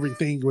things when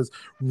everything was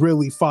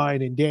really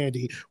fine and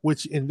dandy,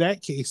 which in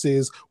that case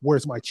is,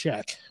 where's my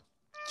check,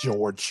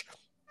 George?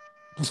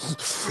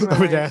 Right. I've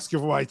been asking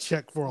for my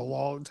check for a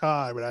long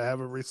time and I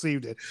haven't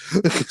received it.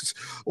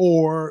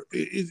 Or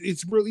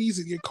it's real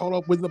easy to get caught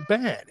up with the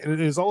bad, and it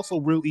is also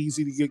real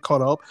easy to get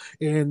caught up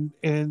in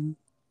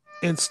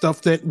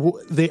stuff that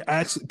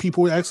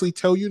people actually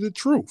tell you the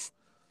truth.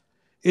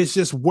 It's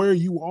just where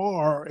you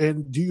are,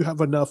 and do you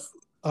have enough,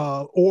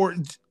 or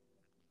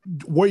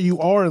where you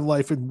are in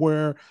life, and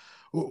where,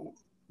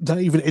 not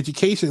even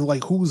education,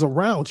 like who's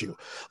around you.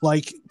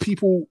 Like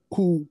people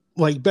who,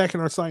 like back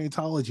in our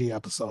Scientology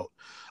episode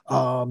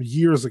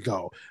years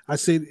ago, I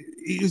said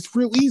it's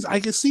real easy. I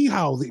can see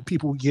how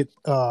people get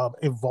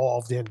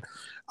involved in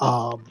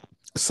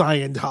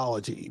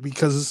Scientology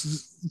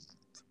because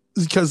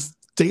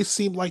they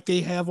seem like they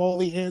have all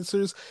the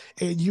answers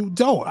and you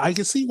don't. I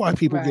can see why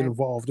people get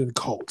involved in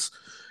cults,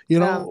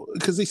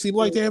 because they seem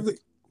like they have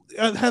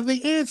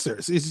the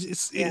answers.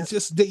 It's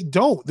just they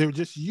don't. They're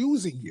just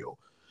using you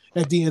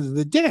at the end of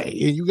the day,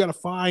 and you got to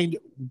find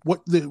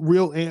what the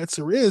real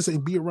answer is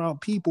and be around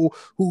people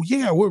who,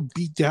 we're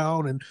beat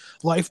down in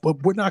life,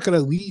 but we're not going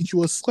to lead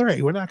you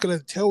astray. We're not going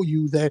to tell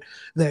you that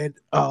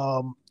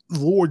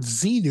Lord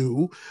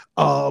Xenu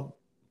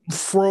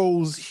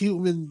froze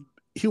human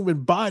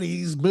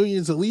bodies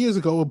millions of years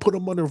ago and put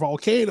them under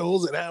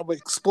volcanoes and have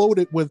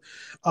exploded with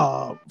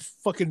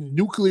fucking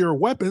nuclear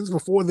weapons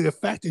before the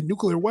fact that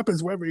nuclear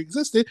weapons were ever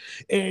existed,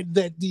 and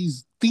that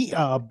these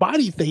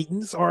body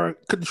thetans are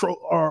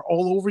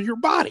all over your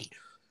body.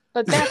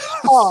 But that's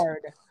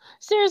hard.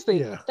 Seriously,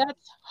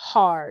 that's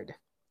hard.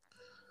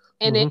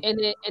 And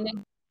it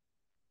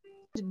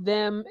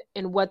them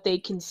and what they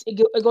can see.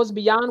 It goes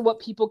beyond what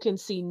people can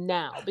see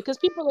now, because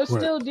people are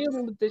still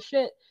dealing with the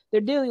shit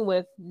they're dealing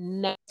with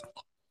now.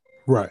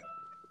 Right.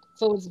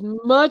 So it's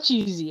much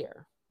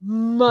easier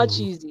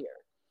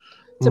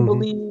to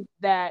believe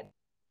that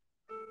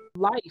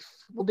life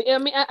will be. I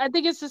mean, I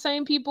think it's the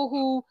same people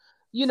who,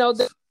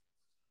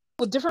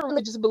 with different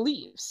religious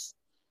beliefs.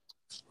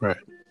 Right.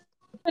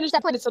 Finish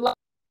that point. It's a lot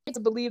to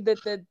believe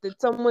that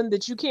someone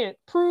that you can't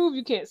prove,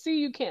 you can't see,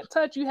 you can't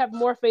touch, you have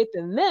more faith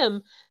in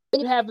them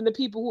than you have in the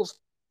people who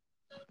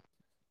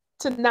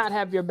to not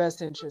have your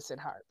best interests at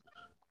heart.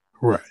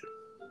 Right.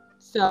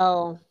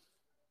 So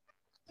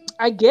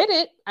I get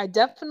it. I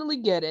definitely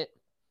get it.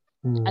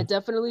 I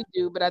definitely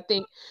do. But I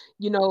think,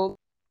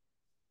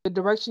 the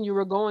direction you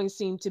were going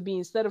seemed to be,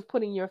 instead of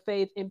putting your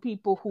faith in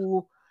people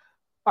who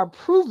are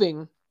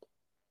proving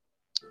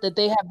that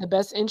they have the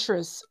best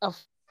interests of,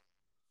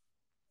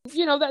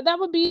 that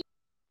would be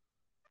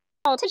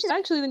politicians. I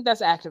actually think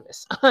that's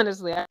activists,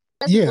 honestly.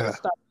 Start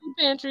food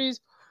pantries.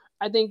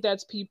 I think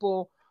that's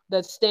people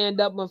that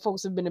stand up when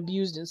folks have been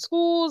abused in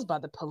schools by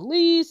the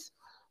police.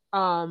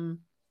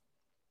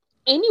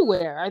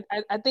 anywhere.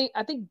 I think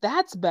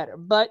that's better.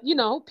 But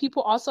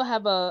people also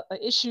have a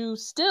issue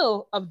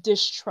still of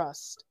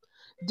distrust.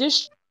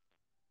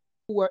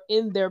 Who are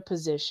in their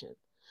position.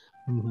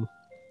 Mhm.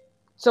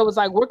 So it's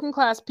like working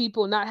class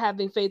people not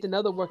having faith in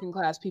other working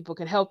class people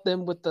can help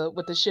them with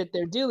the shit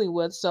they're dealing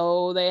with.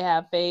 So they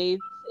have faith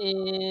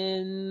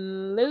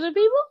in lizard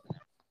people.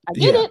 I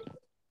get Yeah. it.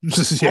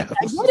 I Yeah.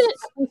 get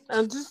it.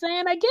 I'm just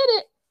saying I get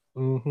it.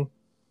 Mhm.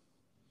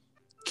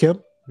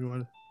 Kim, you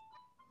want?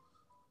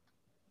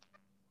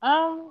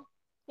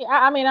 Yeah,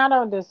 I mean, I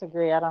don't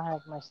disagree. I don't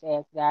have much to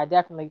add to that. I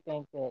definitely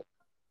think that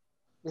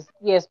this,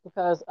 yes,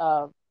 because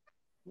of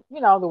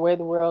the way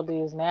the world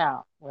is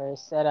now, where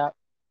it's set up.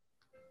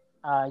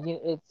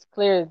 It's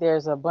clear that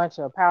there's a bunch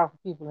of powerful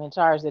people in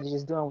charge that are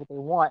just doing what they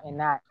want and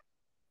not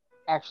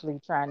actually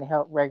trying to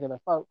help regular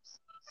folks.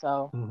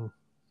 So Mhm.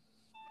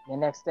 the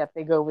next step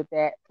they go with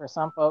that for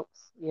some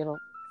folks,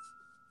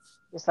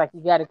 it's like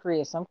you got to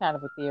create some kind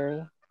of a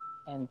theory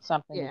and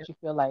something Yeah. that you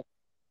feel like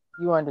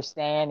you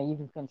understand and you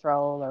can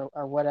control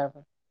or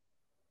whatever.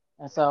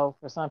 And so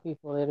for some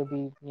people, it'll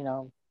be,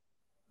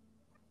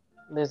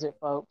 lizard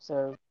folks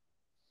or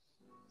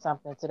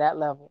something to that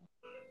level.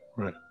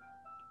 Right.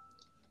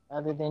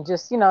 Other than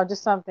just,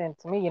 just something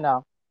to me,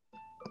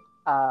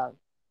 uh,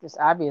 just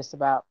obvious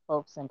about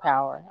folks in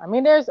power. I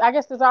mean, I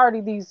guess there's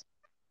already these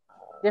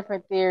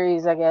different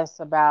theories, I guess,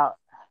 about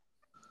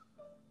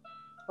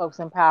folks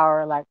in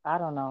power. Like, I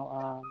don't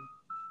know,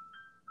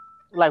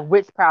 like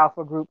which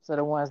powerful groups are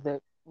the ones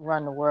that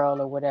run the world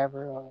or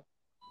whatever, or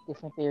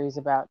different theories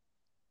about,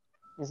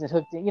 is it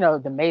hooked in,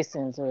 the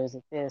Masons, or is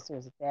it this, or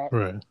is it that,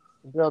 Right.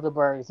 the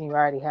Bilderbergs, and you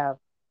already have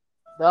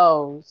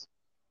those.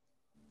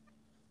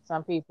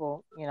 Some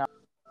people,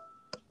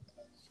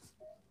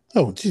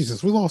 Oh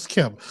Jesus, we lost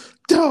Kim.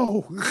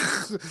 No,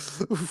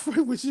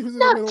 when she was in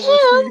the Not middle of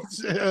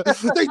Kim. her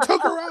speech, they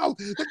took her out.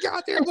 The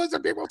goddamn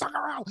lizard people took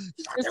her out. The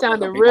It goddamn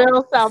sounded lizard people.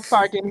 real South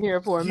Park in here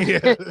for a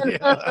minute.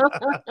 Yeah.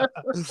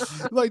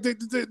 Like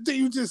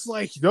you just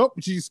like, nope,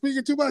 she's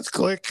speaking too much.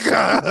 Click.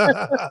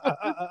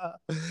 But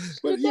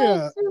She yeah,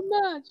 does too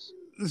much.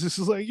 it's just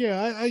like,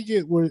 yeah, I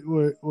get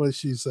what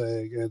she's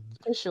saying,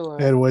 For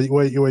sure. and what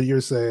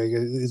you're saying.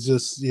 It's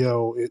just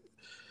it.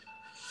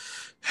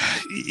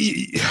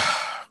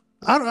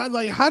 I don't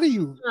like. How do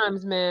you?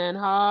 Times, man,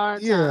 hard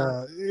times.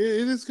 Yeah,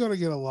 it is going to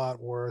get a lot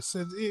worse.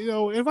 And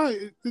if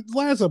the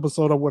last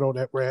episode I went on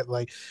that rant,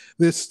 like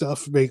this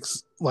stuff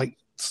makes like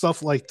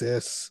stuff like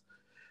this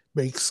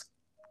makes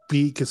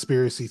B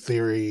conspiracy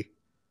theory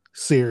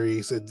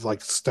series and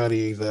like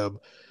studying them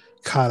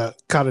kind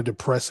of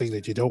depressing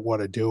that you don't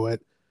want to do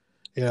it.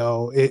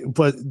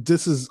 But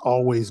this has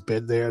always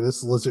been there.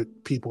 This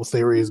lizard people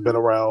theory has been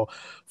around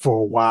for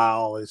a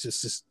while. It's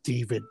just this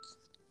Stephen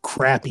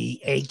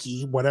crappy,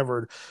 achy,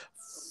 whatever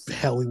the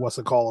hell he wants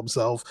to call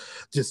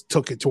himself, just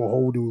took it to a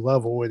whole new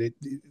level. And it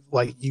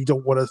like you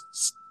don't want to.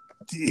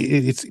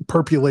 It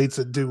percolates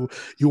into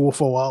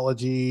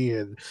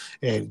UFOlogy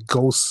and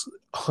ghost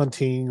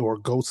hunting or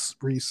ghost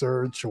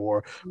research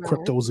or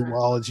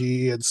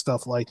cryptozoology and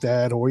stuff like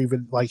that, or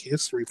even like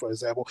history, for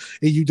example.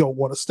 And you don't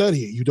want to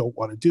study it. You don't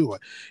want to do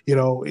it.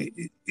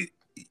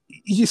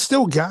 You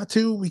still got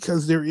to,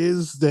 because there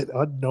is that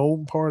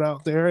unknown part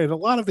out there, and a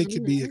lot of it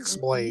can be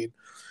explained,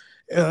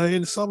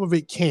 and some of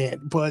it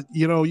can't. But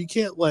you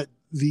can't let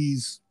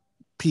these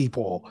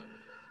people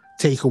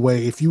take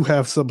away, if you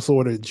have some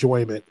sort of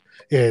enjoyment.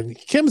 And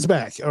Kim's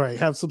back. All right,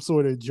 have some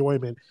sort of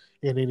enjoyment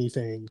in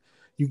anything.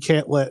 You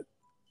can't let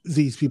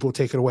these people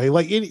take it away.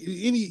 Like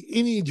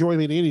any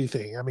enjoyment in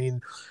anything. I mean,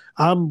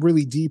 I'm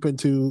really deep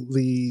into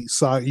the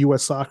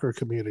U.S. soccer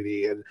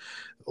community, and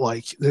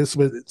like there's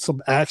been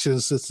some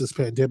actions since this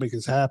pandemic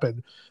has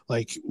happened,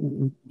 like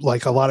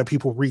a lot of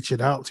people reaching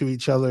out to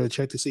each other and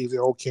check to see if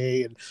they're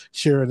okay and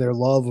sharing their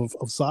love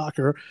of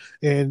soccer.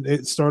 And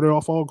it started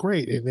off all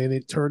great, and then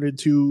it turned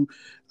into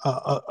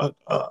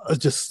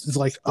just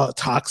like a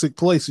toxic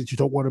place that you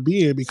don't want to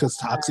be in, because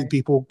toxic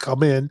people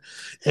come in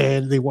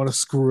and they want to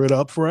screw it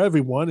up for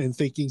everyone, and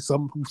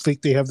some who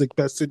think they have the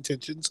best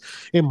intentions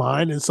in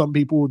mind, and some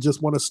people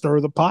just want to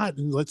stir the pot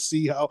and let's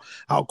see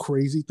how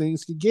crazy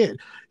things can get.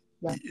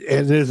 Yeah.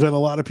 And there's been a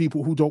lot of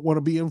people who don't want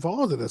to be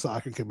involved in the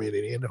soccer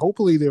community, and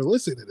hopefully they're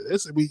listening to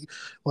this, and we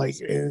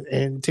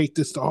and take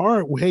this to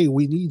heart. Hey,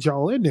 we need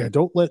y'all in there.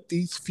 Don't let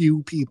these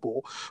few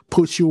people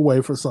push you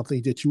away from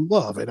something that you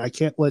love. And I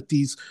can't let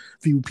these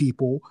few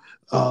people,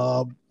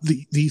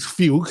 these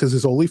few, because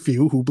there's only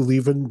few who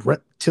believe in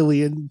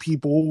reptilian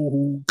people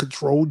who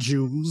control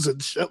Jews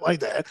and shit like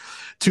that,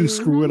 to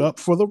screw it up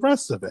for the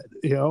rest of it.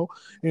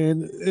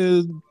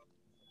 And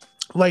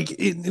like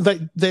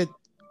that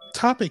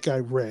topic I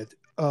read,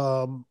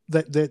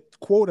 that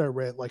quote I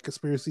read, like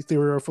conspiracy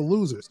theory are for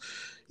losers.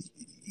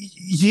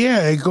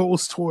 Yeah, it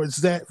goes towards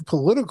that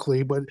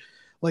politically, but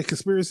like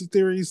conspiracy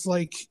theories,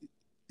 like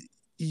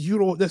you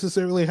don't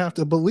necessarily have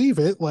to believe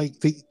it. Like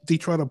they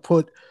try to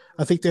put,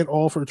 I think that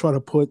offer try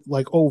to put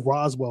like,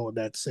 Roswell in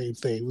that same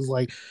thing. It was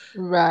like,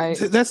 right.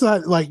 That's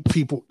not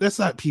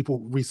people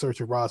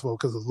researching Roswell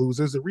because of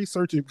losers. They're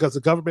researching because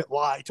the government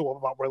lied to them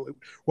about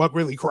what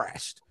really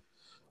crashed.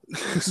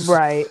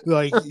 Right.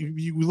 Like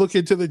you look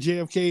into the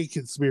JFK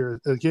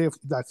conspiracy,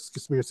 not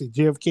conspiracy,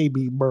 JFK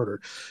being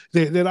murdered.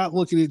 They're not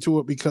looking into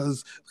it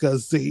because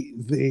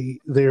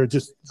they're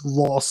just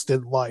lost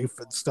in life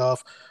and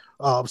stuff.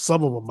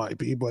 Some of them might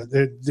be, but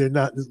they're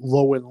not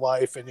low in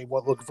life and they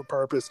weren't looking for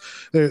purpose.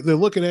 They're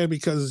looking at it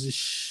because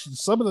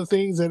some of the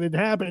things that had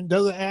happened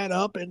doesn't add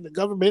up, and the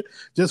government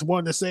just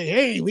wanted to say,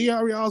 "Hey, Lee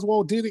Harvey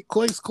Oswald did it.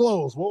 Case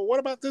closed." Well, what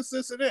about this,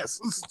 and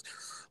this?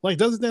 Like,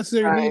 doesn't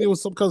necessarily mean it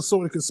was some kind of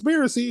sort of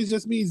conspiracy. It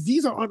just means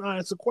these are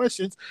unanswered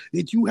questions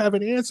that you have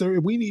an answer,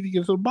 and we need to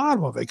get to the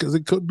bottom of it because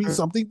it could be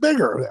something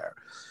bigger there.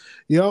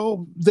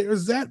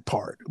 There's that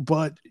part,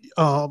 but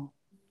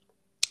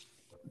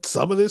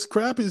some of this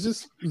crap is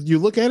just, you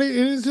look at it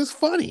and it's just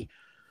funny.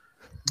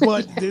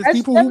 But there's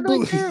people who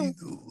believe,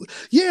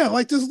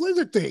 like this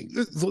lizard thing,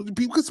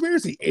 people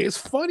conspiracy. It's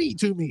funny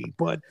to me,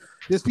 but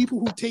there's people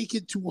who take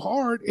it too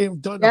hard and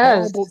have done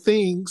horrible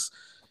things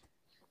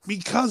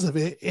because of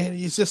it, and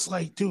it's just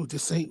like, dude,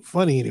 this ain't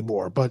funny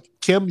anymore. But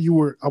Kim, you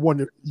want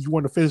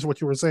to finish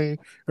what you were saying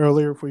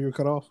earlier before you were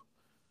cut off?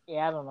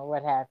 Yeah, I don't know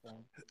what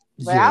happened,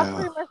 but I was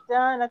pretty much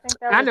done. I think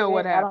that was I know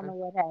what happened. I don't know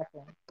what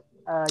happened.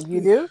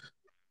 You do?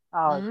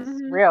 Oh, it's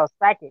real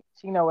psychic.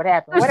 She know what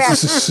happened. What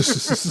happened?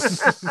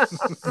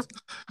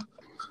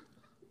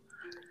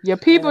 Your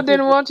people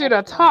didn't want you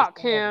to talk,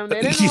 Kim.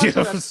 They didn't want you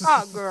to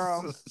talk,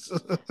 girl.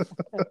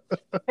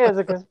 There's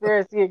a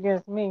conspiracy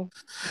against me.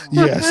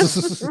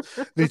 Yes.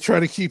 They try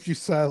to keep you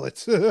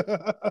silent.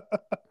 They're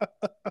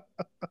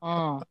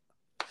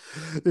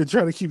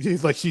trying to keep you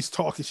like she's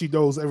talking. She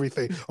knows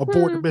everything.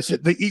 Abort the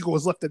mission. The eagle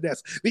has left the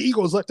nest. The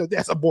eagle has left the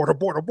nest. Abort.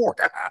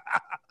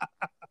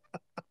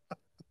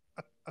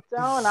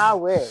 Don't I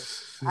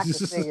wish I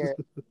could figure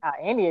out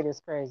any of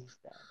this crazy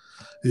stuff.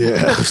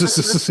 Yeah, it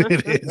is.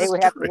 They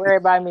would have to worry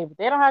about me, but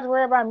they don't have to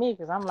worry about me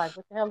because I'm like,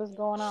 what the hell is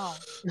going on?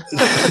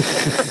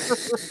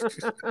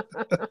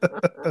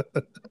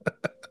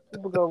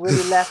 People go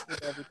really left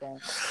with everything.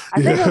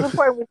 I think it was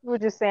important what you were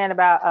just saying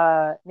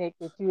about Nick,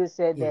 that you had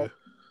said that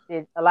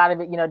a lot of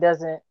it,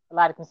 doesn't, a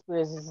lot of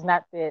conspiracies, it's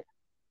not that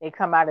they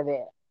come out of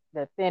the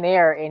thin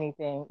air or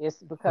anything. It's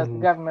because the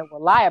government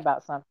will lie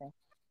about something.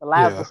 The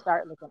lies will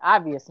start looking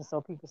obvious, and so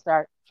people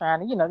start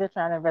trying to, they're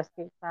trying to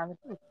investigate, find the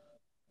truth.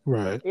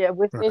 Right. Yeah,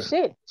 which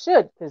it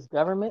should, because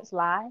governments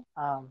lie.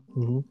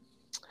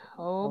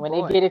 When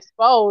they get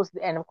exposed,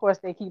 and of course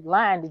they keep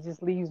lying, it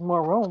just leaves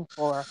more room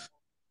for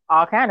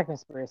all kind of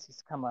conspiracies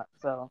to come up.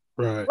 So,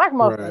 like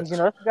most things, it's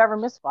the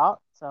government's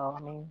fault. So, I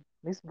mean,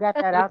 at least we got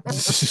that out there.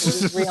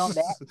 We agree on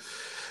that.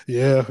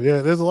 Yeah.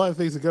 There's a lot of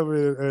things the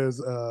government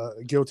is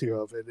guilty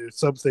of, and there's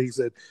some things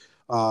that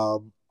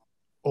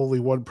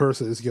only one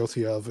person is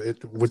guilty of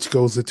it, which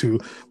goes into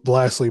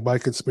lastly my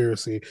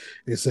conspiracy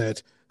is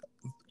that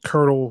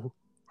Colonel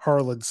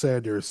Harlan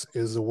Sanders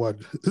is the one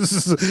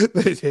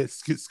that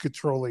is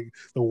controlling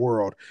the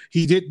world.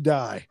 He didn't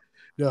die.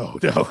 No,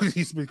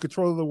 he's been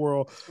controlling the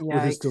world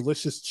with his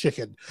delicious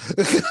chicken.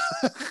 He's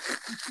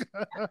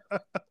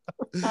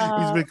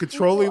been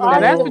controlling the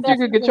world. That's what you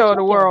could control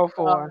the world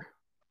for.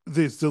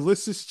 This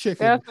delicious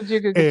chicken. That's what you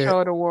could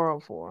control the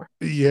world for.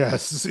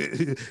 Yes.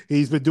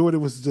 He's been doing it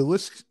with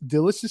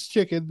delicious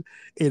chicken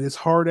and his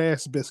hard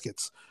ass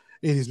biscuits.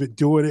 And he's been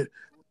doing it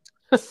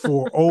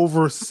for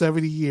over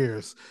 70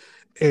 years.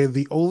 And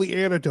the only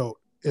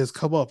antidote has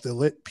come up to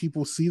let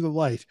people see the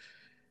light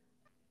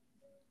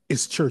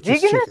is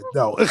Church's chicken.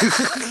 No.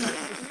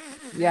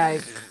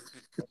 Yikes.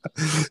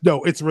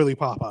 No, it's really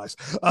Popeyes.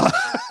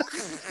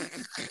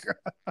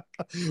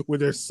 With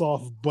their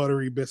soft,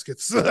 buttery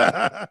biscuits.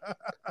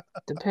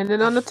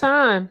 Depending on the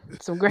time.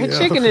 Some great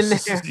chicken in there.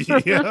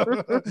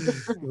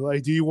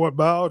 Like, do you want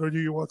mild or do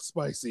you want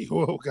spicy?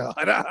 Oh, God.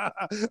 I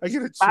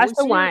get a choice. Spice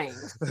the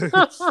wings.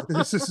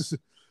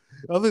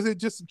 Other than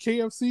just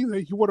KFC,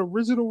 like you want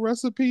original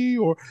recipe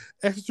or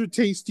extra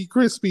tasty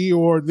crispy,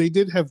 or they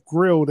did have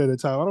grilled at a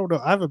time. I don't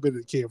know. I haven't been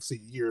to KFC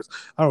in years.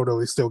 I don't know.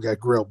 They still got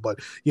grilled, but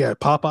yeah,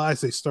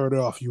 Popeyes, they started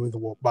off. You either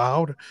want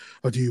mild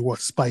or do you want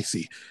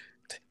spicy?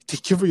 They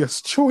give you a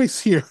choice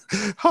here.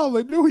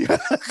 Hallelujah.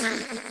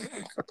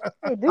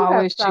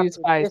 Always choose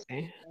spicy.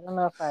 I don't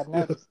know if I've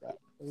noticed that.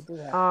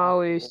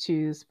 Always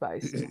choose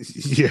spicy.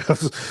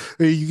 Yes.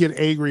 You get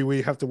angry when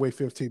you have to wait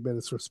 15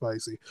 minutes for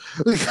spicy.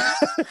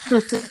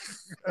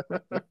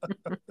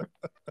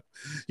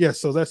 Yeah,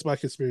 so that's my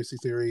conspiracy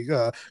theory.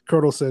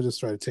 Colonel Sanders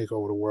trying to take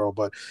over the world,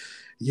 but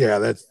yeah,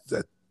 that.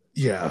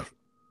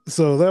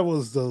 So that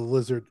was the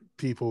lizard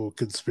people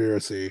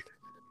conspiracy.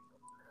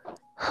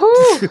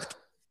 Whew.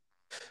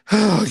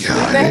 Oh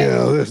God!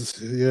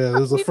 This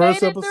was the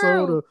first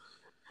episode of.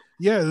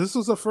 Yeah, this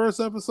was the first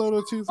episode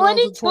of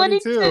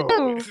 2022.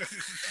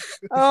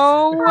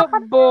 Oh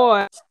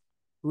boy!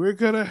 We're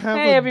gonna have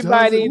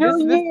everybody.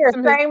 New Year,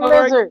 same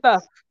lizard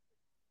stuff.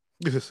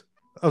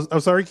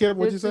 I'm sorry, Kim.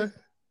 What'd you say?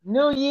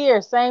 New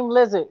Year, same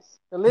lizards.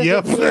 The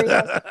lizard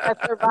that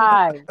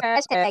survived.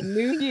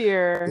 New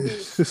Year.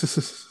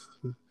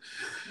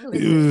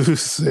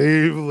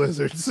 Save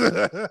lizards.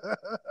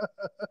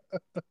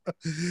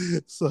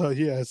 So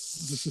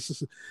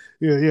yes,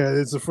 yeah.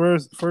 It's the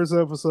first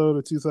episode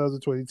of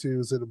 2022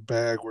 is in the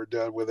bag. We're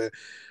done with it.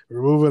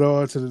 We're moving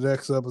on to the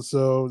next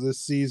episode. This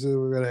season,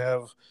 we're gonna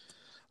have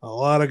a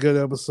lot of good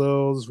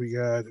episodes.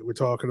 We're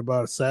talking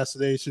about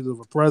assassinations of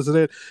a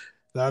president,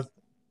 not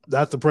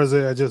the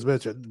president I just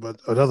mentioned, but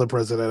another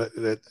president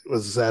that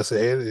was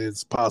assassinated.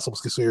 It's possible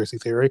conspiracy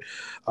theory.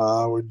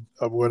 I'm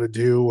going to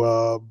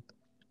do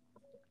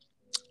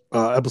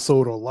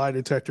episode on lie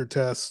detector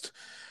test.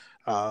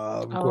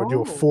 I'm going to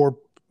do a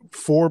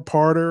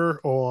four-parter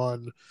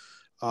on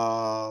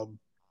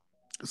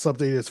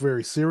something that's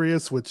very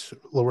serious, which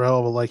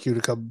Laurel would like you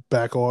to come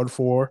back on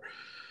for.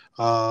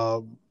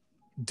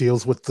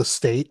 Deals with the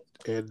state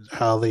and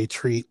how they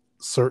treat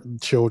certain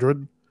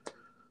children.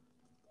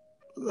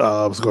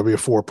 It's going to be a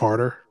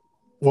four-parter.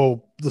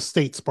 Well, the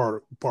state's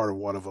part of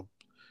one of them,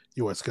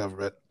 U.S.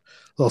 government.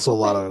 There's also a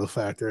lot of other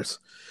factors.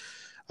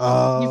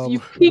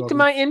 You piqued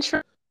my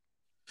interest.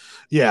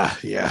 Yeah.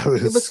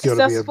 It's going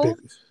to be a big.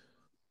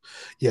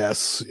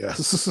 Yes,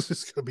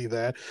 it's going to be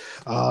that.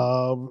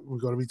 We're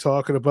going to be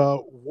talking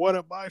about one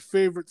of my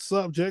favorite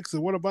subjects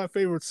and one of my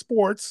favorite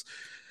sports,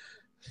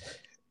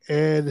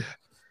 and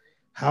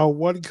how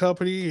one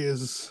company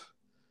is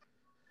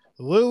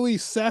literally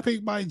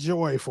sapping my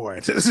joy for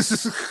it.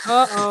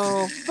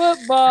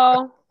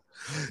 Football.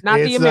 Not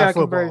the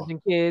American version,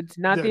 kids.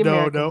 Not the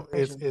American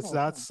version. It's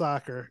not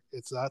soccer.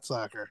 It's not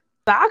soccer.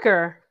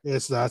 Soccer?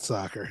 It's not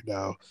soccer.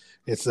 No,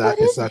 it's not.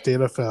 It's not the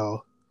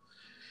NFL.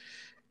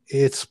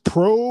 It's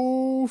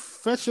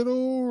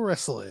professional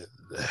wrestling.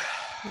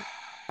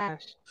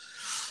 Gosh.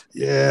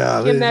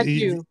 Yeah. Kim, that's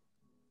you.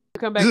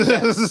 Come back.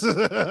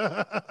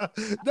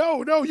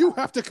 No, you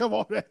have to come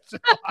on that show.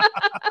 I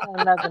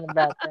know nothing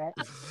about that.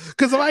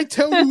 Because if I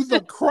tell you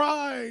the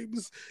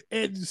crimes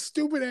and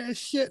stupid ass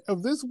shit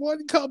of this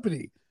one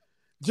company,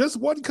 just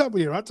one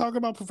company, I'm not talking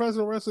about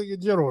professional wrestling in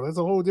general. That's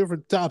a whole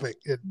different topic.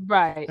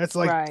 Right.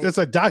 That's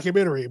a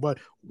documentary, but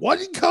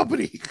one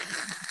company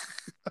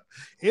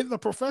in the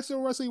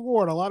professional wrestling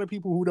world, a lot of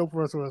people who know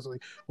professional wrestling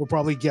will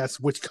probably guess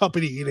which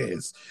company it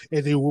is,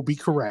 and they will be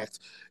correct.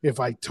 If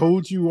I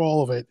told you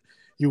all of it,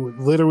 you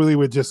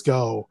would just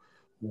go,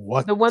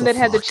 what the one that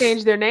had to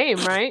change their name,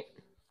 right?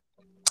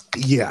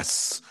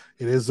 Yes,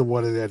 it is the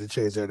one that had to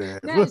change their name.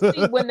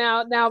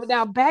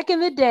 Now, back in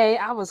the day,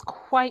 I was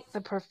quite the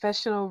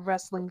professional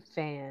wrestling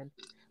fan.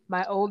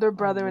 My older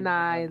brother and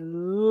I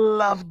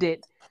loved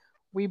it.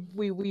 We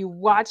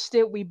watched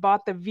it. We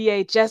bought the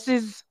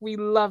VHSs. We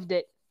loved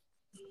it.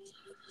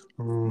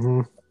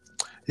 Mm-hmm.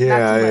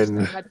 Yeah,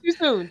 not too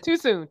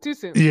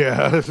soon.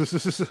 Yeah, we're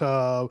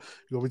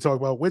gonna be talking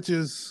about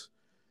witches.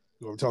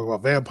 We're going to talk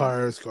about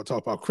vampires. We're going to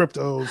talk about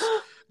cryptos,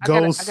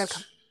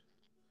 ghosts.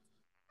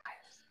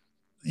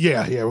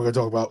 Yeah. We're going to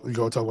talk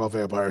about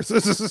vampires.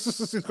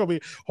 It's going to be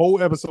a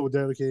whole episode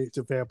dedicated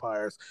to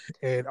vampires.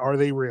 And are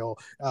they real?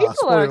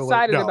 People are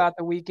excited about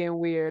the Weekend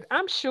Weird.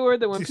 I'm sure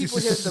that when people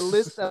hear the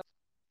list of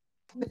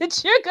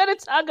that you're going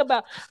to talk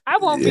about, I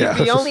won't be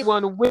the only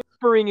one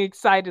whispering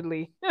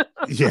excitedly.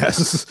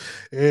 Yes.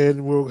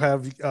 And we'll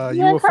have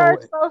you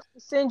encourage folks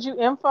to send you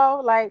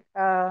info, like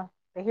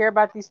they hear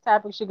about these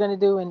topics you're going to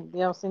do, and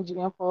they'll send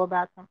you info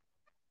about them.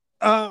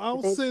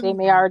 They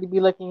may already be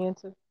looking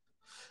into.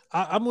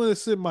 I'm going to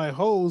send my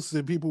hosts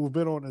and people who've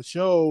been on the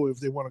show,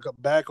 if they want to come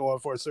back on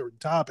for a certain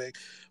topic,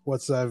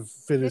 once I've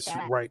finished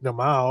writing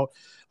them out,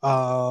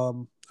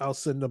 I'll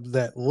send them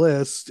that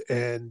list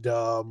and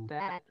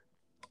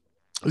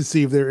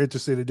see if they're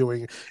interested in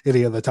doing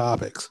any of the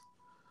topics.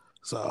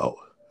 So,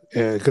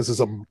 because it's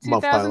a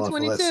month by month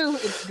list.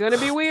 2022, it's going to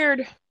be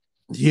weird.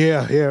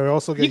 Yeah.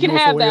 Also, you can UFO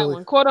have that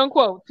one, quote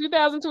unquote.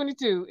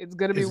 2022, it's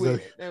gonna be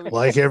weird,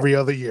 like every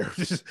other year.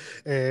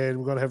 And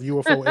we're gonna have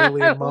UFO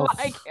Alien Month,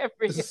 like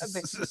every other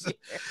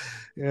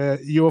year.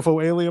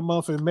 UFO Alien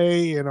Month in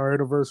May, and our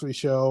anniversary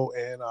show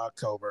in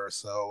October.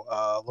 So,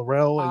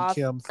 Laurel and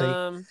Kim,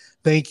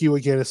 thank you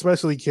again,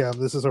 especially Kim.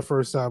 This is our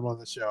first time on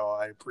the show.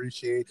 I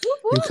appreciate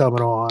you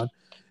coming on.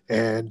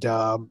 And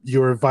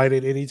you're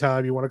invited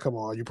anytime you want to come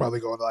on. You're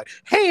probably going like,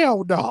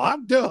 hell no,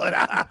 I'm done.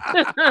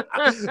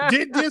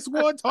 Did this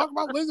one talk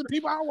about lizard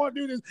people? I don't want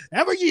to do this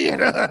ever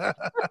again.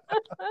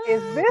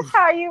 Is this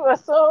how you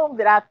assume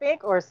that I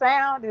think or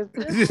sound? Is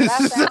this what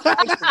I sound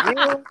like to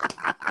you?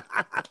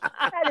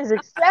 That is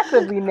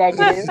excessively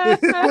negative. I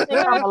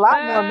think I'm a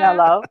lot more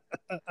mellow.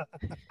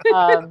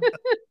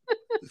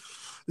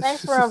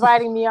 Thanks for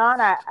inviting me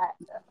on.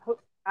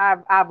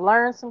 I've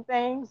learned some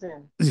things,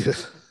 and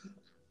it's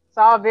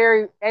all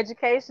very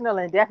educational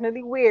and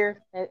definitely weird,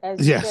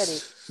 as you said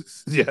it.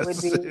 Yes. Would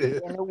be,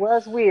 and it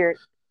was weird.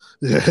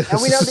 Yes.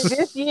 And we know that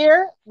this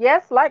year,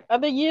 yes, like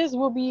other years,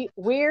 will be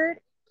weird,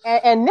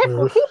 and Nick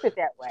will keep it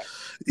that way.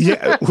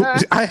 Yeah,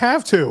 I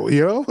have to,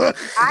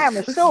 I am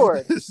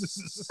assured.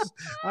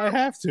 I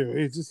have to.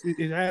 It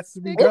has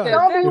to be done.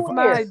 That's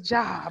my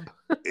job.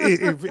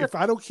 If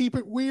I don't keep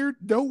it weird,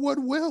 no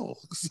one will.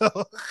 So.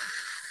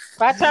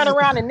 If I turn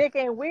around and Nick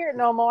ain't weird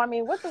no more, I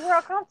mean, what the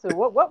world come to?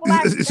 What will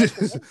I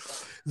expect?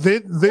 From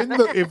him?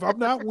 If I'm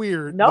not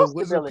weird, No the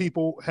lizard stability.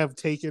 people have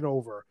taken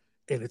over,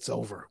 and it's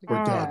over. We're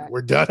Mm. done.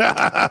 We're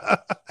done.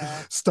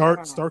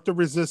 Start the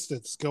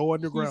resistance. Go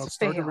underground. He's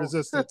Start the failed.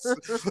 resistance.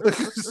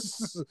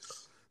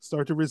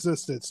 Start the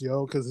resistance,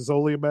 because it's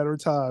only a matter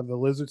of time. The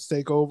lizards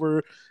take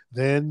over,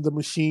 then the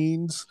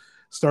machines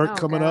start Oh,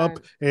 coming God.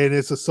 up, and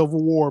it's a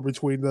civil war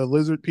between the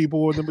lizard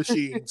people and the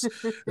machines.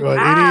 But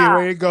Ah. any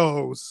way it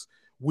goes,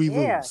 we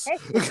Yeah, lose.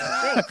 can't you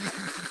think?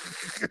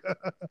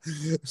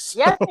 So-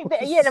 Yeah, I think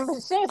the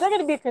machines, they're going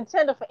to be a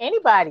contender for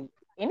anybody.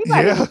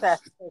 Anybody Yeah. who tries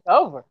to take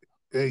over.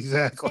 Can't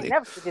exactly.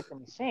 never forget the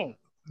machine.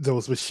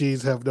 Those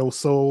machines have no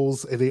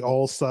souls, and they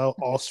all sound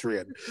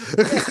Austrian.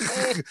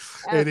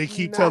 And they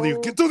keep telling you,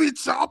 "Get to the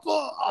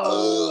chopper."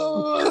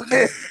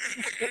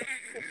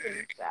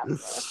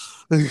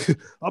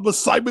 I'm a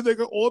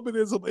cybernetic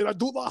organism, and I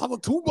do not have a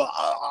tumor.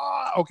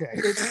 Okay.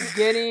 It's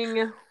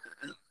getting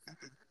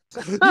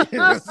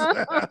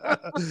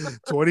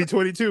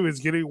 2022 is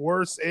getting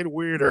worse and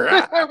weirder.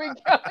 there we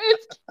go.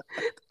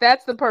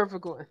 That's the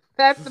perfect one.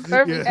 That's the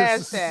perfect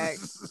hashtag.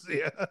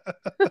 Yeah.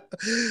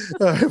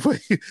 All right,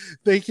 but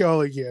thank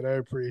y'all again. I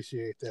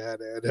appreciate that.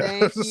 And,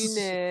 Thank you,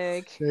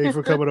 Nick. Thanks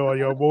for coming on.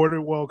 You're more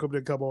than welcome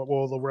to come on.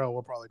 Well, Laurel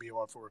will probably be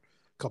on for a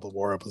couple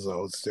more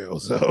episodes too.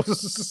 So,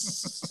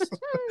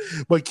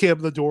 but Kim,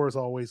 the door is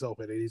always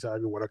open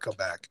anytime you want to come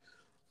back.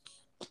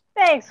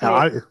 Thanks,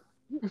 Nick.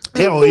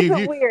 Hell, Keep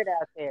it weird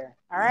out there.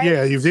 All right.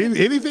 Yeah, if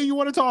anything you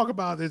want to talk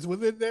about is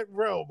within that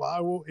realm, I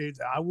will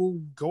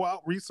go out,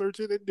 research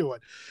it, and do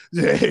it.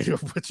 Yeah,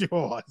 put you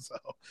on. So,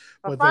 If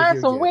but I thank find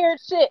you some again. weird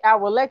shit, I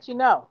will let you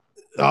know.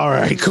 All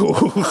right, cool.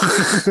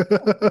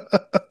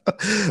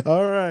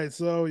 All right,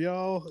 so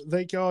y'all,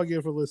 thank y'all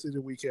again for listening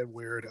to Weekend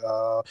Weird.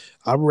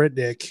 I'm Red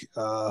Nick.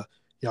 Y'all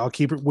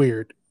keep it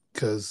weird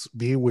because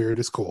being weird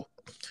is cool.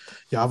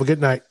 Y'all have a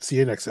good night. See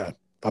you next time.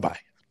 Bye-bye.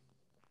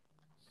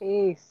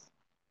 Peace.